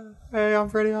are. Hey, I'm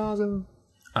pretty awesome.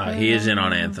 He is in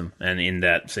on Anthem, and in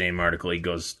that same article, he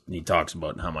talks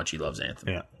about how much he loves Anthem.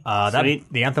 Yeah. Sweet.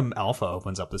 The Anthem Alpha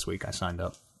opens up this week. I signed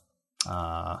up.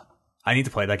 I need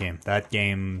to play that game. That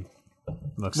game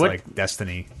looks What? like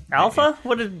Destiny. Alpha?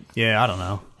 Yeah, I don't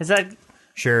know. Is that?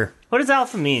 Sure. What does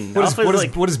alpha mean? What Alpha is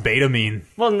like, does beta mean?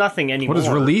 well, nothing anymore. What does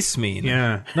release mean?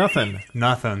 Yeah. Nothing.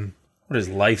 Nothing. What does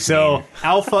life So mean?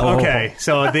 Alpha. Okay.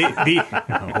 So the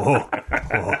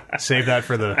save that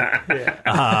for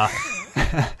the.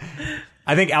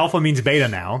 I think Alpha means beta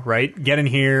now, right? Get in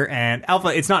here and Alpha.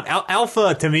 It's not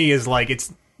Alpha to me is like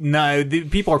it's no. The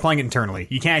people are playing it internally.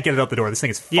 You can't get it out the door. This thing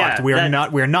is fucked. Yeah, We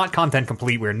are not content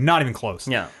complete. We're not even close.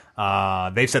 Yeah.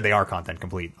 They've said they are content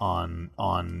complete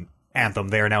on Anthem.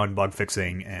 They are now in bug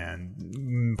fixing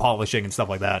and polishing and stuff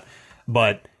like that.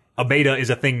 But a beta is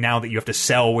a thing now that you have to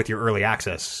sell with your early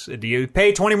access. Do you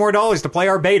pay $20 more to play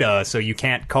our beta? So you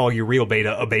can't call your real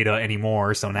beta a beta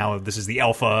anymore. So now this is the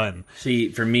alpha. And See,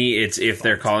 for me, it's if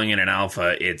they're calling it an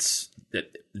alpha, it's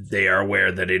that they are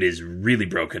aware that it is really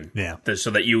broken. Yeah.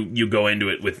 So that you go into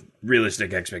it with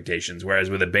realistic expectations. Whereas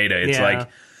with a beta, it's Yeah. like,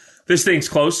 this thing's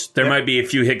close. There might be a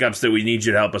few hiccups that we need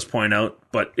you to help us point out,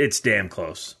 but it's damn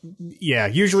close. yeah,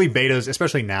 usually betas,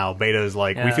 especially now, betas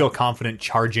like we Yeah. feel confident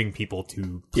charging people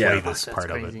to play Yeah. this That's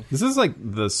part of crazy. it. This is like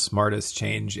the smartest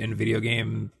change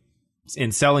in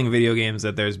selling video games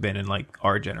that there's been in like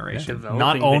our generation. Developing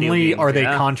Not video only games, are they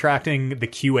yeah. contracting the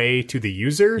QA to the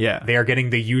user, Yeah. they are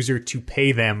getting the user to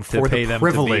pay them for pay the them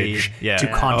privilege to be- yeah. to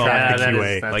contract Oh, the yeah,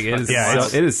 QA. that's Like it is, Yeah,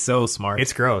 it is so smart.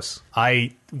 It's gross.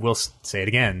 I will say it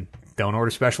again. Don't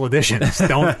order special editions.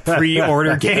 Don't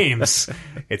pre-order games.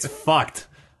 It's fucked.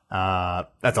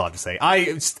 That's all I have to say.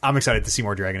 I'm excited to see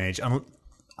more Dragon Age.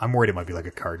 I'm worried it might be like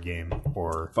a card game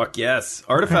or Fuck yes.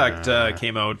 Artifact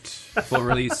came out full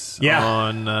release Yeah.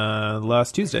 on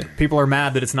last Tuesday. people are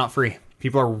mad that it's not free.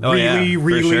 People are Oh, yeah, really, for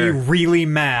really, sure. really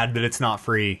mad that it's not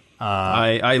free.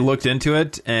 I looked into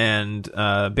it, and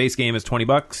base game is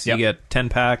 $20. Yep. You get 10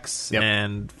 packs Yep.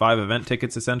 and 5 event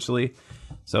tickets essentially.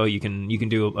 So you can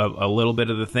do a little bit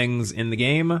of the things in the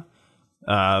game,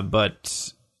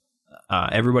 but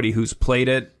everybody who's played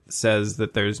it says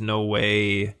that there's no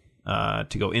way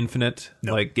to go infinite.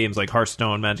 No. Like games like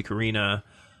Hearthstone, Magic Arena.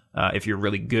 If you're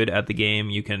really good at the game,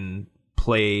 you can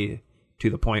play to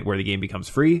the point where the game becomes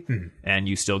free, and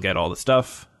you still get all the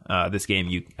stuff. This game,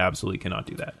 you absolutely cannot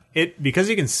do that. Because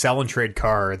you can sell and trade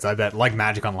cards, I bet, like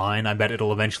Magic Online, I bet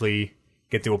it'll eventually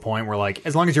get to a point where, like,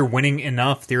 as long as you're winning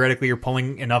enough, theoretically, you're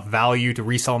pulling enough value to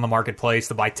resell in the marketplace,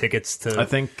 to buy tickets, to I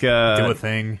think do a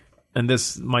thing. and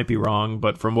this might be wrong,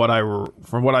 but from what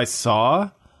I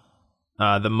saw,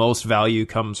 the most value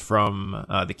comes from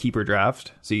the keeper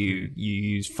draft. So you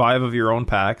use 5 of your own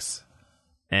packs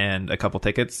and a couple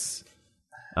tickets.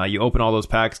 You open all those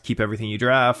packs, keep everything you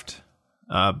draft,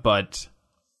 but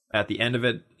at the end of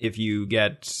it, if you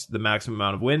get the maximum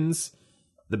amount of wins,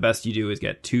 the best you do is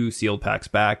get 2 sealed packs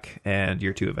back and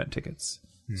your 2 event tickets.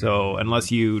 So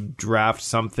unless you draft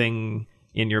something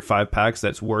in your 5 packs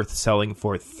that's worth selling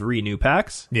for 3 new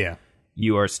packs, Yeah,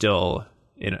 you are still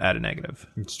at a negative.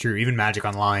 it's true. Even Magic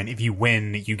Online, if you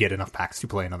win, you get enough packs to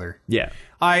play another. Yeah.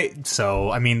 I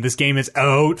mean, this game is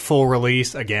out, full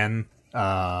release again.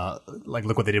 Like,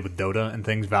 look what they did with Dota and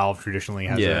things. Valve traditionally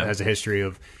has a history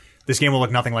of this game will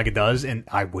look nothing like it does, and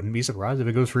I wouldn't be surprised if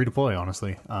it goes free to play,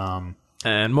 honestly.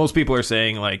 And most people are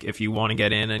saying, like, if you want to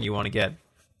get in and you want to get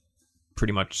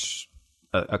pretty much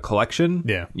a collection,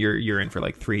 Yeah. you're in for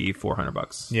like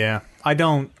 $300-$400. Yeah, I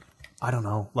don't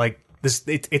know. Like this,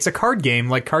 it's a card game.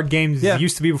 Like card games Yeah.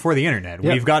 used to be before the internet.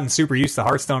 Yeah. We've gotten super used to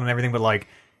Hearthstone and everything, but like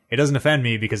it doesn't offend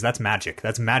me because that's Magic.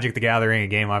 That's Magic the Gathering, a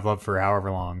game I've loved for however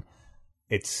long.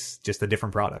 It's just a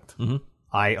different product. Mm-hmm.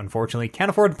 I unfortunately can't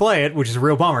afford to play it, which is a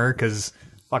real bummer because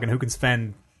fucking who can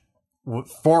spend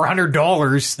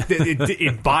 $400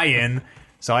 in buy-in?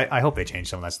 So I hope they change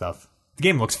some of that stuff. The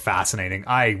game looks fascinating.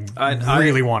 I I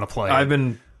really want to play it. I've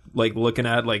been like looking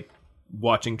at like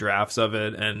watching drafts of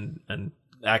it and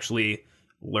actually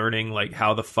learning like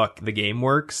how the fuck the game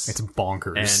works. It's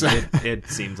bonkers. And it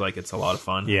seems like it's a lot of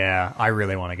fun. Yeah, I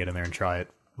really want to get in there and try it,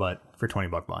 but for $20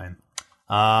 buy-in.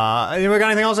 Anybody got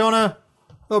anything else I want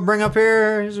to bring up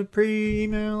here? Is it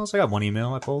pre-emails? I got one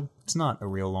email I pulled. It's not a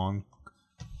real long.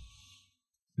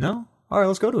 No? All right,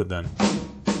 let's go to it then.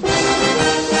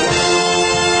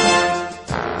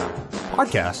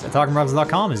 Podcast at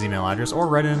TalkingReckless.com is the email address, or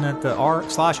write in at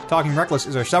r/TalkingReckless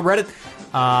is our subreddit.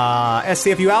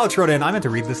 SCFU Alex wrote in. I meant to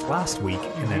read this last week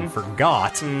and then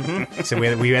forgot. So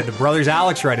we had the brothers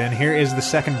Alex write in. Here is the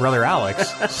second brother Alex.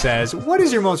 Says, what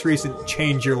is your most recent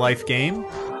change your life game?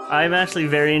 I'm actually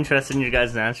very interested in your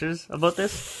guys' answers about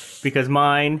this, because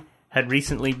mine had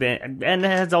recently been, and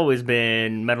has always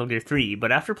been, Metal Gear 3.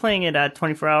 But after playing it at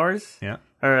 24 hours, Yeah.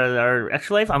 or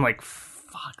Extra Life, I'm like,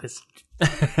 fuck, this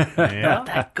not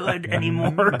that good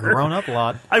anymore. Grown up a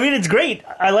lot. I mean, it's great.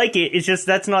 I like it. It's just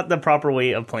that's not the proper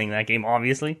way of playing that game,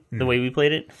 obviously, the way we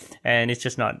played it. And it's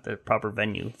just not the proper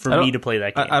venue for me to play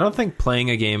that game. I don't think playing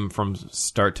a game from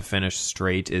start to finish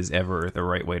straight is ever the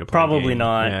right way to play a Probably game.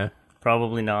 not. Yeah.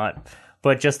 Probably not.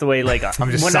 But just the way, like,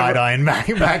 I'm just side-eyeing back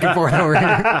and forth over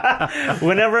here.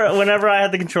 whenever I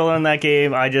had the controller on that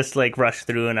game, I just like rushed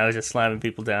through and I was just slamming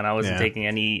people down. I wasn't Yeah. taking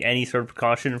any sort of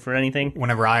precaution for anything.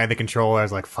 Whenever I had the controller, I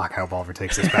was like, fuck, I hope Oliver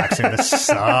takes this back soon. This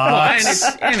sucks.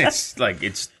 and it's like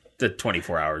it's the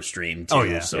 24-hour stream too. Oh,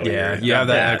 yeah. So Yeah, you're- you have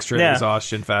that extra Yeah.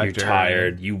 exhaustion factor. You're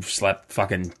tired. You slept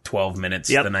fucking 12 minutes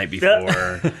Yep. the night Yep.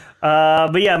 before.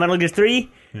 But yeah, Metal Gear 3,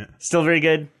 still very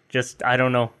good. Just, I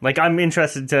don't know. Like, I'm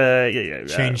interested to...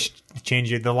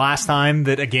 Change it. The last time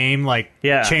that a game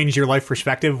Yeah. changed your life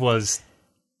perspective was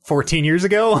 14 years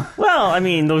ago. Well, I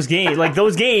mean, those games...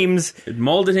 It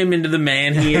molded him into the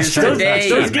man he is true. today.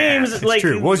 Those man. games, It's like...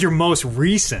 true. What was your most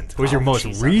recent?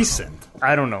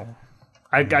 I don't know.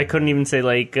 I couldn't even say,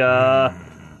 like...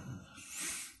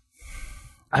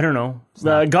 I don't know.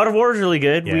 God of War is really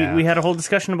good. Yeah. We had a whole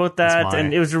discussion about that, That's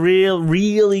and it was a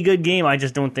really good game. I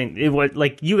just don't think it was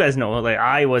like you guys know. Like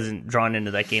I wasn't drawn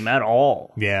into that game at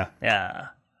all. Yeah. Yeah,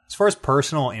 As far as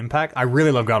personal impact, I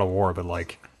really love God of War, but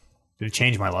did it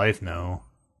change my life? No.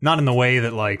 Not in the way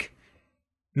that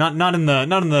not in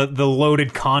the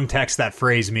loaded context that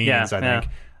phrase means, Yeah, I think.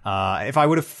 If I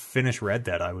would have finished Red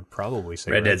Dead, I would probably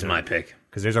say Red Dead's my pick.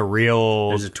 because there's a real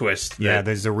There's a twist. Yeah,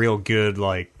 there's a real good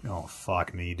oh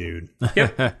fuck me, dude.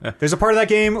 There's a part of that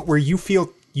game where you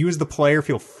as the player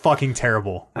feel fucking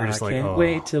terrible. You're just can't oh.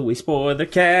 wait till we spoil the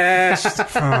cast.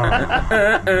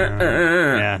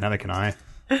 Yeah, neither can I.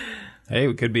 Hey,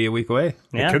 we could be a week away.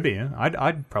 yeah. It could be. Yeah.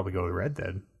 I'd probably go with Red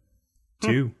Dead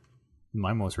 2.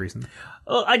 My most recent.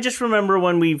 Oh, I just remember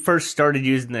when we first started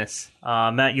using this.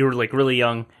 Matt, you were like really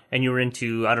young, and you were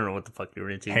into I don't know what the fuck you were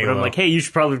into. But Halo. I'm like, hey, you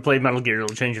should probably play Metal Gear.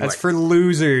 It'll change your That's life. for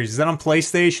losers. Is that on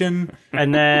PlayStation?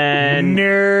 And then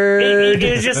Nerd.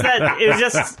 it was just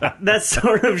that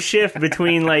sort of shift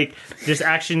between like just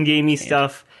action gamey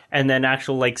stuff and then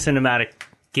actual like cinematic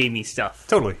gamey stuff.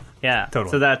 Totally. Yeah,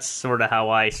 Totally. So that's sort of how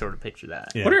I sort of picture that.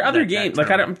 Yeah. What are other That games? term.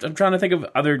 Like I'm trying to think of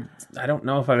other. I don't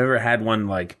know if I've ever had one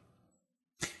like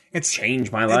It's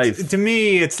change my life. to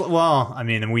me, it's I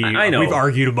mean, I know. we've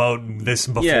argued about this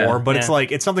before, Yeah, but it's yeah.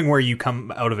 it's something where you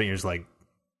come out of it and you're just like,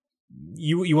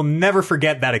 you will never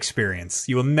forget that experience.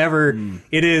 You will never.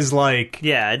 It is like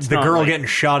Yeah, it's the not girl like- getting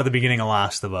shot at the beginning of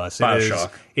Last of Us.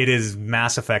 BioShock. It is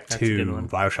Mass Effect a good 2. one.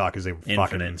 BioShock is a Infinite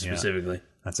fucking yeah. specifically.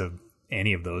 That's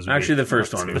any of those. would Actually, be the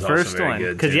first one too. was The also first very one,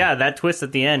 good. because too. yeah, that twist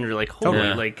at the end, you're like, holy,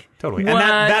 Totally. like Totally. What?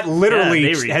 And that literally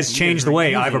Yeah, they has you changed guys the were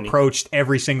way I've using me. approached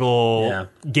every single Yeah.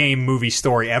 game, movie,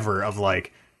 story ever of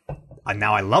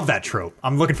now I love that trope.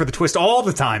 I'm looking for the twist all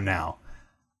the time now.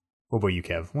 What about you,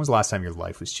 Kev? When was the last time your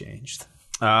life was changed?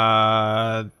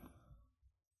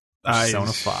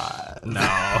 Persona 5. No.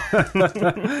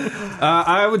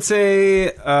 I would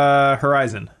say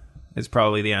Horizon is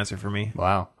probably the answer for me.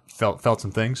 Wow. Felt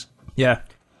some things. Yeah.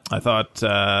 I thought,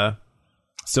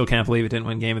 still can't believe it didn't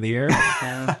win Game of the Year.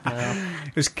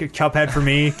 It was Cuphead for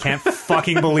me. Can't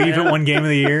fucking believe it won Game of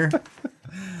the Year.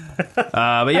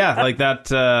 But yeah, like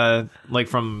that,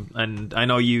 and I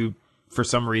know you, for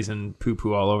some reason,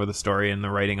 poo-poo all over the story and the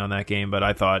writing on that game, but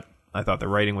I thought the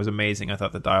writing was amazing. I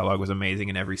thought the dialogue was amazing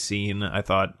in every scene. I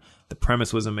thought the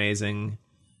premise was amazing.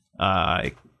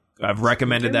 I've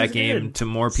recommended that game to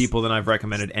more people than I've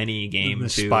recommended any game The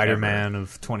to. Spider-Man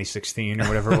of 2016 or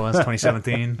whatever it was,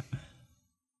 2017.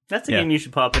 that's a Yeah. game you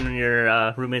should pop in on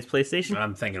your roommate's PlayStation.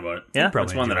 I'm thinking about it. Yeah? Probably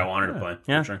That's one that enjoy I wanted to play.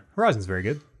 Yeah. For sure. Horizon's very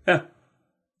good. Yeah.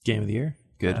 Game of the Year?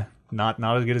 Good. Not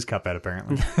as good as Cuphead,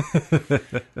 apparently.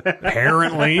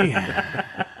 Apparently.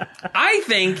 I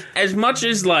think, as much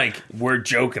as, like, we're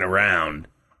joking around,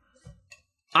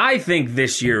 I think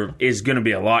this year is going to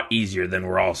be a lot easier than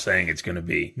we're all saying it's going to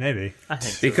be. Maybe. I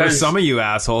think so. For Because some of you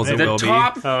assholes, it the will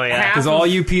top be. Oh, yeah. half Because of- all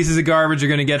you pieces of garbage are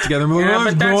going to get together. And Yeah,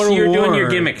 but that's you're doing your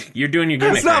gimmick. You're doing your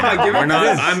gimmick. not right my now. gimmick. We're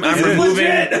not. I'm removing.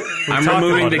 I'm talked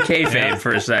removing about the it. kayfabe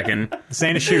for a second. This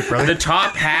ain't a shoot, brother. The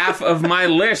top half of my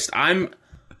list,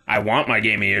 I want my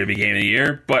game of the year to be game of the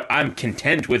year, but I'm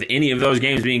content with any of those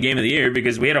games being game of the year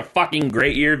because we had a fucking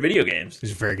great year of video games. It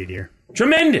was a very good year.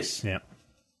 Tremendous. Yeah.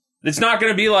 It's not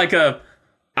going to be like a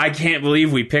I can't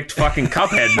believe we picked fucking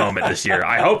Cuphead moment this year.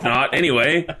 I hope not.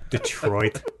 Anyway,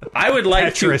 Detroit. I would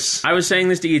like Tetris. to. I was saying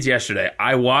this to Eads yesterday.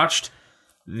 I watched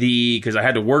because I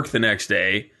had to work the next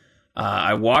day.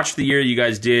 I watched the year you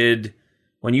guys did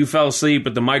when you fell asleep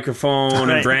with the microphone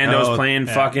and Right. Brando's playing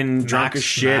fucking drunk as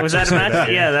shit. Was that a match?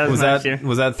 Yeah, that was a match.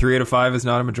 Was that 3 out of 5 is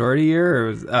not a majority year? Or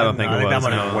I don't think I it think was. that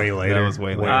might have no. been way later. That was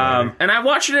way later. And I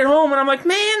watched it at home, and I'm like,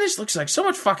 man, this looks like so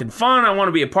much fucking fun. I want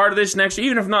to be a part of this next year.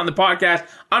 Even if not in the podcast,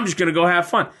 I'm just going to go have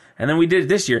fun. And then we did it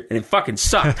this year, and it fucking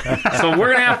sucked. So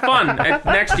we're going to have fun at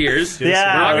next year's. Yeah.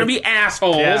 We're not going to be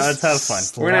assholes. Yeah, let's have fun.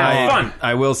 We're going to have fun.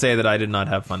 I will say that I did not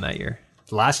have fun that year.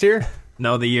 Last year?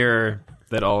 No, the year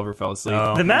that Oliver fell asleep.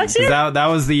 The Max 'Cause here? that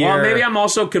was the year. Well, maybe I'm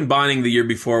also combining the year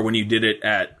before when you did it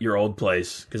at your old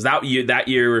place. Because that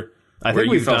year I where think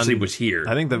you we've fell done- asleep was here.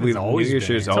 I think that we've always New Year's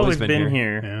been Year's here. It's always always been been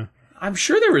here. here. I'm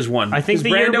sure there was one. I think because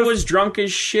the year Brando bef- was drunk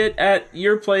as shit at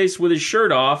your place with his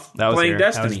shirt off That was playing here.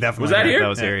 Destiny. That was definitely was that here. here? That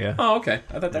was here, yeah. Oh, okay.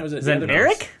 I thought that was it. Is that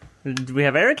Eric? Do we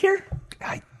have Eric here?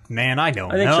 Man, I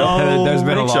don't think know. so. There's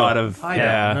been a think so. lot of I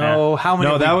yeah. don't know how many.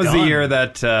 No, that we've was done. the year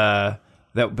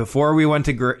that before we went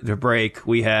to break,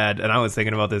 we had, and I was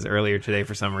thinking about this earlier today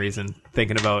for some reason,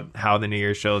 thinking about how the New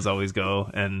Year's shows always go,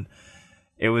 and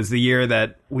it was the year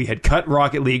that we had cut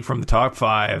Rocket League from the top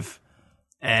 5.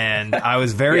 And I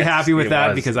was very Yes, happy with it that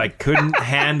was. because I couldn't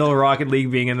handle Rocket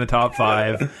League being in the top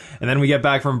 5. And then we get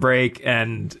back from break,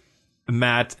 and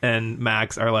Matt and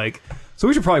Max are like, so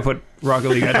we should probably put Rocket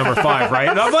League at number 5, right?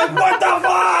 And I'm like, what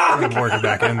the fuck? Work it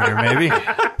back in there, maybe.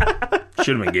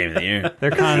 Should have been game of the year. They're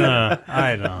kind of.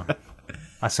 I don't know.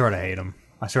 I sort of hate them.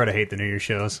 I sort of hate the New Year's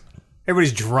shows.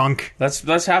 Everybody's drunk. Let's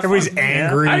have fun. Everybody's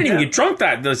angry. I didn't even get drunk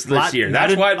this year. I That's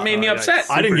didn't- what made me upset.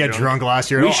 I didn't get drunk last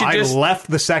year. At We all. should I just- left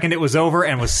the second it was over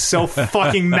and was so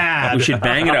fucking mad. We should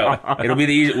bang it out. It'll be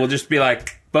the easy. We'll just be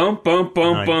like, boom, boom,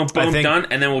 boom, Right. boom, I boom, think- done,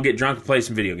 and then we'll get drunk and play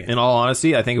some video games. In all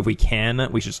honesty, I think if we can,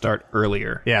 we should start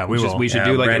earlier. Yeah, we will. We should Yeah,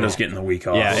 do like Brando's getting the week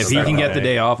off. yeah, if so he that'll can get help. the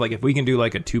day off, like if we can do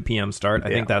like a 2 p.m. start, I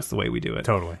think that's the way we do it.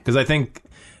 Totally. Because I think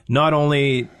not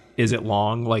only is it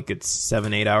long, like it's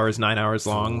 7, 8 hours, 9 hours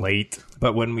long, Late.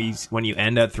 but when you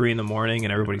end at 3 a.m.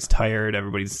 and everybody's tired,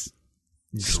 everybody's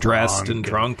stressed and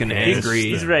drunk and angry.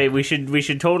 He's right. We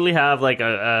should totally have like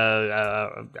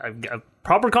a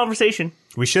proper conversation.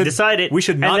 We should Decide it. We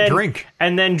should and not then- drink.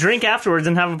 and then drink afterwards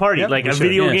and have a party, Yep, like we a should,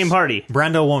 video yes. game party.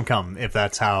 Brando won't come if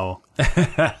that's how.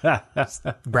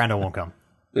 Brando won't come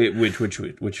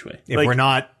Which way? if Like- we're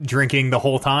not drinking the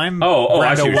whole time. Oh,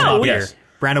 I see Brando what will you're not saying. be Yes. here.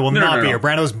 Brando will No, not no, be no. here.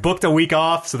 Brando's booked a week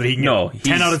off so that he can No, get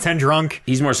 10 he's- out of 10 drunk.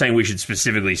 He's more saying we should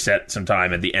specifically set some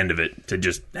time at the end of it to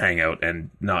just hang out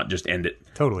and not just end it,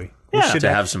 Totally. Yeah. to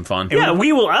have some fun. Yeah,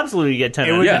 we will absolutely get 10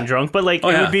 out of would- 10 yeah. drunk, but like Oh,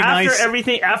 yeah. It would be after nice-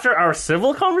 everything, after our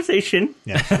civil conversation,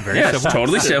 Yes, very Yes, civil.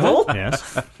 totally civil.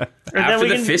 Yes. and then After we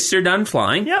the can, fists are done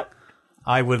flying. Yep.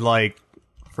 I would like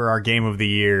for our game of the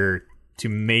year to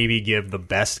maybe give the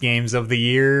best games of the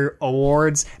year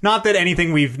awards. Not that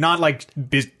anything we've not like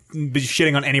be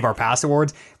shitting on any of our past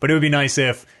awards, but it would be nice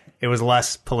if it was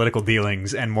less political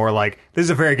dealings and more like this is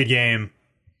a very good game.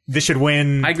 This should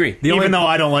win. I agree. Even though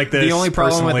I don't like this. The only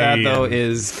problem with that, personally, though, and-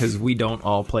 is because we don't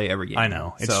all play every game. I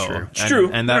know. It's true. It's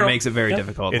true. And that No, makes it very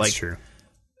difficult. it's like, true.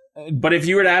 But if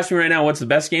you were to ask me right now, what's the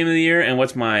best game of the year and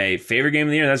what's my favorite game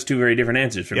of the year, that's two very different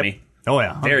answers for me. Oh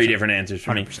yeah, 100%. Very different answers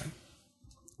for me. 100%.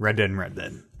 Red Dead and Red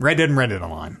Dead. Red Dead and Red Dead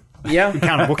Online.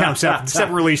 Yeah. We'll count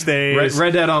separate release days.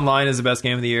 Red Dead Online is the best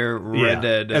game of the year. Yeah. Red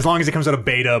Dead. As long as it comes out of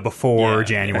beta before Yeah.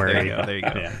 January. There you go. There you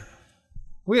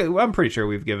go. Yeah. I'm pretty sure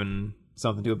we've given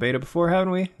something to a beta before,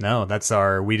 haven't we? No, that's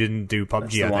our. We didn't do That's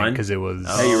PUBG. the I think line? because it was.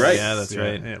 Hey, you're right. Yeah, that's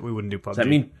right. Yeah, we wouldn't do PUBG. Does that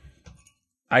mean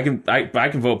I can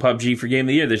vote PUBG for game of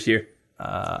the year this year?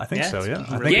 I think Yeah, so. Yeah.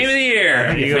 I think Game of the year.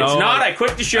 If you it's go. not, I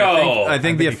quit the show. I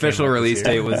think the it came official out this release year.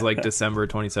 date was like December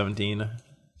 2017.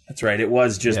 That's right. It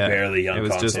was just Yeah, barely on it was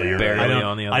console. just You're barely right.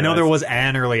 on the I know there iOS. was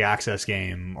an early access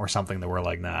game or something that we're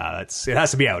like, nah, it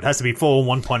has to be out. It has to be full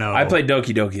 1.0. I played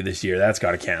Doki Doki this year. That's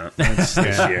got to count. That's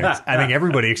this year. I think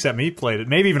everybody except me played it.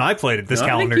 Maybe even I played it this No, I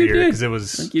think calendar you year did. because it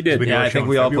was. I think you did. we did Yeah, our I show think in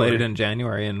we all played February. it in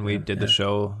January, and we did the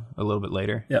show a little bit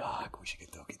later. Yeah. Fuck, we should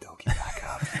get Doki Doki back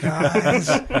up. Guys.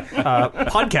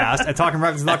 Podcast at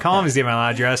talkingreckless.com is the email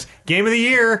address. Game of the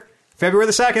year, February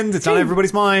the 2nd. It's on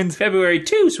everybody's mind. February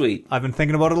 2, sweet. I've been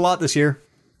thinking about it a lot this year.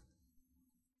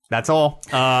 That's all.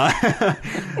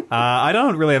 I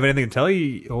don't really have anything to tell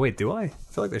you. Oh, wait, do I? I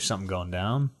feel like there's something going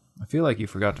down. I feel like you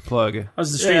forgot to plug.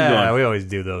 How's the stream Yeah, going? we always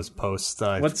do those posts.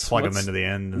 I plug them into the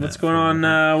end. and What's then- going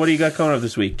on? What do you got coming up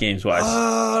this week, games-wise?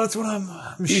 That's what I'm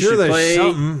you sure should there's play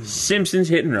something. Simpsons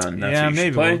Hit and Run. That's Yeah, what you should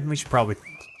maybe play. we should probably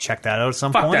check that out at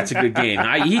some Fuck, point. that's a good game.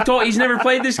 He's never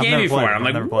played this game never before. played it. I'm I've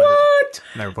like, never played it. what?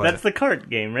 Never played That's it. the cart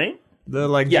game, right? The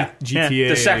like Yeah, GTA.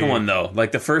 The second one though,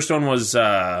 like the first one was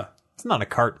It's not a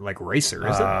kart like racer,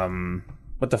 is it?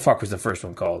 what the fuck was the first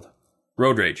one called?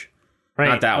 Road Rage. Right.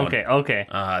 Not that one. Okay.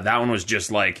 That one was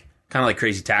just like kind of like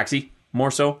Crazy Taxi, more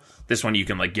so. This one you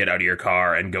can like get out of your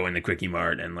car and go in the Quickie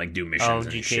Mart and like do missions Oh, and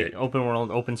GTA, shit. open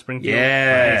world, open Springfield.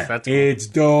 Yeah, Nice, that's cool. it's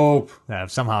dope. Yeah,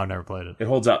 somehow I've never played it. It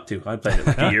holds up too. I played it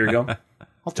like a year ago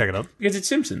I'll check it out. because it's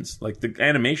Simpsons. Like the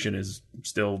animation is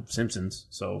still Simpsons,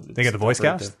 so They get the voice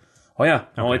cast? Oh yeah,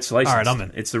 no, it's licensed. All right, I'm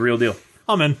in. It's the real deal.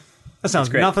 I'm in. That sounds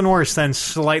great. nothing worse than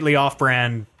slightly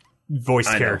off-brand voice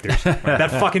I know. characters. That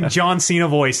fucking John Cena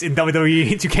voice in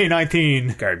WWE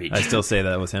 2K19. Garbage. I still say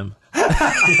that was him.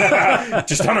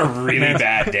 Just on a really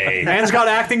bad day. Man's got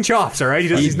acting chops, all right?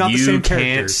 He's not the You same can't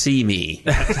character. see me.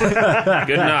 Good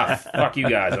enough. Fuck you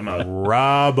guys. I'm out.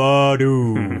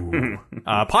 Rabadoo.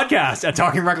 Podcast at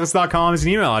talkingreckless.com is an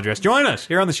email address. Join us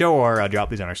here on the show or drop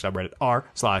these on our subreddit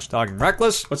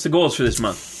r/talkingreckless. What's the goals for this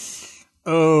month?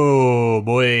 Oh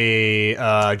boy,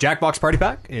 Jackbox Party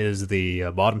Pack is the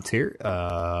bottom tier.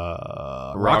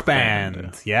 Rock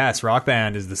Band, yes, Rock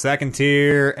Band is the second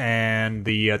tier, and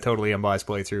the totally unbiased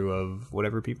playthrough of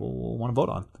whatever people want to vote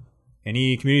on.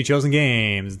 Any community chosen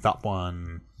games, top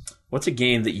one. What's a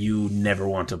game that you never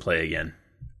want to play again?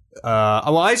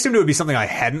 Well, I assumed it would be something I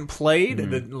hadn't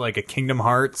played, like a Kingdom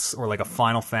Hearts or like a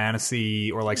Final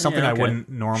Fantasy or like something Yeah, I okay. wouldn't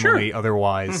normally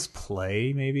otherwise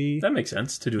play. Maybe That makes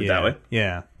sense to do it yeah, that way.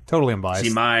 Yeah, totally unbiased. See,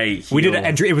 my we did.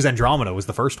 heel- It was Andromeda was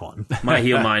the first one. my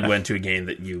heel mind went to a game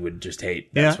that you would just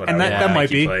hate. That's Yeah, what and I would that might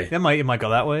make you be play. it might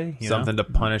go that way. You Something to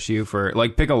punish you for,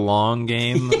 like, pick a long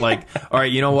game. Like, all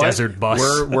right, you know what? Desert Bus.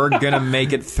 We're gonna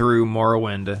make it through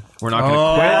Morrowind. We're not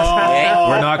gonna quit.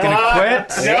 We're not gonna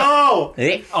quit. No,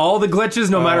 All the glitches,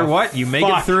 no matter what, you make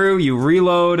fuck. it through. You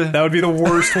reload, that would be the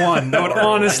worst one. That would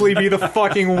honestly be the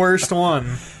fucking worst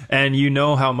one. and you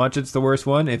know how much it's the worst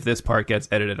one if this part gets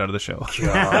edited out of the show.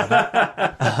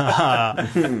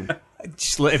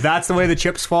 If that's the way the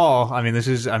chips fall, I mean,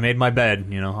 I made my bed.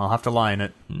 You know, I'll have to lie in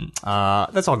it.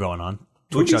 That's all going on.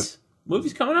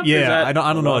 Movies coming up? Or is Yeah, that I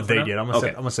don't know a a while for date now? yet. I'm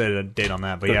Okay. gonna set a date on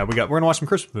that. But yeah, we're gonna watch some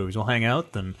Christmas movies. We'll hang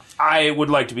out, and I would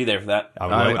like to be there for that. I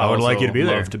would like also you to be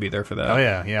there. Love to be there for that. Oh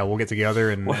yeah, we'll get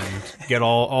together and get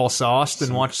all sauced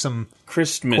and watch some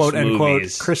Christmas quote unquote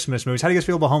movies. Christmas movies. How do you guys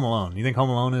feel about Home Alone? You think Home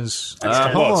Alone is? Home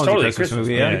it's Alone's totally a a Christmas Christmas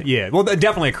movie. movie. Yeah. Yeah, well,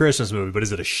 definitely a Christmas movie, but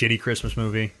is it a shitty Christmas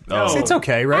movie? No. It's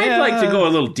okay, right? I'd like to go a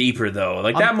little deeper though.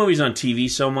 Like that movie's on TV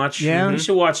so much. Yeah. You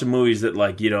should watch some movies that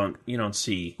like you don't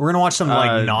see. We're gonna watch some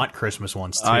like not Christmas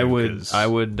ones too. I would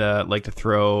 'cause- like to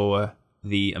throw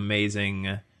the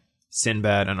amazing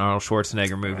Sinbad and Arnold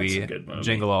Schwarzenegger movie, That's a good movie.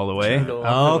 Jingle All the Way.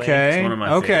 Oh, okay, It's one of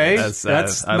my okay, favorites.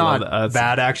 that's I not love that. That's-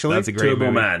 bad actually. That's a great Turbo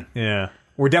movie. Man. Yeah,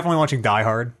 we're definitely watching Die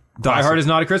Hard. Die Hard is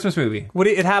not a Christmas movie.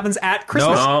 It happens at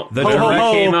Christmas. No, The the Ho, ho, director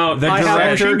ho. came out. The I have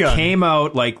a machine director gun. came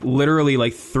out like literally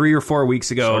like 3 or 4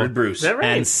 weeks ago So did Bruce. Is that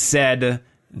right? and said,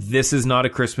 "This is not a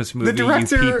Christmas movie.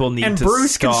 director you people need and to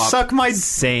Bruce can stop suck my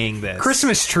saying this."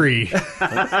 Christmas tree.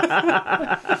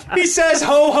 He says,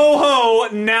 "Ho ho ho!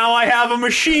 Now I have a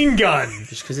machine gun."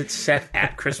 Just because it's set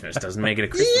at Christmas doesn't make it a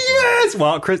Christmas movie. Yes.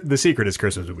 Well, the secret is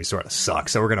Christmas movies sort of suck,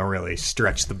 so we're gonna really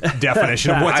stretch the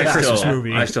definition of what's a Christmas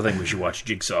movie. I still think we should watch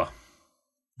Jigsaw.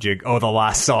 The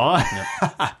Last Saw.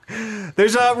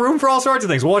 There's room for all sorts of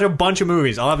things. We'll watch a bunch of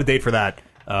movies. I'll have a date for that.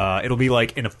 It'll be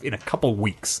like in a couple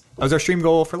weeks. That was our stream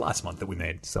goal for last month that we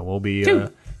made. So we'll be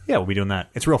we'll be doing that.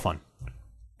 It's real fun.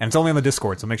 And it's only on the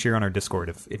Discord, so make sure you're on our Discord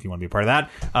if you want to be a part of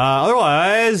that.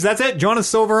 Otherwise, that's it. Join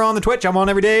us over on the Twitch. I'm on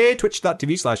every day.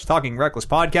 Twitch.tv/Talking Reckless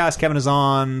Podcast. Kevin is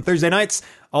on Thursday nights.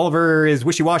 Oliver is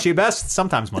wishy-washy at best.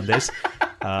 Sometimes Mondays.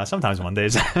 Sometimes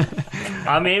Mondays.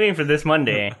 I'm aiming for this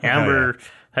Monday. Amber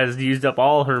has used up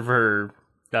all her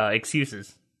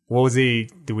excuses. What was the?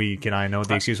 Can I know what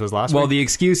the excuse was last Well, week? the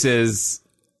excuse is,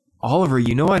 Oliver,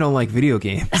 you know I don't like video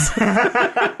games.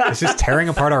 It's just tearing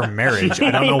apart our marriage.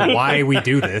 I don't know why we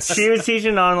do this. She was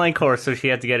teaching an online course, so she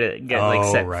had to get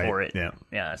set right. for it.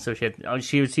 Yeah. So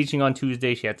she was teaching on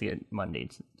Tuesday. She had to get Monday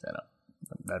set up.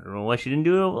 I don't know why she didn't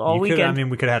do it all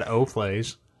weekend. We could have had O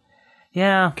plays.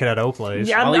 Yeah. Could have had O plays.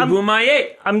 Yeah, Ali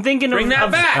Boumaier. I'm thinking Bring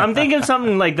that back. I'm thinking of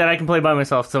something like that I can play by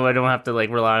myself, so I don't have to like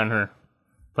rely on her.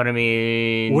 But I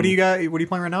mean, What are you playing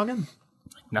right now again?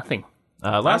 nothing.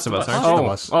 Last of Us, aren't Oh. you?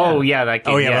 Us. Yeah, that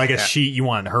game. Oh yeah, yeah, but I guess yeah. you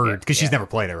want her because she's never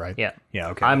played it, right? Yeah. Yeah.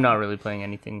 Okay. I'm not really playing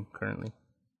anything currently.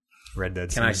 Red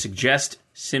Dead. Can I suggest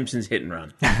Simpsons Hit and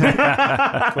Run?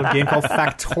 a game called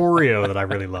Factorio that I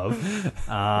really love.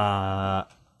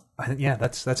 Yeah,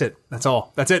 that's it. That's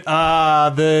all. That's it.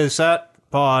 The Sat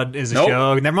Pod is a Nope.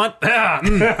 show. Never mind.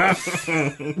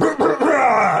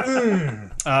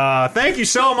 Thank you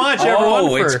so much, everyone.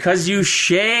 Oh, it's for, because you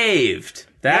shaved.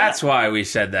 That's why we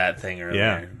said that thing earlier.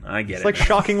 Yeah. I get it's it. like now.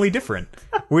 shockingly different.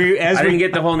 I didn't We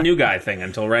get the whole new guy thing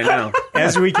until right now.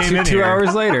 as we came in 2 here,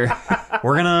 hours later.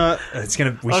 we're gonna. It's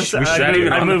gonna. We Oh, should, we sorry. Is should that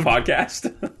even I on moved- the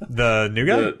podcast? the new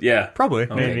guy. Yeah. Probably.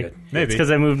 Okay, good. Maybe. Because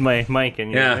I moved my mic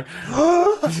and you're Yeah.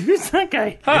 like, who's that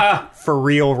guy? For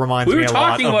real reminds We me were a lot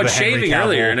talking of about the Henry shaving Cavill.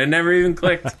 earlier, and it never even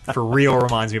clicked. For real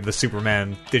reminds me of the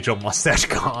Superman digital mustache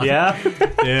con. Yeah.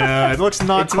 Yeah, it looks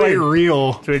not It's quite weird.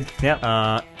 real. It's weird.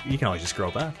 Yeah. You can always just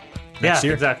scroll back. Yeah, Next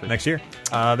year. exactly. Next year.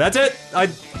 That's it. I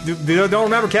don't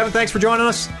remember. Kevin, thanks for joining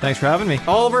us. Thanks for having me.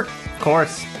 Oliver, Of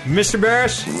course. Mr.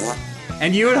 Barris,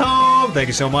 and you at home, thank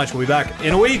you so much. We'll be back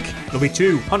in a week. There'll be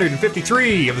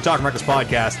 253 of the Talking Reckless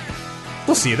podcast.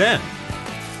 We'll see you then.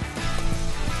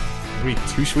 It'll be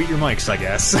too sweet your mics, I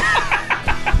guess.